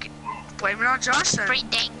 Fucking, blame it on Josh then. Pretty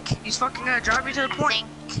dink. He's fucking gonna drive me to the point.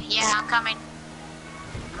 Dink. Yeah, I'm coming.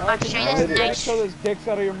 Alright, I'll show you can this you nice. show those dicks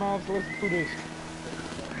out of your mouths? Let's do this.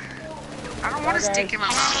 I don't want to Bye, stick guys. in my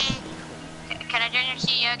mouth. Hey, can I join your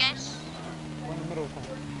CEO, guys? We're in the middle of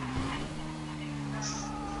something.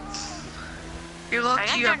 You're lucky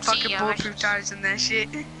I you don't have see fucking you. bulletproof tires in that shit.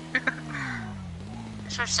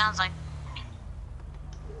 That's what it sounds like.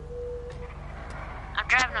 I'm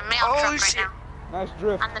driving a mail Oh, truck right shit. now. Nice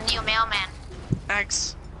drift. I'm the new mailman.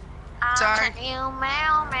 Thanks. I'm Sorry. the new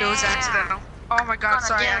mailman. It was accidental. Oh my god, Gonna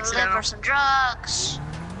sorry, deliver accidental. some drugs.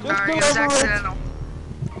 Sorry, it was accidental.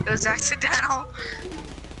 It was accidental.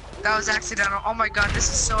 That was accidental. Oh my god, this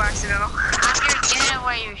is so accidental. I'm your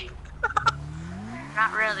getaway.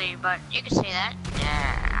 Not really, but you can say that.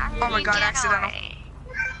 Yeah. I'm Oh my your god, accidental. getaway.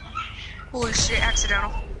 Holy shit,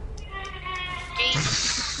 accidental.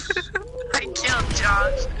 Jeez. I killed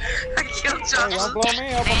Josh. I killed Hey, Josh. don't blow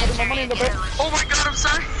me up. I'm putting my money in the bank. Oh my god, I'm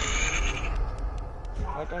sorry.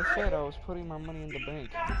 Like I said, I was putting my money in the bank.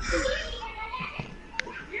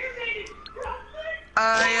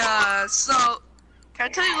 So, can Can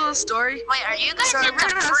I tell you a little story? Wait, are you guys So I in the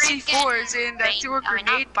ran out of freaking C4s and I threw a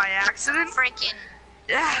grenade by accident. Freaking.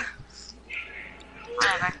 Yeah.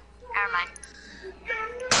 Whatever. Never mind.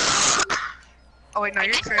 Oh wait, no, Are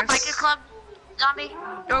you you're guys in the Chris. biker club, Zombie?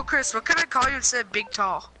 Yo, Chris, what can I call you instead of Big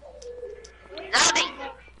Tall? Zombie!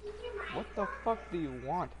 What the fuck do you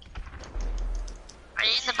want? Are you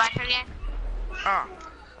in the biker gang? Oh.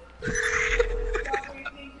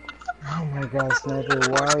 Oh my god, Sniper,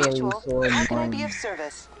 why are you so How can I be annoying? of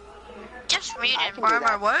service? Just mute him. Why am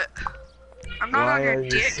I what? I'm not Why on your are you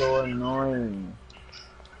dick. so annoying?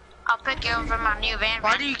 I'll pick you up from my new van.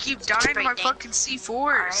 Why do you keep dying to my fucking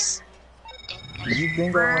C4s? You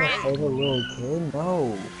think I want to fight a little kid?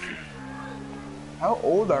 No. How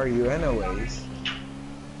old are you anyways?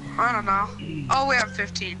 I don't know. Oh wait, I'm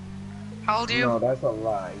 15. How old are you? No, that's a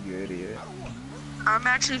lie, you idiot. I'm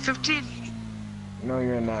actually 15. No,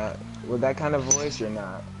 you're not. With that kind of voice, you're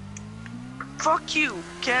not. Fuck you,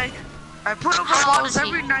 okay? I put up my How old bottles is he?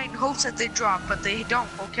 every night in hopes that they drop, but they don't,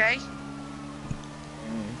 okay?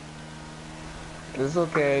 It's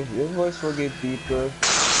okay. Your voice will get deeper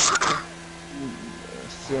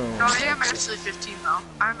soon. No, I am actually 15 though.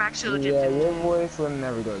 I'm actually legit Yeah, 15. your voice will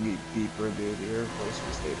never go get deeper, dude. Your voice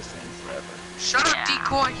will stay the same forever. Shut up,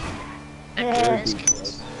 decoy! You're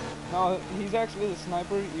decoy. No, he's actually the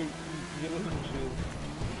sniper. You're listening to.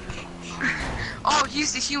 Oh,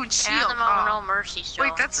 he's the human And shield. the moment, Oh. no mercy, so.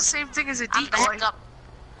 Wait, that's the same thing as a I'm decoy. back up.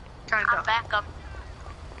 I'm Kinda. back up.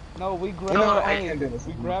 No, we grab. You know what? on I the- can't do this.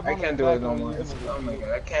 We grab I on can't the do it back no and more. use them as a Oh my shield.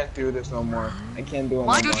 god, I can't do this no more. I can't do it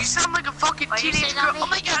Why, no dude, more. you sound like a fucking What you say, teenage girl. Zombie? Oh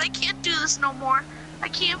my god, I can't do this no more. I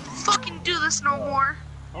can't fucking do this no more.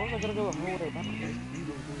 How was I gonna go the whole way back?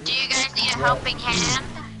 Do you guys need a helping hand?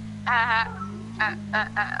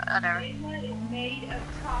 Whatever. Layla is made of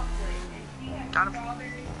chocolate, and she has Got him.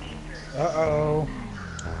 strawberry fingers. Uh-oh.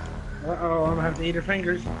 Uh-oh, I'm gonna have to eat her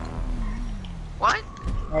fingers. What?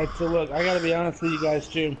 Alright, so look, I gotta be honest with you guys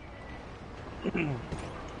too.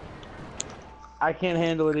 I can't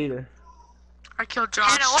handle it either. I killed Josh.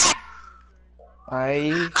 And away.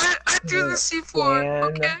 I threw the C4, stand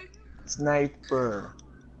okay? Sniper.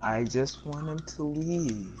 I just want him to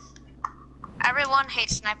leave. Everyone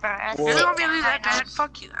hates Sniper. I If you think don't want me to leave that everyone bad, knows.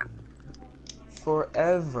 fuck you then.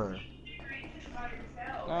 Forever.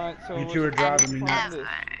 Alright, so You two are driving me nuts. Ever.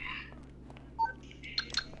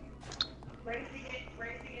 Race against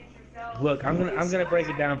yourself. Look, I'm gonna break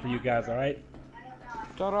it down for you guys, alright?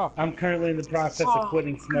 Shut up. I'm currently in the process of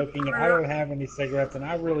quitting smoking, and I don't have any cigarettes, and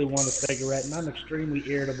I really want a cigarette, and I'm extremely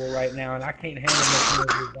irritable right now, and I can't handle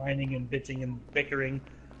this whining and bitching and bickering.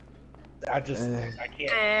 I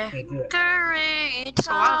can't do it.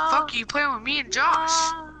 So why the fuck are you playing with me and Josh?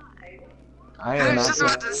 I I am was not. just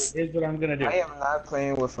about to s- Here's what I'm gonna do. I am not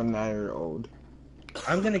playing with a 9-year-old.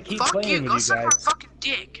 I'm gonna keep Fuck you, playing go with you suck my guys. fucking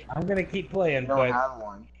dick. I'm gonna keep playing, I don't but have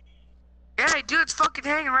one. Yeah, I do, it's fucking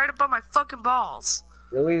hanging right above my fucking balls.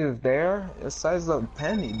 Really, is there? It's size of a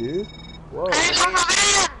penny, dude. Whoa. Hey, from the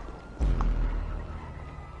van!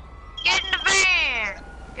 Get in the van!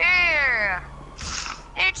 Yeah!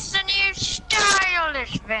 It's the new style,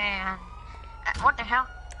 this van. What the hell?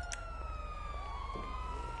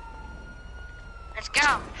 Let's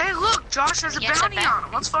go. Hey, look, Josh has a Yes, bounty I bet. on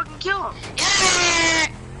him. Let's fucking kill him. Yeah!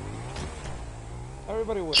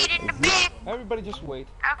 Everybody wait. Get in the van! Everybody just wait.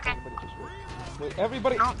 Okay. Everybody just wait. Wait,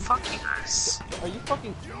 everybody. No, fuck you guys. Are you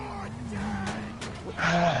fucking?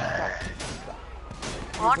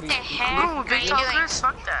 What the I'm heck going with are Big you Tall doing? Chris,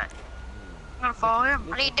 fuck that. I'm gonna follow him.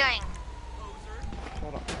 What are you doing?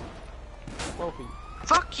 Shut up. Sophie,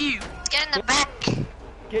 Fuck you. Get in the back.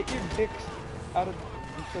 get your dicks out of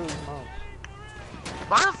each other's mouths.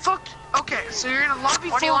 Why the fuck? Okay, so you're in a lobby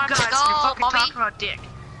Where do full you of want guys to and go, you're fucking Bobby? talking about dick.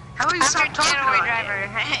 How about you I'm stop your talking getaway about driver.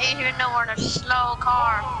 dick? Even though we're in a slow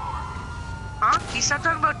car. Huh? Can you stop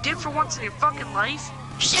talking about dick for once in your fucking life?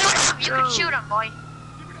 Shoot him! You can shoot him, boy.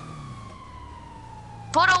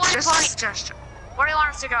 Put a Just a waypoint. suggestion. Where do you want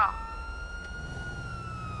us to go?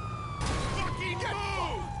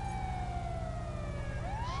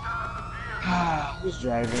 Who's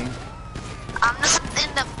driving? I'm not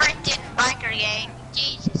in the freaking biker gang.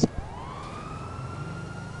 Jesus.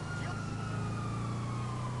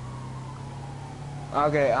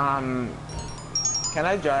 Okay, can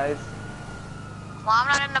I drive? Well, I'm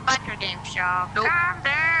not in the biker game, so Nope. calm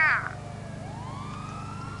down.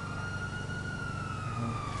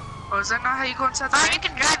 Oh, is that not how you go inside the Oh, you bank?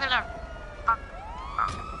 can drive it up.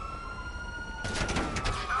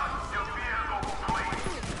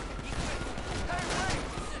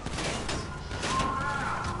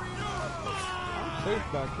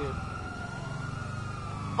 Safe back here.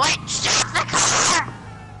 Wait, stop the car!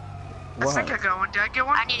 I think I got one. Did I get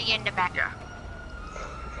one? I need to get in the back. Yeah.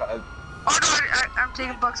 God. Oh no, I'm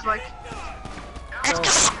taking Buck's bike.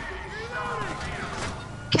 Let's go.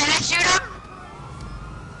 Can I shoot him?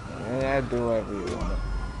 Yeah, do whatever you want.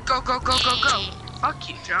 Go, go, go, go, go. Fuck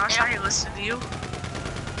you, Josh. I ain't listening to you.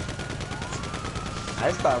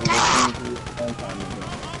 I stopped listening to you a long time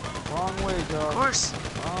ago. Wrong way, Of Josh. course.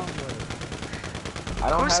 Wrong way. I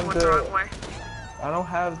don't have Went the wrong way. I don't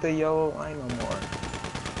have the yellow line no more.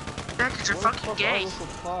 Yeah, cause you're Where the fucking fuck gay. are the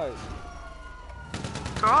supplies?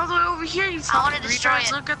 Go all the way over here, you I wanna fucking destroy retards.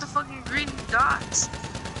 it. Look at the fucking green dots.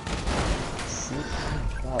 See?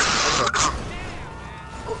 Oh, God.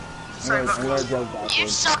 Sorry I'm about gonna drive You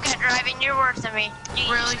backwards. suck at driving. You're worse than me. Jesus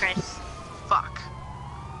Really? Christ. Fuck.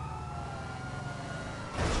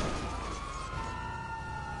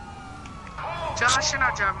 Josh, you're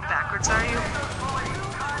not driving backwards, are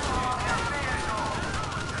you?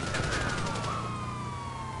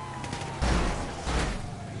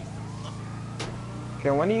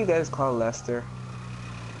 Can one of you guys call Lester?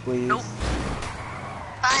 Please? Nope.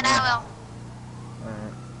 Fine, I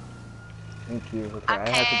Alright. Thank you. will. Okay, I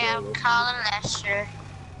Okay, have to I'm go. calling Lester.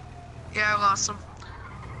 Yeah, I lost him.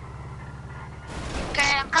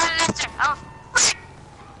 Okay, I'm calling Lester. Oh, frick.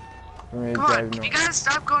 I'm ready to Come drive on, now. you gotta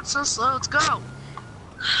stop going so slow. Let's go.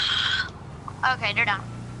 Okay, they're done.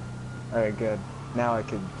 Alright, good. Now I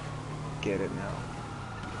could get it now.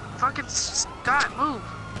 Fucking Scott, move.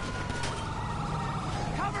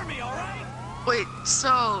 Cover me, alright? Wait,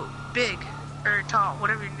 so big or tall,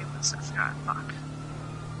 whatever your name is. I forgot. Fuck.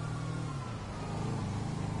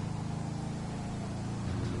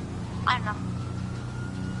 I don't know.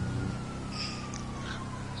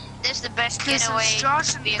 This is the best Because getaway since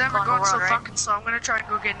Josh and vehicle them are in the going world, so right? fucking slow, I'm gonna try and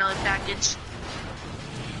go get another package.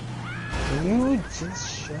 Can you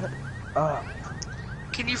just shut up?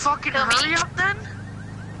 Can you fucking Kill me. hurry up then?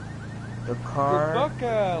 The Did car. Buck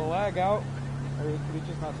lag out? Or did he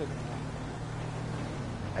just not take it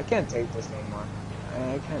out? I can't take this no more.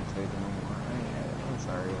 I can't take it no more. I'm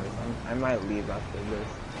sorry, guys. I might leave after this.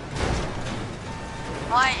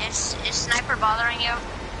 Why? Is Sniper bothering you?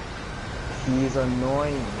 He's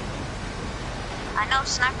annoying me. I know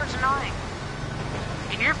Sniper's annoying.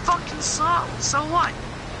 And you're fucking slow. So what?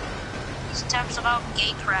 He talks about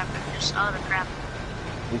gay crap and just other crap.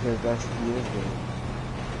 Because he is gay.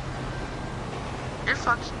 You're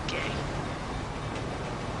fucking gay.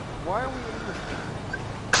 Why are we in this?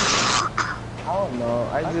 I don't know.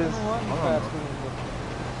 I can just. run I don't faster know. than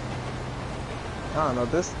this. I don't know.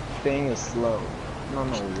 This thing is slow. I don't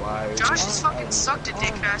know why. Josh is fucking sucked at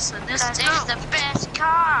dick faster than this. Because Let's it's go. the best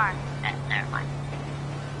car. Never mind.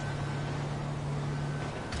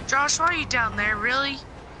 Josh, why are you down there? Really?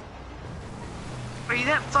 Are you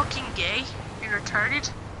that fucking gay? You're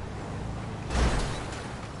retarded?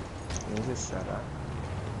 Can you just shut up?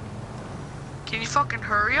 Can you fucking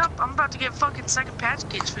hurry up? I'm about to get fucking second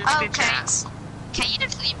package for this bitch Okay. ass. Can you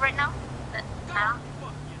just leave right now? Now?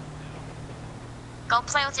 Go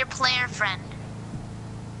play with your player friend.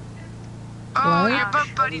 Oh, What? your butt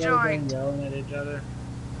buddy Everybody joined. yelling at each other.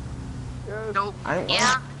 Nope.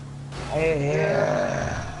 Yeah.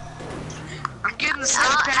 Yeah. I'm getting the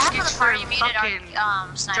second Half of package the for party muted fucking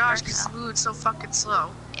our Sniper. Josh because So. he's moving so fucking slow.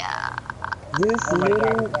 Yeah. This Oh my god,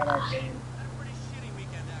 little. is that arcade?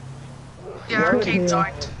 Yeah, What arcade is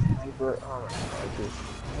joined. Sniper? Oh my god,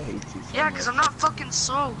 I hate you so Yeah, much. because I'm not fucking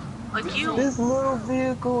slow like you. This little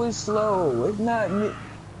vehicle is slow. It's not me.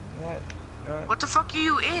 What the fuck are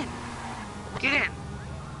you in? Get in.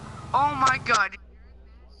 Oh my god.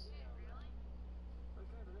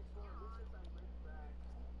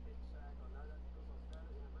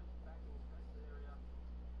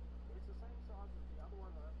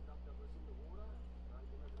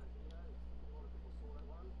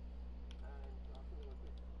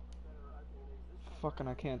 Fucking,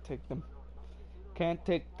 I can't take them. Can't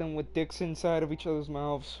take them with dicks inside of each other's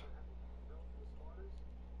mouths.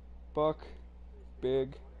 Buck.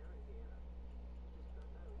 Big.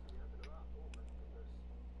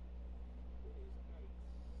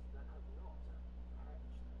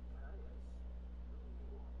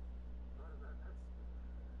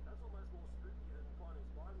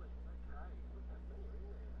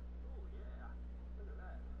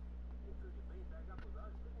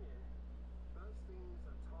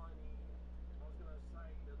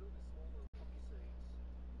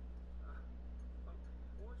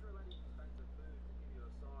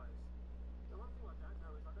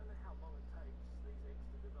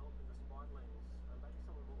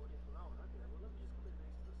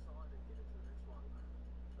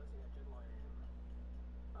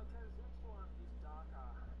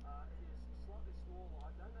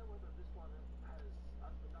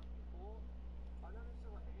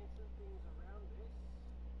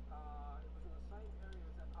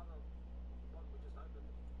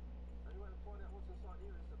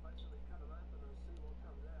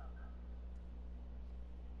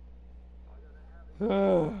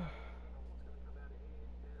 I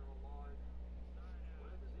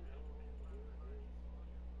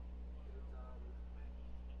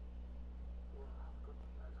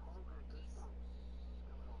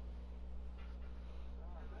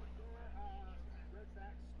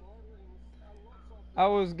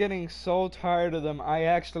was getting so tired of them, I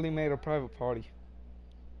actually made a private party.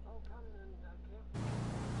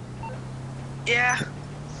 Yeah.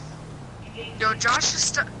 Yo, Josh is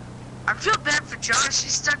stuck. I feel bad for Josh.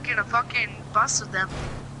 He's stuck in a fucking bus with them.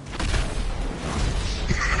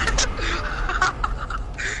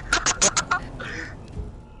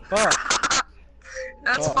 Fuck.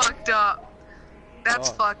 That's Fuck. fucked up. That's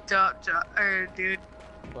Fuck. fucked up, dude.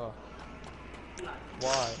 Fuck.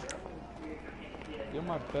 Why? You're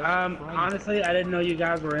my best friend. Honestly, I didn't know you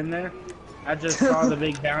guys were in there. I just saw the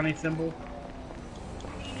big bounty symbol.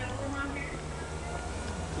 Can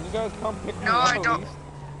you guys come pick me No, up I at don't. least?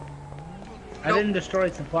 I didn't destroy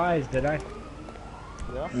supplies, did I?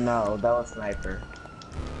 Yeah? No, that was Sniper.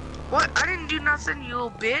 What? I didn't do nothing, you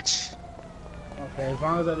little bitch. Okay, as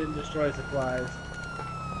long as I didn't destroy supplies.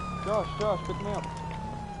 Josh, pick me up.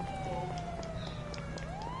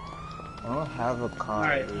 I don't have a car.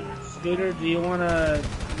 Alright, Scooter, do you want to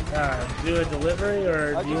do a delivery,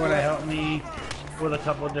 or I do you just want to left. help me with a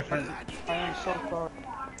couple of different... I am so sorry.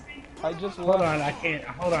 I just left. Hold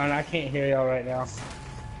on, I can't hear y'all right now.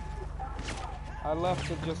 I left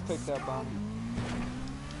to just take that bounty.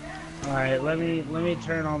 Alright, let me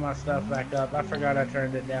turn all my stuff back up. I forgot I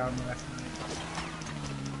turned it down last night.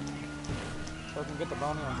 So I can get the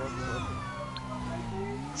bounty on both of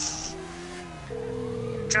us.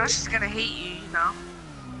 Josh is gonna hate you, you know.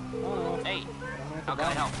 Hey, how can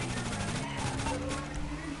I help you?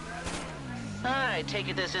 I take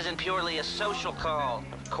it this isn't purely a social call.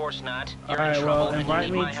 Of course not. You're in Alright, trouble well, and you invite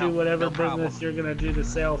need me my to help. whatever No problem. business you're gonna do the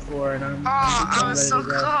sale for, and I'm Oh, I I'm was ready so to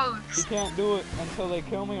go. You close. can't do it until they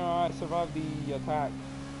kill me or I survive the attack.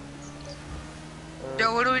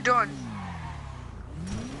 Yo, what are we doing?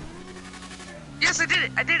 Yes, I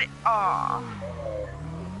did it. Aw.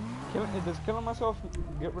 Does killing myself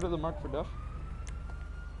get rid of the mark for death?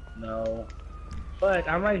 No. But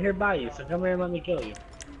I'm right here by you, so come here and let me kill you.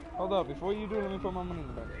 Hold up, before you do, let me put my money in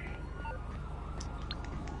the bank.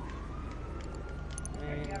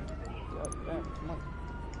 And, God damn, come on.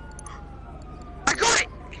 I got it.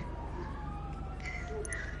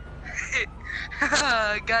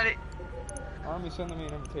 Got it. Army sending me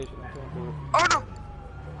an invitation, I can't do it. Oh no.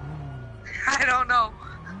 I don't know.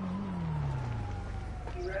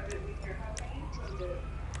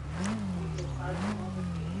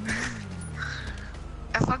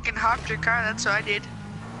 I fucking hopped your car, that's what I did.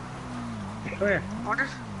 Come here. Wonder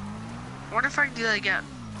if I can do that again.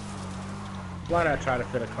 Why'd I try to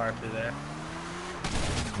fit a car through there?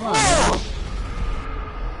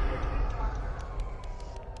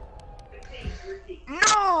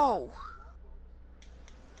 No!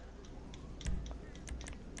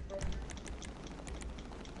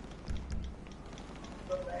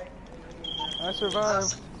 I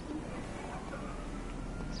survived.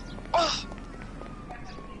 Oh!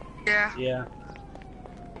 Yeah. Yeah.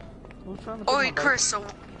 Who's trying to put Oh, my wait, bike- Chris, so...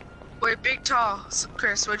 Wait, Big Tall. So,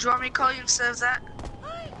 Chris, would you want me to call you instead of that?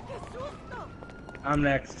 I'm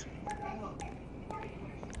next.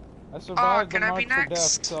 I survived the can I mark be for death,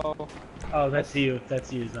 next? so... Oh, that's you.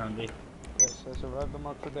 That's you, zombie. Yes, I survived the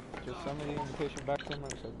mark for death. Just send me the invitation back 10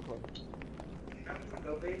 minutes so I can play.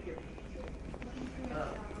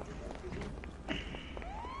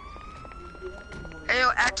 Hey, yo,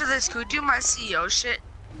 after this, could we do my CEO shit?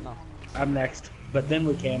 No. I'm next. But then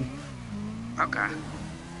we can. Okay.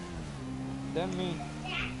 Then me.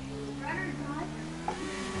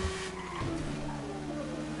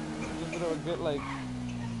 Just gonna get like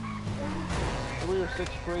 3 or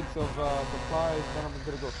 6 crates of supplies, then I'm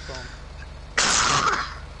gonna go stone.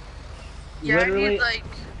 Yeah, Literally- I need, like...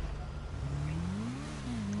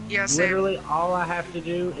 Yeah, same. Literally, all I have to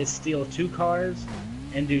do is steal 2 cars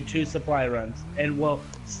and do 2 supply runs. And, well,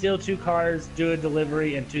 steal 2 cars, do a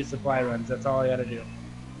delivery, and 2 supply runs. That's all I gotta do.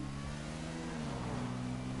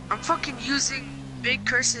 I'm fucking using Big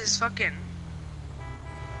Curse's fucking...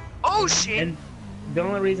 Oh, shit! And the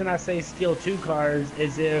only reason I say steal 2 cars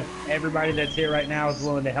is if everybody that's here right now is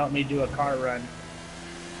willing to help me do a car run.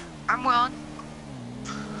 I'm willing.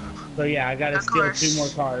 So yeah, I gotta Of steal course. 2 more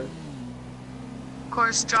cars. Of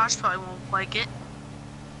course, Josh probably won't like it.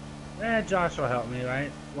 Josh will help me, right?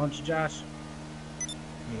 Won't you, Josh?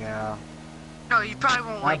 Yeah. No, you probably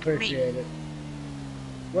won't I like me. appreciate it.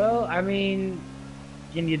 Well, I mean,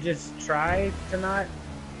 can you just try to not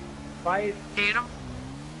fight? Hate him?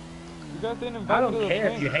 You guys didn't invite I me to don't the care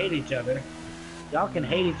if thing. you hate each other. Y'all can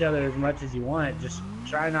hate each other as much as you want. Just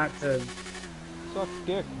try not to. Suck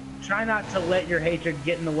dick. Try not to let your hatred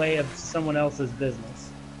get in the way of someone else's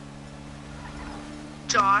business.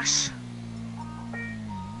 Josh.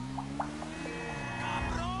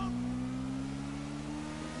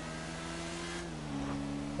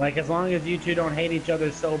 Like, as long as you two don't hate each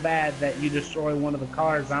other so bad that you destroy one of the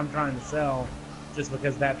cars I'm trying to sell just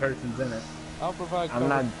because that person's in it. I'll provide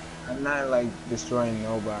cover. I'm not like destroying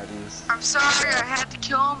nobody's. I'm sorry, I had to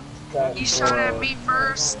kill him. He shot at me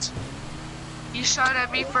first. He shot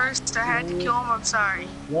at me first. I had to kill him. I'm sorry.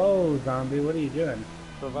 Whoa, zombie, what are you doing?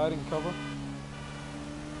 Providing cover.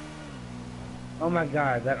 Oh my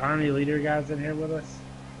god, that army leader guy's in here with us?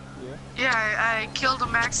 Yeah, I killed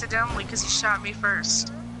him accidentally because he shot me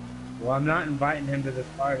first. Well, I'm not inviting him to this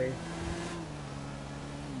party.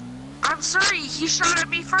 I'm sorry, he shot at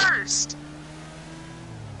me first.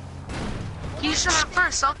 He shot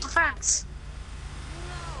first, self-defense.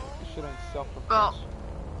 This shit ain't self-defense. Well,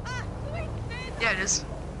 yeah, it is.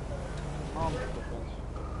 Defense.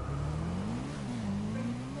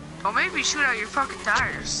 Well, maybe shoot out your fucking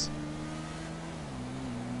tires.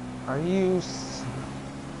 Are you?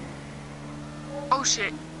 Oh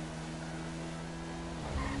shit.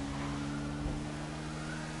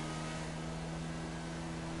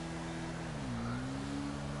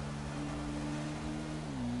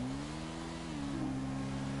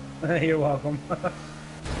 You're welcome.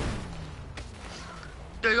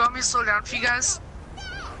 Do you want me to slow down for you guys?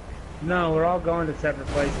 No, we're all going to separate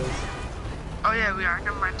places. Oh yeah, we are.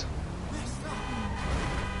 Never mind.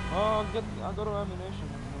 I'll go to ammunition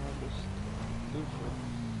and I'll just do shit.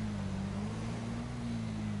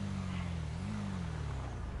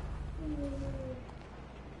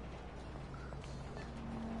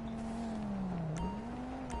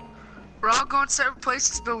 We're all going separate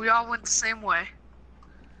places, but we all went the same way.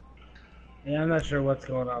 Yeah, I'm not sure what's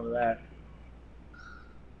going on with that.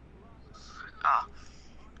 Oh.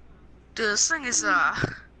 Dude, this thing is,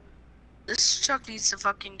 this truck needs to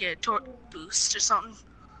fucking get a torque boost or something.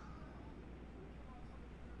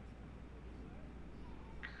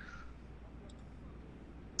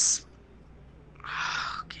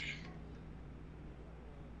 Okay.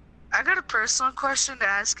 I got a personal question to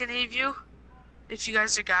ask any of you, if you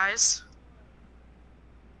guys are guys.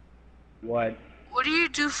 What? What do you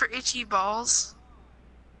do for itchy balls?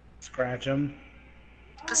 Scratch them.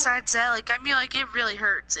 Besides that, like, I mean, like, it really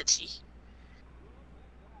hurts itchy.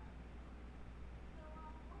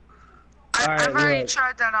 I've already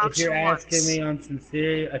tried that option If you're asking once. me on some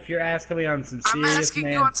serious, I'm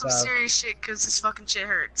asking you on some stuff, serious shit, because this fucking shit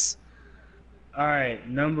hurts. Alright,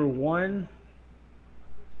 number one,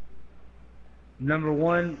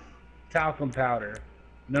 talcum powder.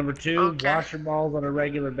 Number two, Okay. wash your balls on a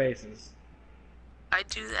regular basis. I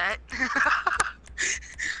do that.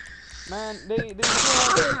 Man, they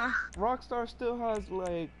still have, Rockstar still has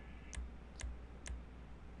like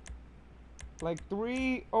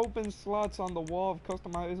 3 open slots on the wall of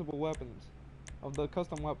customizable weapons, of the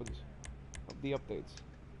custom weapons, of the updates.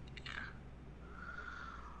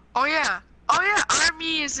 Oh yeah,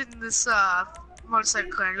 Army is in this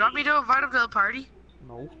motorcycle clan. You want me to invite him to the party?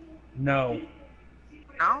 No. No.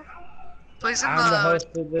 No? Please in I'm the host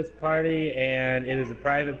of this party, and it is a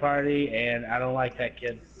private party, and I don't like that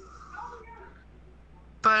kid.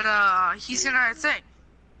 But he's in our thing.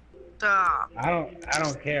 I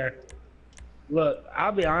don't care. Look,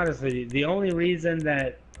 I'll be honest with you. The only reason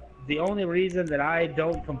that I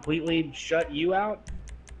don't completely shut you out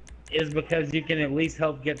is because you can at least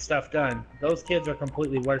help get stuff done. Those kids are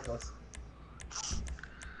completely worthless.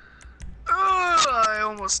 I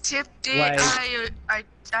almost tipped it. Like,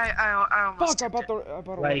 I almost Fuck! tipped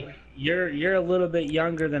it. Like, you're a little bit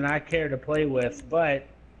younger than I care to play with, but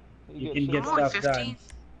you can get I'm only stuff 15. done.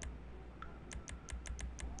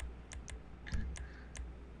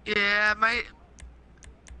 Yeah,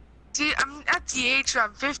 see, I'm at the age where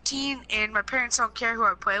I'm 15 and my parents don't care who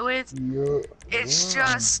I play with. It's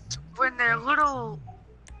just when they're little.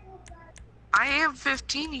 I am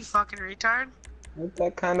 15, you fucking retard. With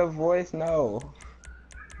that kind of voice, no.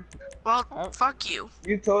 Well, fuck you.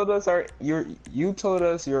 You told us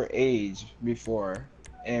your age before,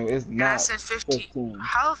 and it's And not I said 15. 15.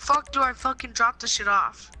 How the fuck do I fucking drop this shit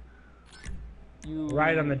off?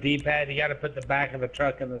 Right on the D-pad, you gotta put the back of the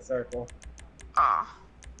truck in the circle. Oh.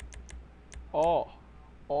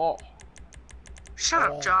 Shut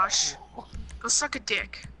up, Josh. Go suck a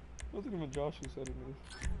dick. I think even Josh who said it is.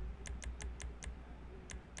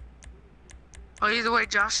 Well, either way,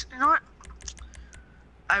 Josh, you know what?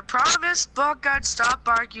 I promise, Buck, I'd stop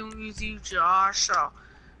arguing with you, Josh. So,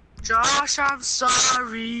 Josh, I'm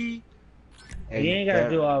sorry. You ain't gotta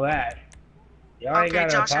do all that. Y'all ain't Okay,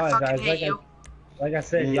 gotta Josh, I fucking apologize. hate you. Like I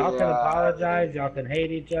said, y'all can Yeah. apologize. Y'all can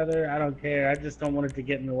hate each other. I don't care. I just don't want it to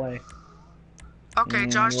get in the way. Okay,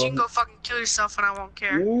 Josh, you can Well, go fucking kill yourself and I won't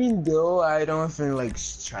care. even though I don't even like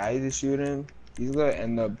try to shoot him, he's gonna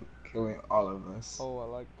end up killing all of us. Oh, I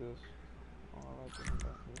like this. Oh, I like this.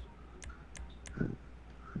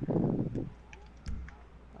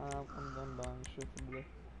 I'm done buying shit from today.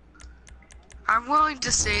 I'm willing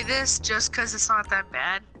to say this just because it's not that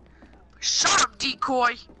bad. Shut up,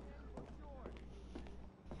 decoy!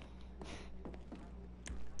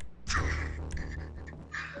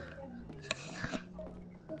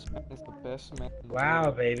 It's the best man. in the Wow,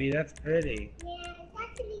 world. baby, that's pretty.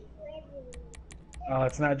 Oh,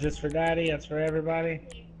 it's not just for Daddy. It's for everybody.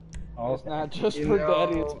 Oh, It's not just You for know-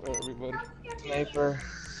 daddy, it's for everybody.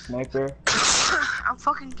 Sniper, I'm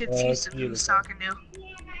fucking confused of who he's talking to.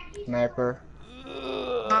 sniper,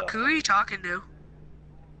 Look, who are you talking to?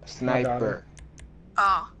 sniper.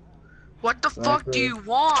 Oh. What the fuck do you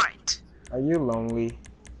want? Are you lonely?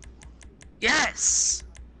 Yes.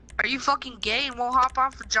 Are you fucking gay and won't hop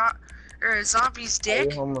off a zombie's Are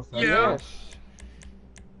dick? you homosexual? Yes.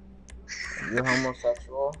 You're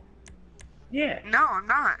homosexual? Yeah. No, I'm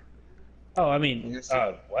not. Oh, I mean, Yes.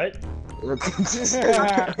 what? I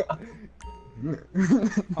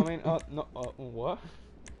mean, no, what?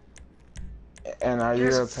 And are you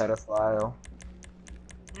Yes. a pedophile?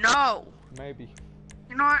 No. Maybe.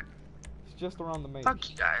 You know what? It's just around the maybe. Fuck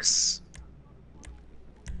you guys.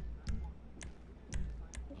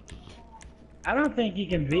 I don't think you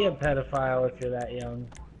can be a pedophile if you're that young.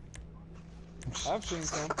 I've seen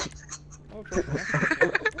some.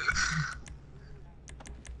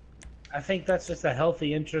 I think that's just a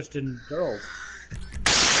healthy interest in girls.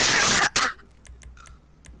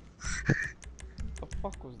 The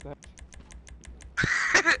fuck was that?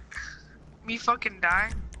 Me fucking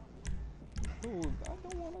dying? Dude, I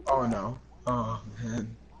don't wanna Oh no. Oh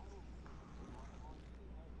man.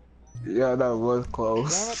 Yeah, that was Damn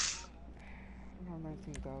close. it. I'm on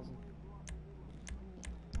 19,000.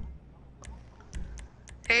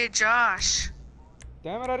 Hey, Josh.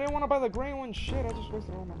 Damn it, I didn't want to buy the green one. Shit, I just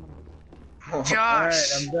wasted all my money. Josh.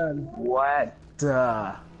 Alright, I'm done. What?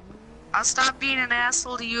 I'll stop being an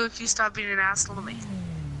asshole to you if you stop being an asshole to me.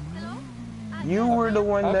 You were the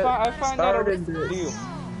one that I find that a really started good deal. this.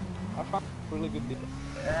 I find a really good deal.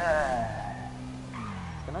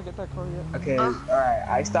 Can I get that car yet? Okay, alright.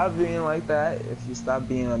 I stopped being like that if you stop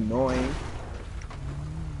being annoying.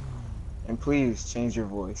 And please change your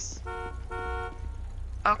voice.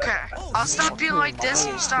 Okay. I'll stop being like this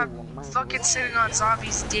and you stop fucking sitting on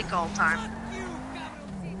zombies' dick all the time.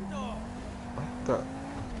 What the?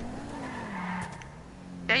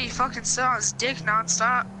 Yeah, you fucking sit on his dick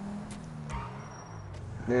non-stop.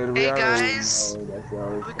 Dude, Hey, already guys. know that's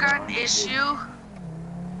always We got an going on. issue.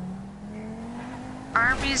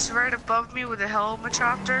 Army's right above me with a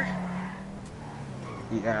helicopter.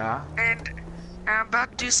 Yeah. And I'm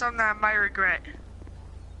about to do something that I might regret.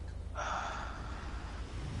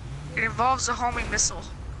 It involves a homing missile.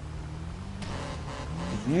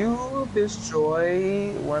 If you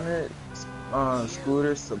destroy one of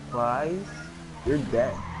Scooter's supplies, you're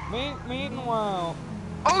dead. Meanwhile,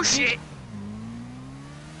 Oh shit!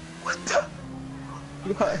 What the?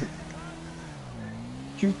 God.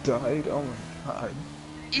 You died? Oh my god.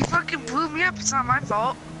 You fucking blew me up, it's not my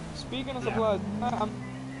fault. speaking of supplies,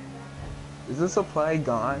 Is the supply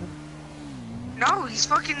gone? No, he's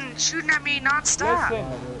fucking shooting at me non-stop. listen.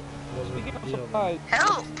 Speaking of supplies,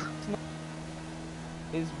 Help!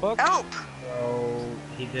 is Buck. Help! So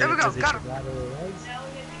he did There we it go, 'cause he got him. forgot who it was?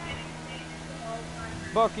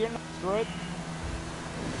 Buck, you're not right.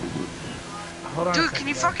 Hold on a Dude, second, can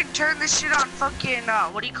you guys. fucking turn this shit on fucking,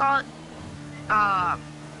 what do you call it? Fuck.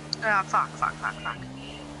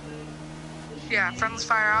 Yeah, friendly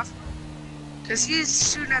fire off. Cause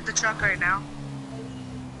he's shooting at the truck right now.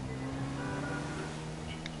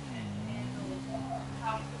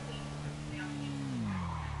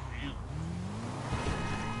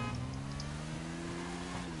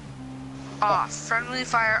 Off. Friendly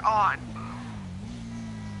fire on.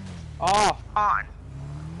 Off. On.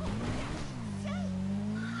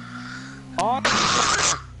 On.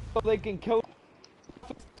 So they can kill.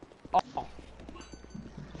 Off.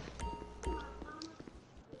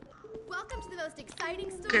 Welcome to the most exciting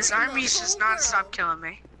story. Cause in the Army's just whole non-stop world. killing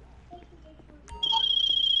me.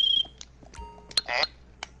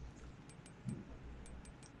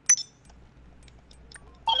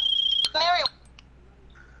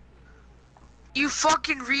 You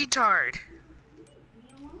fucking retard.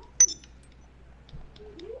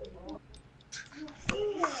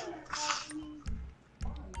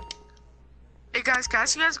 guys, can I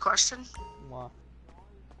ask you guys a question? What?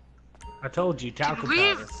 I told you, talcum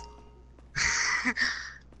we powder.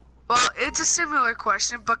 Well, it's a similar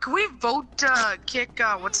question, but can we vote to kick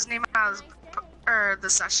what's his name out of the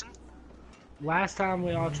session? Last time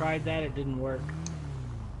we all tried that, it didn't work.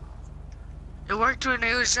 It worked when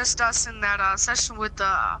it was just us in that session with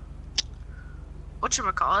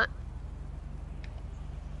whatchamacallit.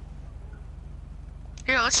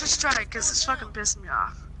 Here, let's just try it, because it's fucking pissing me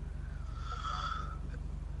off.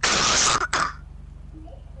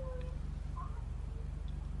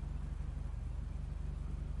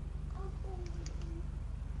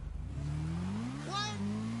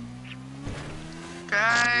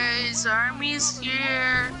 Guys, army's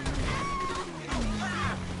here.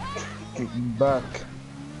 Buck,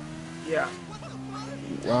 Yeah.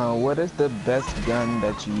 what is the best gun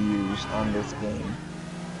that you use on this game?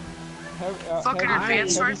 Fucking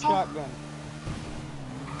advanced heavy rifle? shotgun.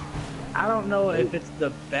 I don't know if it's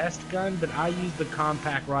the best gun, but I use the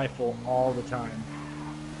compact rifle all the time.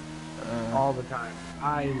 All the time.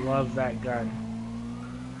 I love that gun.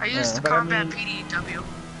 I use the But I combat mean- PDW.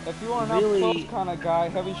 If you are an Really- up close kind of guy,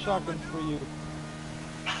 heavy shotgun's for you.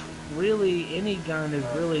 Really, any gun is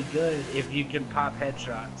really good if you can pop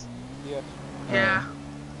headshots. Yes. Yeah.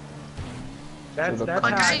 That's So the how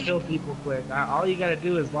Like I I- kill people quick. All you gotta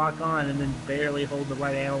do is lock on and then barely hold the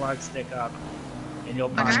right analog stick up, and you'll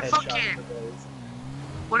pop Like I headshots fucking- for those.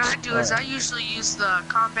 What I do is I usually use the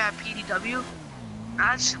combat PDW.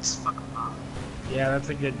 That shit's fucking bomb. Yeah, that's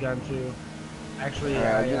a good gun too. Actually,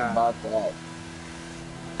 I just bought that.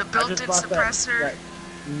 The I just built-in bought suppressor. that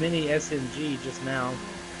mini SMG just now.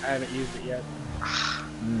 I haven't used it yet.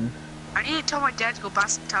 I need to tell my dad to go buy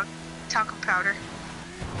some talcum powder.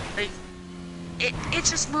 Like, it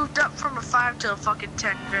just moved up from a 5 to a fucking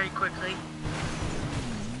 10 very quickly.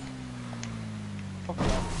 Fuck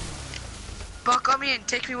that. Buck, come in,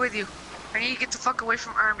 take me with you. I need to get the fuck away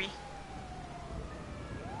from army.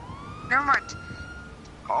 Never mind.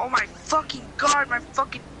 Oh my fucking god, my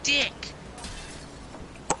fucking dick.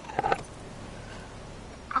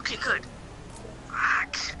 Okay, good.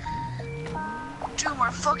 Fuck. Dude, my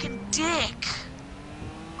fucking dick.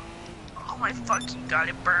 Oh my fucking god,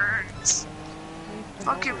 it burns.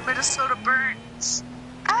 Fucking Minnesota burns.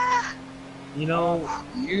 Ah! You know,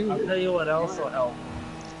 I'll tell you what else will help.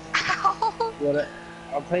 Ow!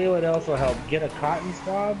 I'll tell you what else will help. Get a cotton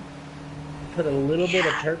swab, put a little bit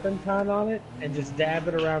of turpentine on it, and just dab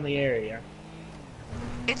it around the area.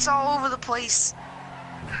 It's all over the place.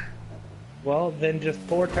 Well, then just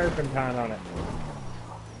pour turpentine on it.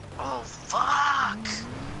 Oh, fuck.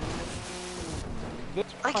 This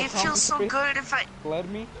Like, my it feels so concentrate good if I... Led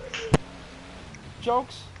me.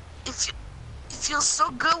 Jokes. It feels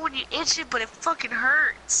so good when you itch it, but it fucking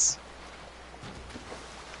hurts.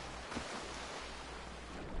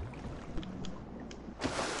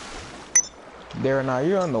 Darren, are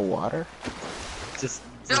you on the water? Just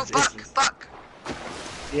No, itches. Buck.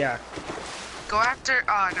 Yeah. Go after...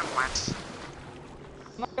 Oh, never mind.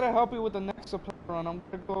 I'm not gonna help you with the next supply run. I'm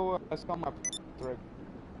gonna go sell my rig.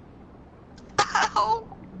 Ow!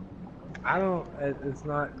 I don't. It's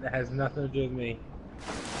not. It has nothing to do with me.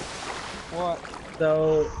 What?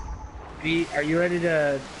 So, are you ready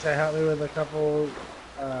to help me with a couple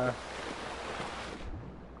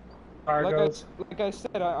cargoes? Like I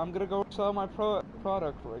said, I'm gonna go sell my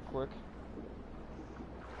product right quick.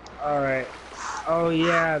 All right. Oh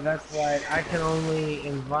yeah, that's right. I can only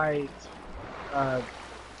invite. I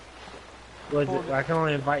can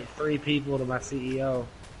only invite 3 people to my CEO.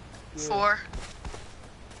 Yeah. 4.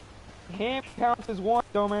 Hand counts as 1,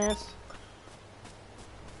 dumbass.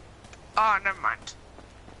 Oh, never mind.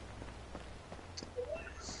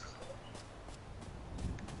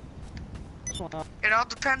 This one out. It all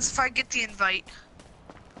depends if I get the invite.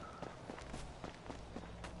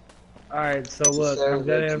 Alright, so look, Says I'm gonna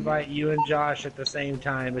that you- invite you and Josh at the same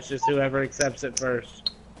time. It's just whoever accepts it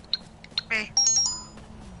first. Me.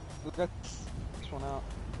 Look at this one out.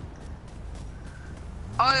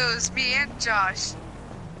 Oh, it was me and Josh.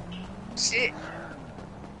 Shit.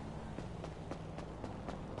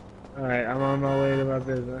 Alright, I'm on my way to my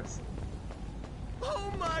business.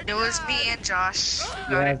 It was me and Josh.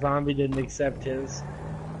 Got Yeah, it. Zombie didn't accept his.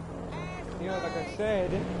 You know, like I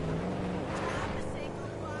said,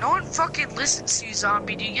 No one fucking listens to you,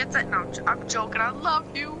 Zombie. Do you get that? No, I'm joking. I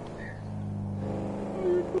love you.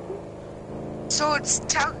 So it's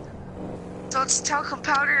talcum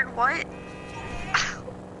powder and what? He's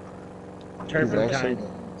actually Turpentine.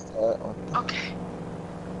 that one. Okay.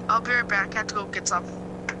 I'll be right back. I have to go get some.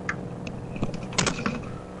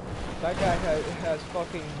 that guy has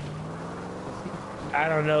fucking I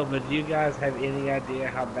don't know, but do you guys have any idea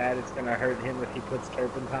how bad it's gonna hurt him if he puts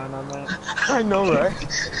turpentine on that? I know,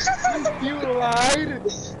 right? You lied.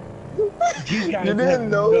 You guys You have didn't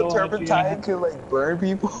know no turpentine idea. could like burn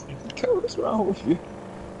people? What's wrong with you?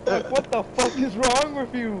 Like, what the fuck is wrong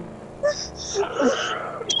with you?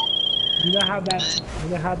 You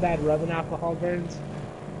know how bad rubbing alcohol burns?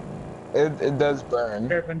 It does burn.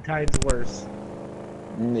 Turpentine's worse.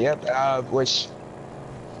 Yep. Which.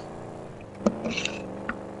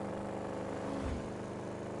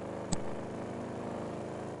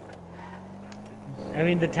 I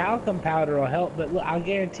mean, the talcum powder will help, but look, I'll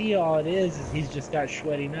guarantee you all it is he's just got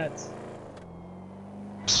sweaty nuts.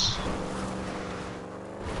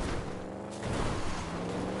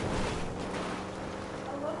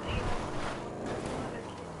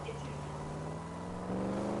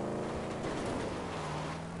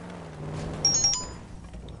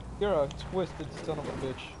 You're a twisted son of a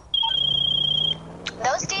bitch.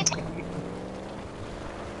 Those details.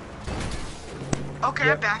 Okay,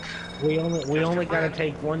 Yep. I'm back. We only gotta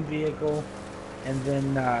take one vehicle, and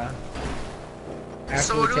then after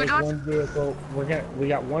So what we are we take doing? one vehicle, we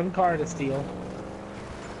got one car to steal,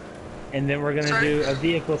 and then we're gonna Sorry? do a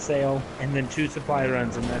vehicle sale, and then 2 supply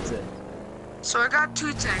runs, and that's it. So I got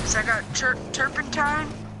 2 things. I got turpentine,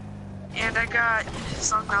 and I got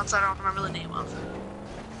something else I don't remember the name of.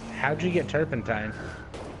 How'd you get turpentine?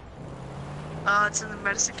 It's in the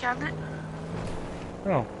medicine cabinet.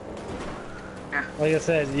 Oh. Yeah. Like I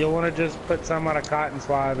said, you'll want to just put some on a cotton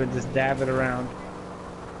swab and just dab it around.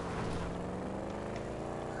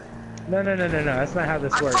 No, that's not how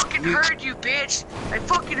this I works. fucking heard you, bitch. I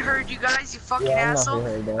fucking heard you guys, you fucking Yeah, I'm not asshole.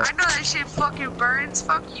 heard that. I know that shit fucking burns.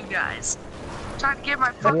 Fuck you guys. Trying to get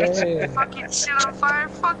my fucking Yeah. fucking shit on fire.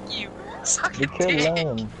 Fuck you. Suck You a could dick.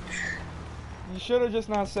 learn. You should have just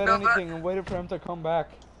not said No, but- anything and waited for him to come back.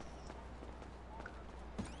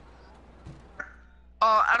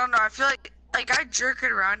 Oh, I don't know. I feel like I jerk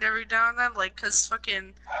it around every now and then, like, cause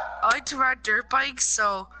fucking I like to ride dirt bikes,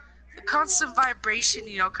 so the constant vibration,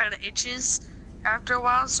 you know, kind of itches after a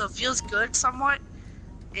while, so it feels good somewhat,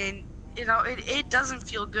 and you know, it doesn't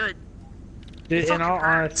feel good. Dude, in fucking all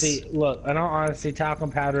hurts. honesty, look, in all honesty, talcum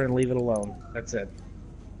powder and leave it alone. That's it.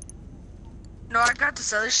 No, I got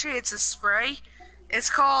this other shit. It's a spray. It's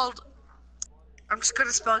called. I'm just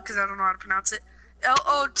gonna spell it because I don't know how to pronounce it.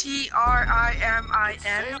 Lotrimin.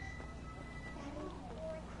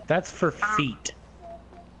 That's for feet.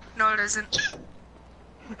 No, it isn't.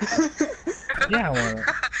 Yeah, well,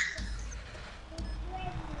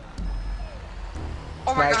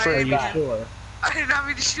 Oh my god, Sniper, are I you back. sure? did not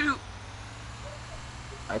mean to shoot.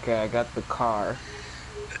 Okay, I got the car.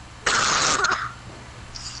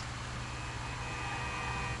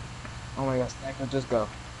 Oh my god, sniper, just go.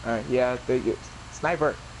 Alright, yeah, thank you.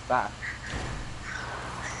 Sniper, stop.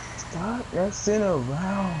 Stop messing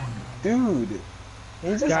around. Dude.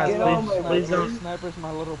 Can you just Guys, get on please- my please don't- Sniper's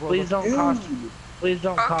my little brother. Please don't cost. Dude. Please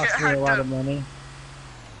don't Okay, cost me a I'm lot done. of money.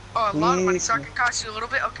 Oh, a lot of money, Please. so I can cost you a little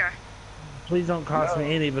bit? Okay. Please don't cost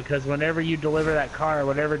me any, because whenever you deliver that car,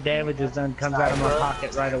 whatever damage is done comes out of my Sniper,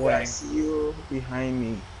 pocket right I away. see you behind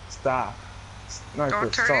me. Stop. Sniper,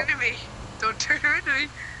 Don't turn stop. into me. Don't turn into me.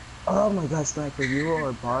 Oh my god, Sniper, you are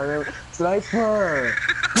a barter. Sniper!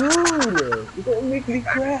 Dude! You're gonna make me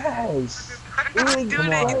crash! I'm not Dude, doing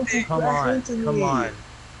why would anything. you Come crash on, into come me? on,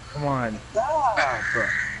 come on. Stop!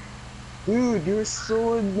 Dude, you're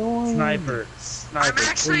so annoying. Sniper, I'm sniper,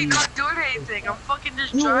 actually please. not doing anything. I'm fucking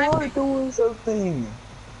just You are driving. doing something!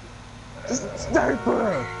 Just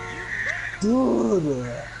Sniper! Dude!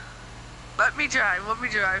 Let me drive. Let me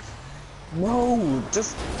drive. No!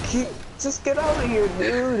 Just get out of here,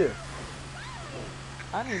 dude!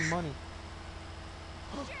 I need money.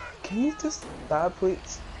 Can you just stop,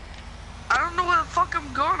 please? I don't know where the fuck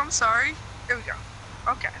I'm going. I'm sorry. There we go.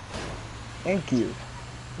 Okay. Thank you.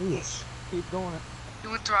 Please. Keep doing it.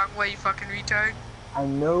 You went the wrong way, you fucking retard. I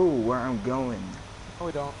know where I'm going. No,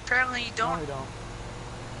 we don't. Apparently you No, don't. we don't.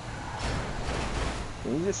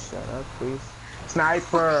 Can you just shut up, please?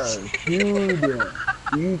 Sniper! Dude!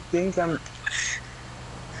 Do you think I'm...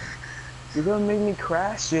 You're gonna make me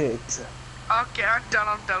crash it. Okay, I'm done.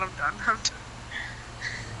 I'm done.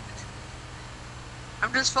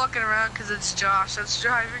 I'm just fucking around because it's Josh that's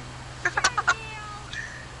driving. Yeah,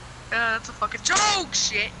 that's a fucking joke,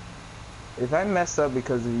 shit. If I mess up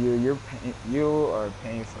because of you, you are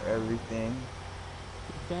paying for everything.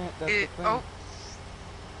 You can't. That's the thing. Oh.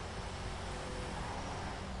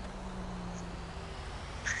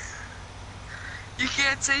 You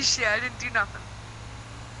can't say shit. I didn't do nothing.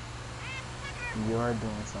 You are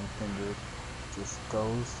doing something, dude. Just go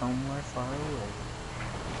somewhere far away.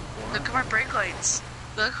 before. Look at my brake lights.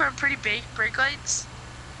 Look at my pretty brake lights.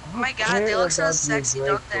 Oh my god, Care they look so about your sexy,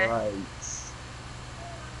 brake don't they? lights.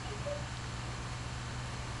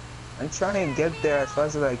 I'm trying to get there as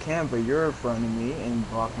fast as I can, but you're in front of me and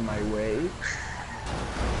blocking my way.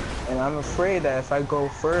 And I'm afraid that if I go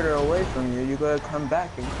further away from you, you're gonna come back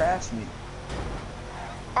and crash me.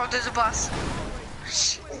 Oh, there's a bus.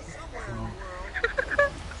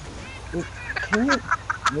 Can you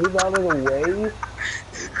move out of the way?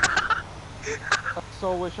 I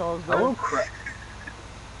so wish I was I there. will crash.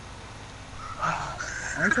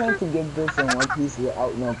 I'm trying to get this in one piece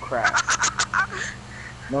without no crash.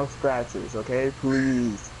 No scratches, okay?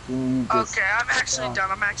 Please. Can you just... Okay, I'm actually done.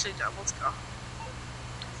 I'm actually done. Let's go.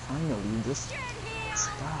 Finally, just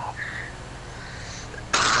stop.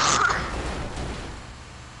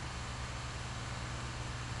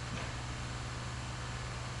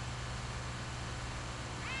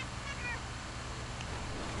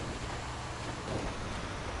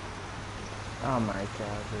 Oh my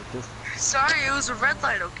god, just... Sorry, it was a red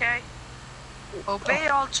light, okay? Obey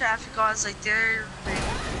all traffic laws like they're...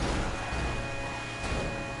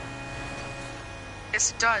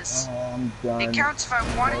 Yes, it does. I'm done. It counts if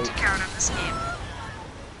I wanted to count in this game.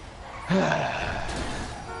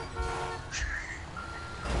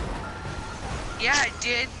 Yeah, I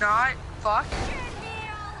did not. Fuck.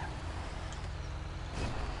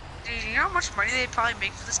 Dude, you know how much money they probably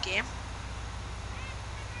make for this game?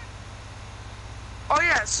 Oh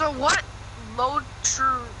yeah, so what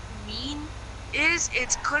Lotrine is,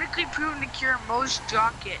 it's clinically proven to cure most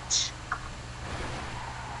jock itch.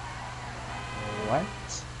 What?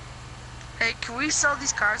 Hey, can we sell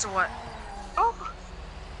these cars or what? Oh,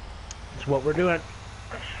 That's what we're doing.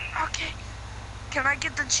 okay. Can I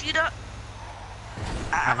get the cheetah?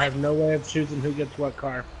 I have no way of choosing who gets what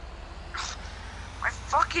car. My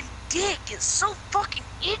fucking dick is so fucking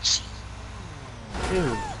itchy. Dude.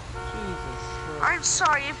 Jesus. I'm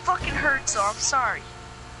sorry, it fucking hurts though, I'm sorry.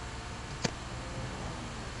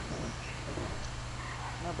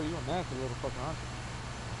 No, but you a nasty little fucking aren't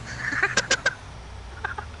you?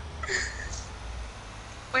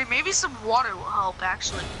 Wait, maybe some water will help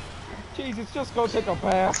actually. Jesus, just go take a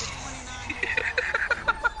bath.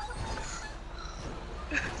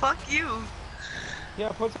 Fuck you. Yeah,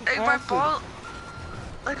 put some Like my acid. ball,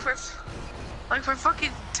 like my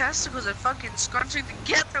fucking testicles are fucking scrunching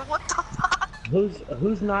together. What the fuck?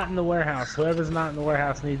 Who's not in the warehouse? Whoever's not in the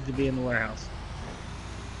warehouse needs to be in the warehouse.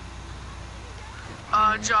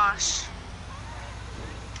 Josh.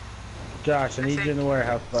 Josh, I need you in the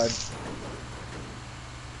warehouse, bud.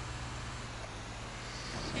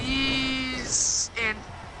 He's in.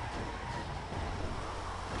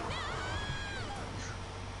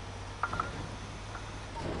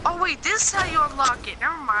 Oh wait, this is how you unlock it.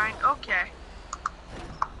 Never mind. Okay.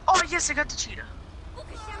 Oh yes, I got the cheetah.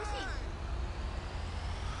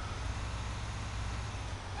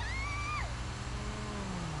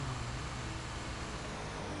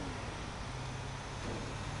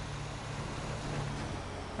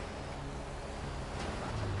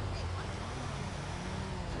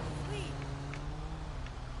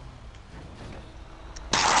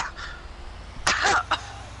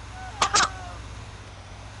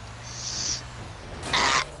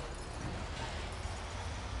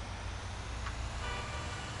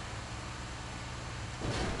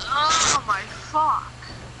 Oh my fuck.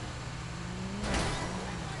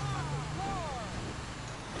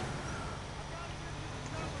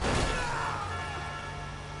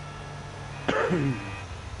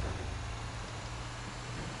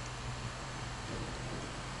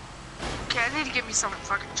 Okay, I need to get me some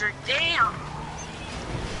fucking drink. Damn.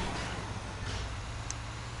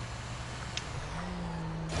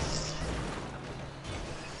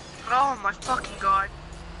 Oh my fucking god.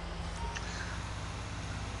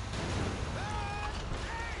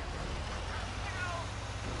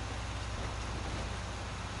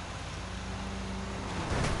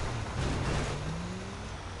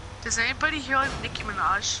 Does anybody here like Nicki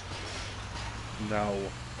Minaj? No.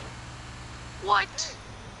 What?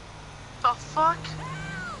 The fuck?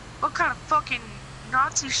 What kind of fucking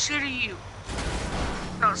Nazi shit are you?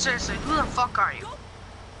 No, seriously, who the fuck are you?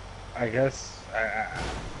 I guess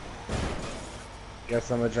guess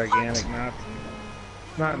I'm a gigantic Nazi.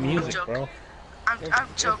 It's not music, joking. bro. I'm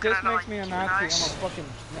joking. If I this don't makes like me a Nicki Nazi, Minaj. I'm a fucking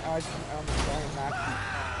Nazi.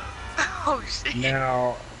 Oh shit.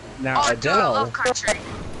 Now Oh, dude, I Adele. love country.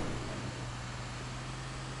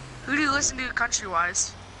 Who do you listen to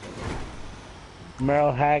country-wise?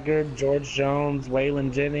 Merle Haggard, George Jones,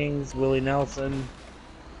 Waylon Jennings, Willie Nelson.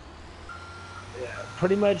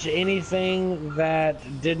 Pretty much anything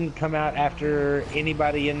that didn't come out after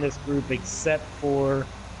anybody in this group except for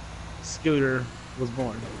Scooter was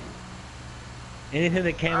born. Anything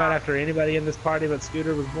that came out after anybody in this party but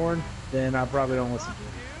Scooter was born, then I probably don't listen to it.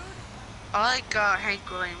 I like Hank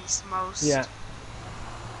Williams the most. Yeah.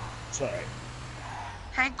 Sorry.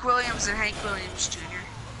 Hank Williams and Hank Williams Jr.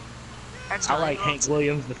 That's I what like Hank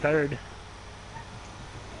Williams the third.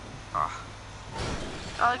 Oh.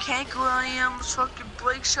 I like Hank Williams, fucking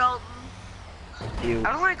Blake Shelton. Ew.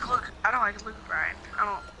 I don't like Luke Bryan. I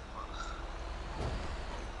don't.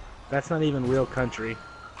 That's not even real country.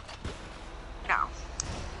 No.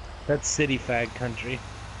 That's city fag country.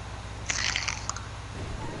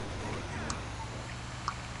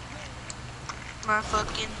 My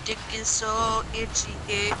fucking dick is so itchy,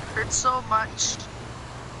 it hurts so much.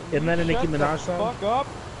 Isn't that a Nicki Minaj song? Fuck up.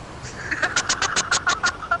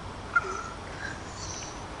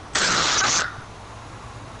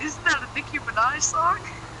 Isn't that a Nicki Minaj song?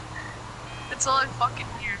 That's all I fucking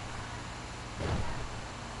hear.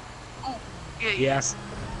 Oh, yeah. Yes.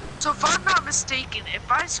 So if I'm not mistaken,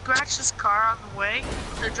 if I scratch this car on the way,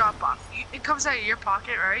 the drop off, it comes out of your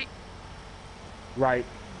pocket, right? Right.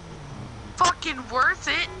 Fucking worth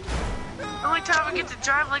it. The only time I get to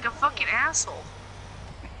drive like a fucking asshole.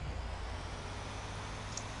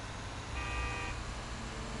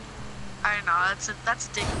 I know, that's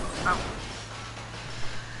a dick move. Oh.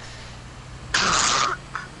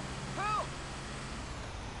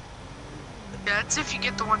 Yeah, that's if you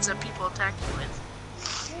get the ones that people attack you with.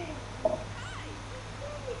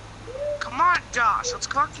 Come on, Josh, let's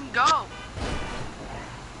fucking go.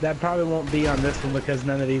 That probably won't be on this one because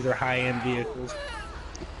none of these are high-end vehicles.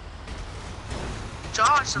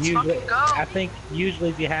 Josh, let's fucking go. I think usually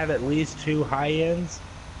if you have at least 2 high-ends,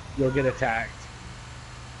 you'll get attacked.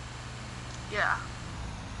 Yeah.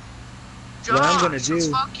 Josh, what I'm gonna do let's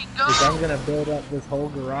is fucking go. I'm gonna build up this whole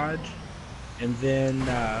garage, and then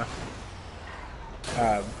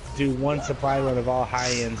do 1 supply run of all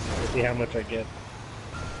high-ends to see how much I get.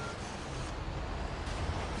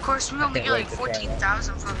 Of course, we only get like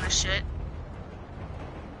 14,000 from this shit.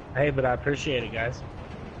 Hey, but I appreciate it, guys.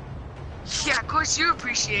 Yeah, of course you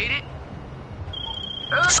appreciate it.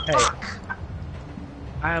 Hey, Fuck.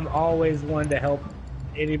 I am always one to help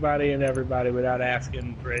anybody and everybody without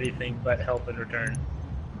asking for anything but help in return.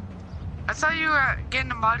 I thought you were getting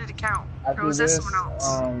a modded account. Or was that someone else?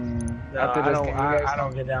 I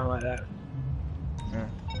don't get down like that.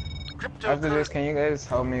 After this, can you guys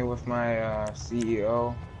help me with my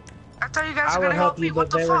CEO? I thought you guys were gonna help me. What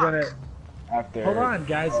the fuck? After. Hold on,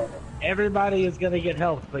 guys. Everybody is gonna get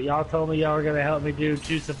helped, but y'all told me y'all were gonna help me do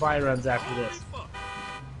 2 supply runs after this.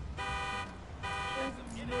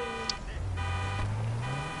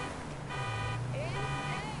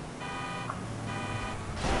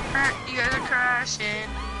 You guys are crashing.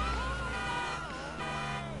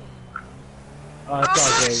 Oh, it's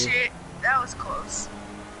all gravy. Shit. That was close.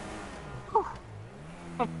 Whew.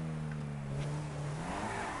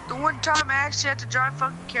 The one time I actually had to drive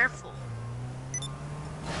fucking careful.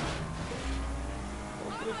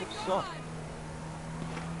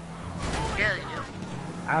 Yeah, they do.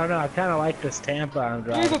 I don't know. I kind of like this Tampa I'm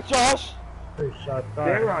driving. Jesus, Josh!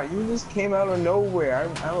 Darren, you just came out of nowhere.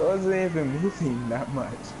 I wasn't even moving that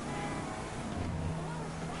much.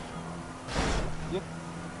 Yep.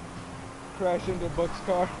 Crash into Buck's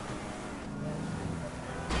car.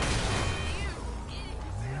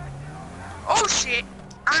 Oh shit!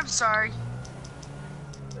 I'm sorry.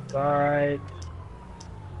 It's alright.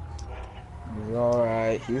 He's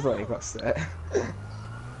alright. He's like upset.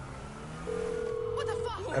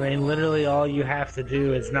 I mean, literally all you have to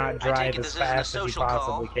do is not drive as fast as you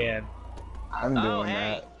possibly can. I'm doing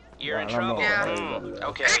that. You're in trouble. Yeah.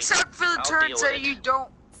 Okay. Except for the I'll turns deal that with it. you don't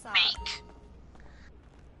make.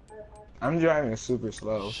 I'm driving super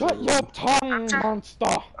slow. Shut your tongue, monster!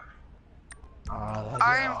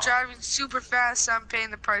 I am driving super fast, so I'm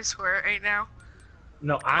paying the price for it right now.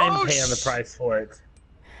 No, I'm paying the price for it.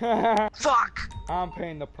 Fuck! I'm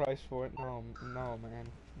paying the price for it. No, man.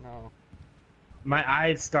 No. My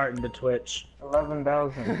eye's starting to twitch.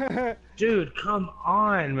 11,000. Dude, come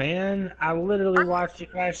on, man. I literally watched you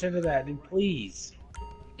crash into that, dude. Please.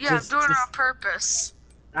 Yeah, I'm doing it on purpose.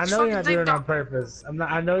 I know you're not doing it on purpose.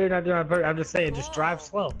 I know you're not doing it on purpose. I'm just saying, just drive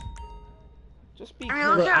slow. Just be. I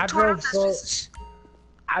mean, look I at drove slow.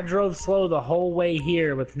 I drove slow the whole way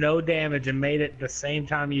here with no damage and made it the same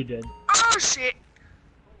time you did. Oh shit!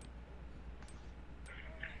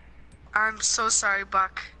 I'm so sorry,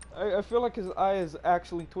 Buck. I feel like his eye is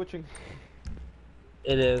actually twitching.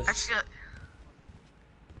 It is. I feel.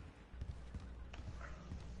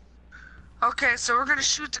 Okay, so we're gonna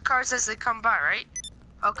shoot the cars as they come by, right?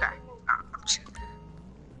 Okay. I'm shooting.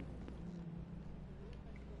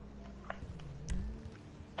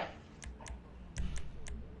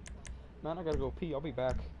 Man, I gotta go pee. I'll be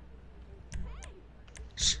back.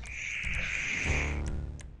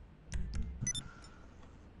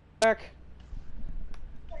 Back.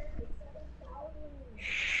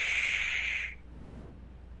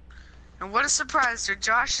 And what a surprise, there.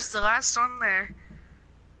 Josh is the last one there.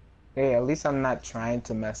 Hey, at least I'm not trying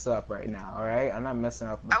to mess up right now, alright? I'm not messing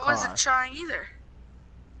up the car. I wasn't trying either.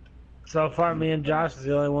 So far, me and Josh is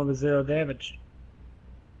the only one with 0 damage.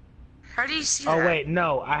 How do you see Oh that? wait,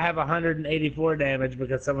 no, I have 184 damage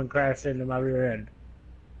because someone crashed into my rear end.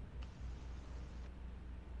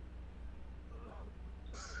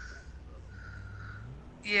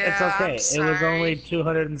 Yeah, It's okay. I'm It sorry. was only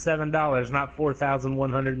 $207, not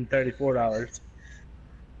 $4,134.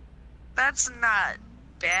 That's not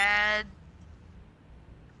bad.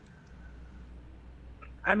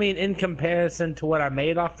 I mean, in comparison to what I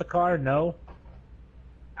made off the car, no.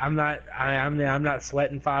 I'm not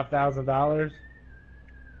sweating $5,000.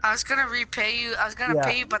 I was gonna repay you. I was gonna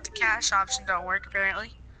pay you, but the cash option don't work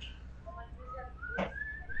apparently.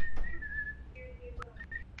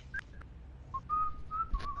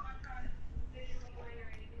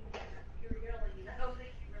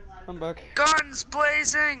 I'm back. Guns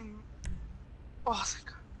blazing! Oh, thank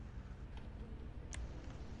God.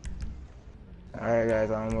 Alright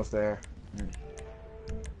guys, I'm almost there.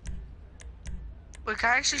 Wait, can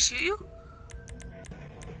I actually shoot you?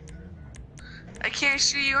 I can't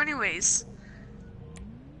shoot you anyways.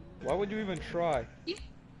 Why would you even try?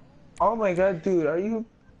 Oh my god, dude,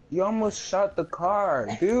 you almost shot the car,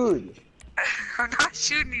 dude. I'm not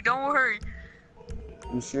shooting you, don't worry.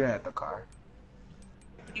 You shooting at the car.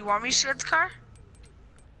 You want me to shoot at the car?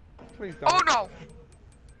 Please don't. Oh no!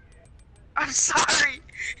 I'm sorry.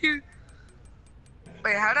 You.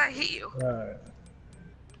 Wait, how did I hit you?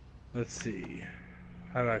 Let's see.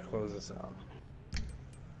 How do I close this out?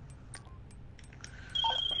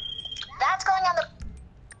 That's going on the.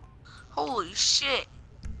 Holy shit.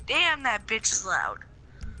 Damn, that bitch is loud.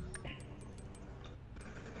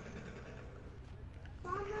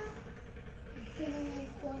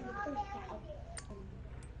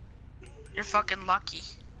 You're fucking lucky.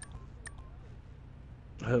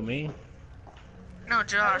 Who, me? No,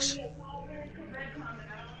 Josh.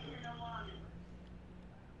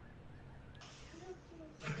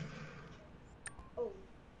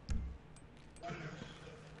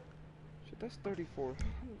 Shit, that's 3,400.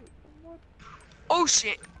 What? Oh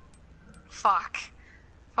shit. Fuck.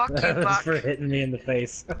 Fuck you, That's Buck. for hitting me in the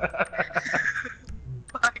face.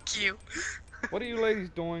 Fuck you. What are you ladies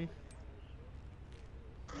doing?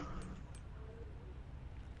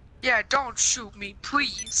 Yeah, don't shoot me,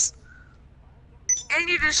 please. And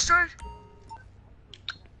you destroyed.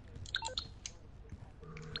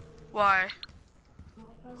 Why?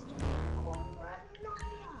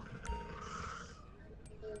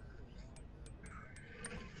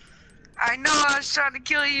 I know I was trying to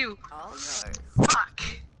kill you. All yours. Fuck.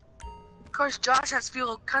 Of course, Josh has to be a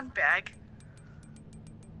little cunt bag.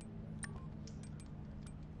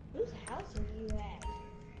 Whose house are you at?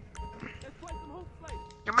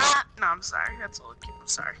 Your mom? No, I'm sorry. That's a little kid. I'm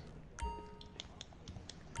sorry.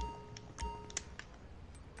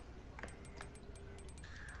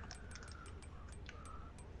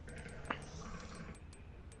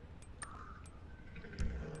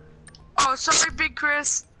 Oh, sorry, Big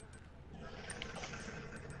Chris.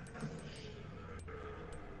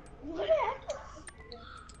 What happened?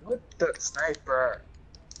 What the sniper?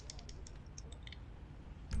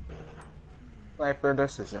 Sniper,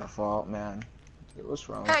 this is your fault, man. What's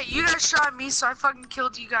wrong? Hey, you guys shot me, so I fucking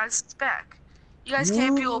killed you guys back. You guys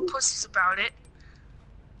can't be little pussies about it.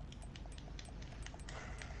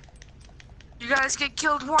 You guys get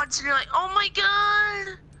killed once and you're like, oh my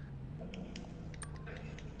god!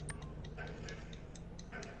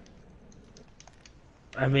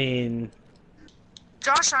 I mean,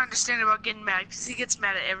 Josh, I understand about getting mad because he gets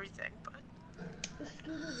mad at everything, but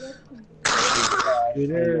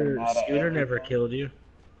Scooter never killed you.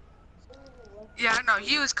 yeah, I know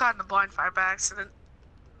he was caught in the blind fire by accident.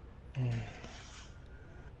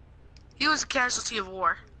 He was a casualty of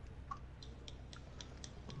war.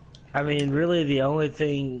 I mean, really, the only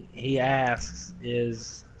thing he asks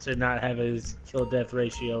is to not have his kill-death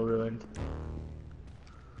ratio ruined.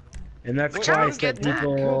 And that's What twice does get that that?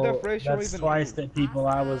 people. Kill-death ratio That's even twice mean? that people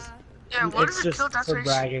I was. Yeah, what It's is a just kill death for ratio?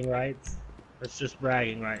 bragging rights. It's just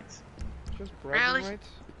bragging rights. Just bragging Really? rights?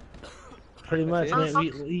 Pretty much, That's man.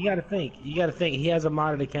 it? You gotta think. You gotta think. He has a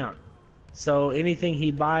modded account. So anything he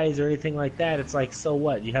buys or anything like that, it's like, so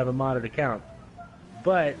what? You have a modded account.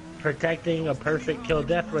 But protecting a perfect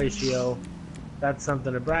kill-death ratio, that's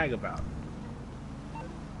something to brag about.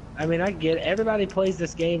 I mean, I get it. Everybody plays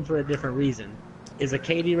this game for a different reason. Is a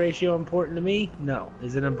KD ratio important to me? No.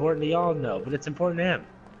 Is it important to y'all? No. But it's important to him.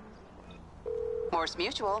 Morse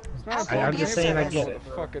Mutual. It's not I'm just saying I get what it.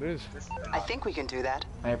 the fuck it is. I think we can do that.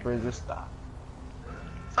 Sniper, just stop.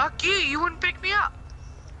 Fuck you, you wouldn't pick me up.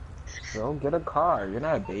 Bro, get a car. You're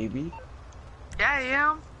not a baby. Yeah, I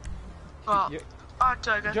am. Well, Yeah. oh,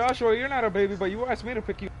 Tugga. Joshua, you're not a baby, but you asked me to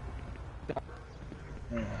pick you.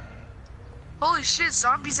 Holy shit,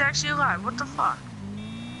 zombies actually alive. What the fuck?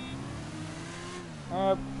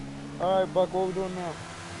 Alright, Buck, what are we doing now?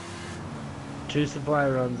 2 supply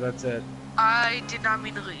runs, that's it. I did not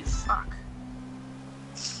mean to leave. Fuck.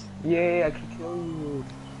 Yeah, I can kill you.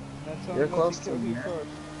 That's You're close to me me. first.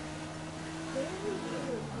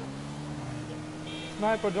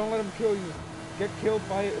 Sniper, don't let him kill you. Get killed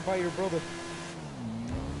by your brother.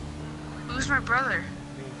 Who's my brother?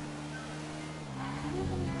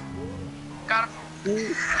 Got him.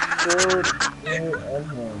 He killed me and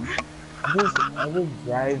him. I was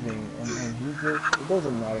driving and he just, it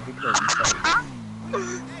doesn't matter, he killed himself.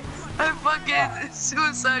 I fucking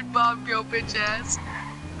suicide bombed your bitch ass.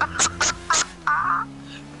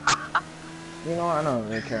 You know, I don't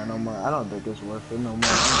really care no more. I don't think it's worth it no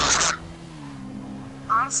more.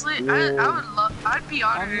 Honestly, Yeah. I'd be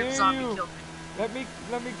honored if zombie you. killed me.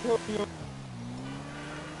 Let me kill you.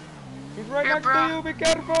 He's right Here, next bro. to you, be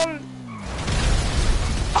careful!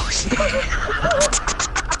 Oh shit!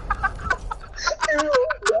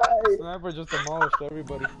 Sniper just demolished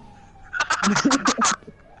everybody.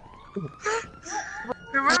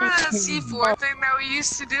 Remember that C4 thing that we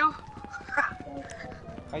used to do?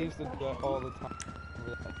 I used to do that all the time.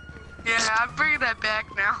 Yeah, I'm bringing that back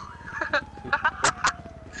now.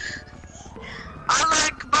 I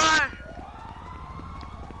like bar.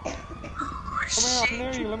 Come here, I'm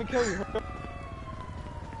near you, let me kill you.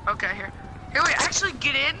 Okay, here. Here, wait. Actually,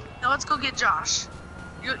 get in. Now let's go get Josh.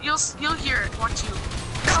 You'll hear it once you.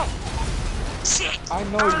 No. Shit. I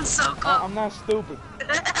know I you. was so close. I'm not stupid.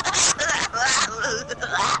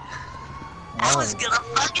 I was gonna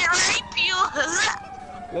fucking rape you.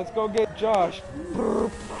 Let's go get Josh.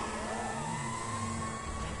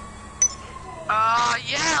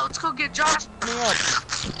 Yeah. Let's go get Josh. Pick me up.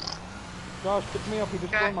 Josh, pick me up. He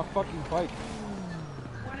destroyed my fucking bike.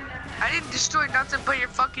 I didn't destroy nothing but your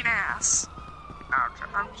fucking ass.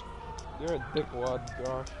 You're a dickwad,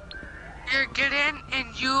 Josh. Here, get in, and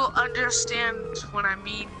you'll understand what I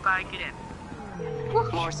mean by get in.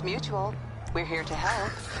 Morse Mutual. We're here to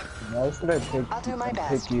help. I was gonna I'll do my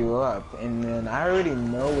best. pick you up, and then I already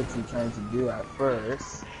know what you're trying to do at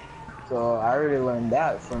first. So I already learned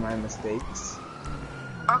that from my mistakes.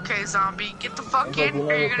 Okay, zombie, get the fuck It's like, in, you know,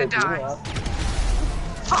 or you're gonna pick you die. up.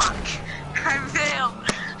 Fuck! I failed!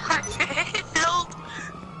 I failed!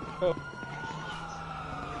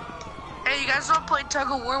 Hey, you guys wanna play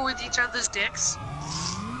tug of war with each other's dicks?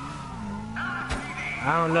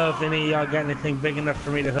 I don't know if any of y'all got anything big enough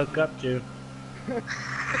for me to hook up to.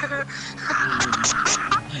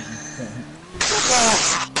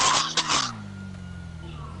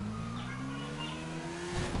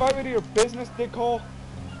 Invite me to your business, dickhole.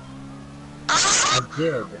 I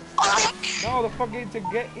did. No, the fucking to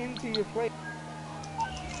get into your place.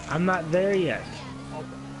 I'm not there yet.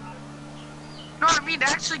 No, I mean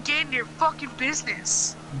actually get into your fucking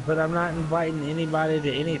business. But I'm not inviting anybody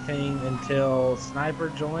to anything until Sniper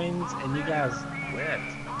joins and you guys quit.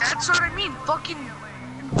 That's what I mean, fucking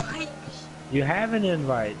invite me. You have an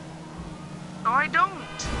invite. No, I don't.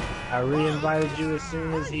 I re-invited you as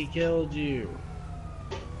soon as he killed you.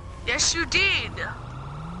 Yes, you did.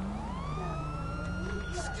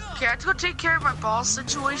 Okay, I have to go take care of my ball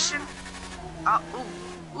situation.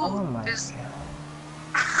 Oh my this. God.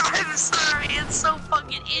 I'm sorry, it's so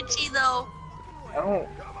fucking itchy though. I don't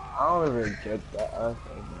even get that.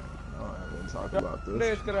 Okay, no, I don't even talk about Today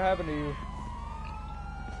this. it's gonna happen to you.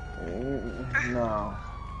 No.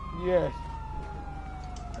 Yes.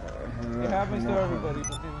 It happens to everybody.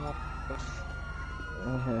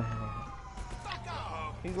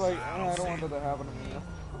 He's like, I don't want that to happen to me.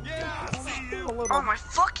 Oh my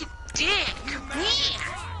fucking dick, man.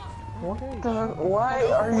 What the? Why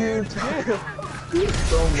are you talking so It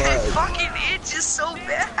much? fucking itches so I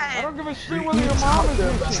bad. don't give a shit whether your mom is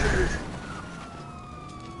itching.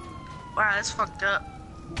 Wow, that's fucked up.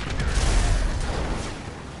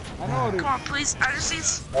 I know it is. Come on, please. I just need.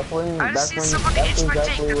 That's someone to itch my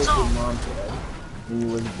exactly dick, what that's your all. mom said when you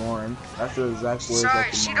was born. That's the exact words Sorry,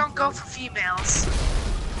 that she your don't mom go said. for females.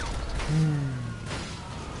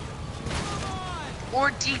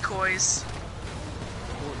 Or decoys.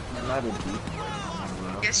 I'm not a deep.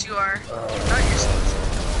 Yes, you are. Not you're supposed to.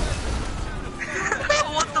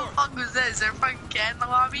 What the fuck was that? Is there a fucking cat in the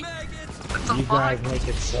lobby? What the You fuck? guys make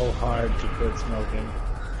it so hard to quit smoking.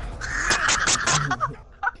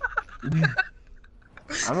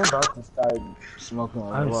 I'm about to start smoking as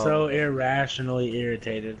I'm well. so irrationally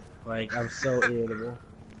irritated. Like, I'm so irritable.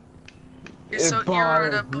 You're so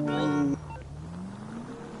irritable.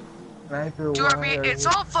 Sniper, Dude, I mean, it's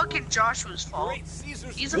all fucking Joshua's fault. He's a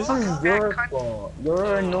This fucking is bad your cunt. fault.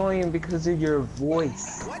 You're annoying because of your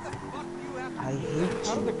voice. I hate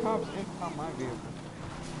How did the you. cops impound my vehicle?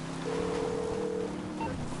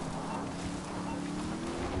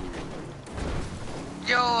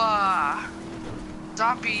 Yo,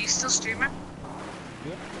 Zombie, you still streaming?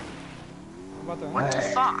 Yep. About to What the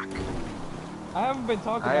fuck? I haven't been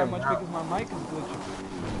talking I that am much not- because my mic is glitching.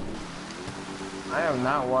 I am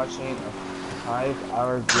not watching a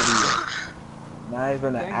 5-hour video. Not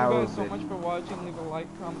even an Thank hour you guys so video. much for watching. Leave a like,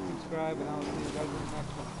 comment, subscribe, and I'll see you guys in the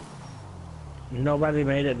next one. Nobody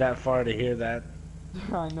made it that far to hear that.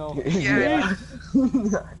 I know. Yeah.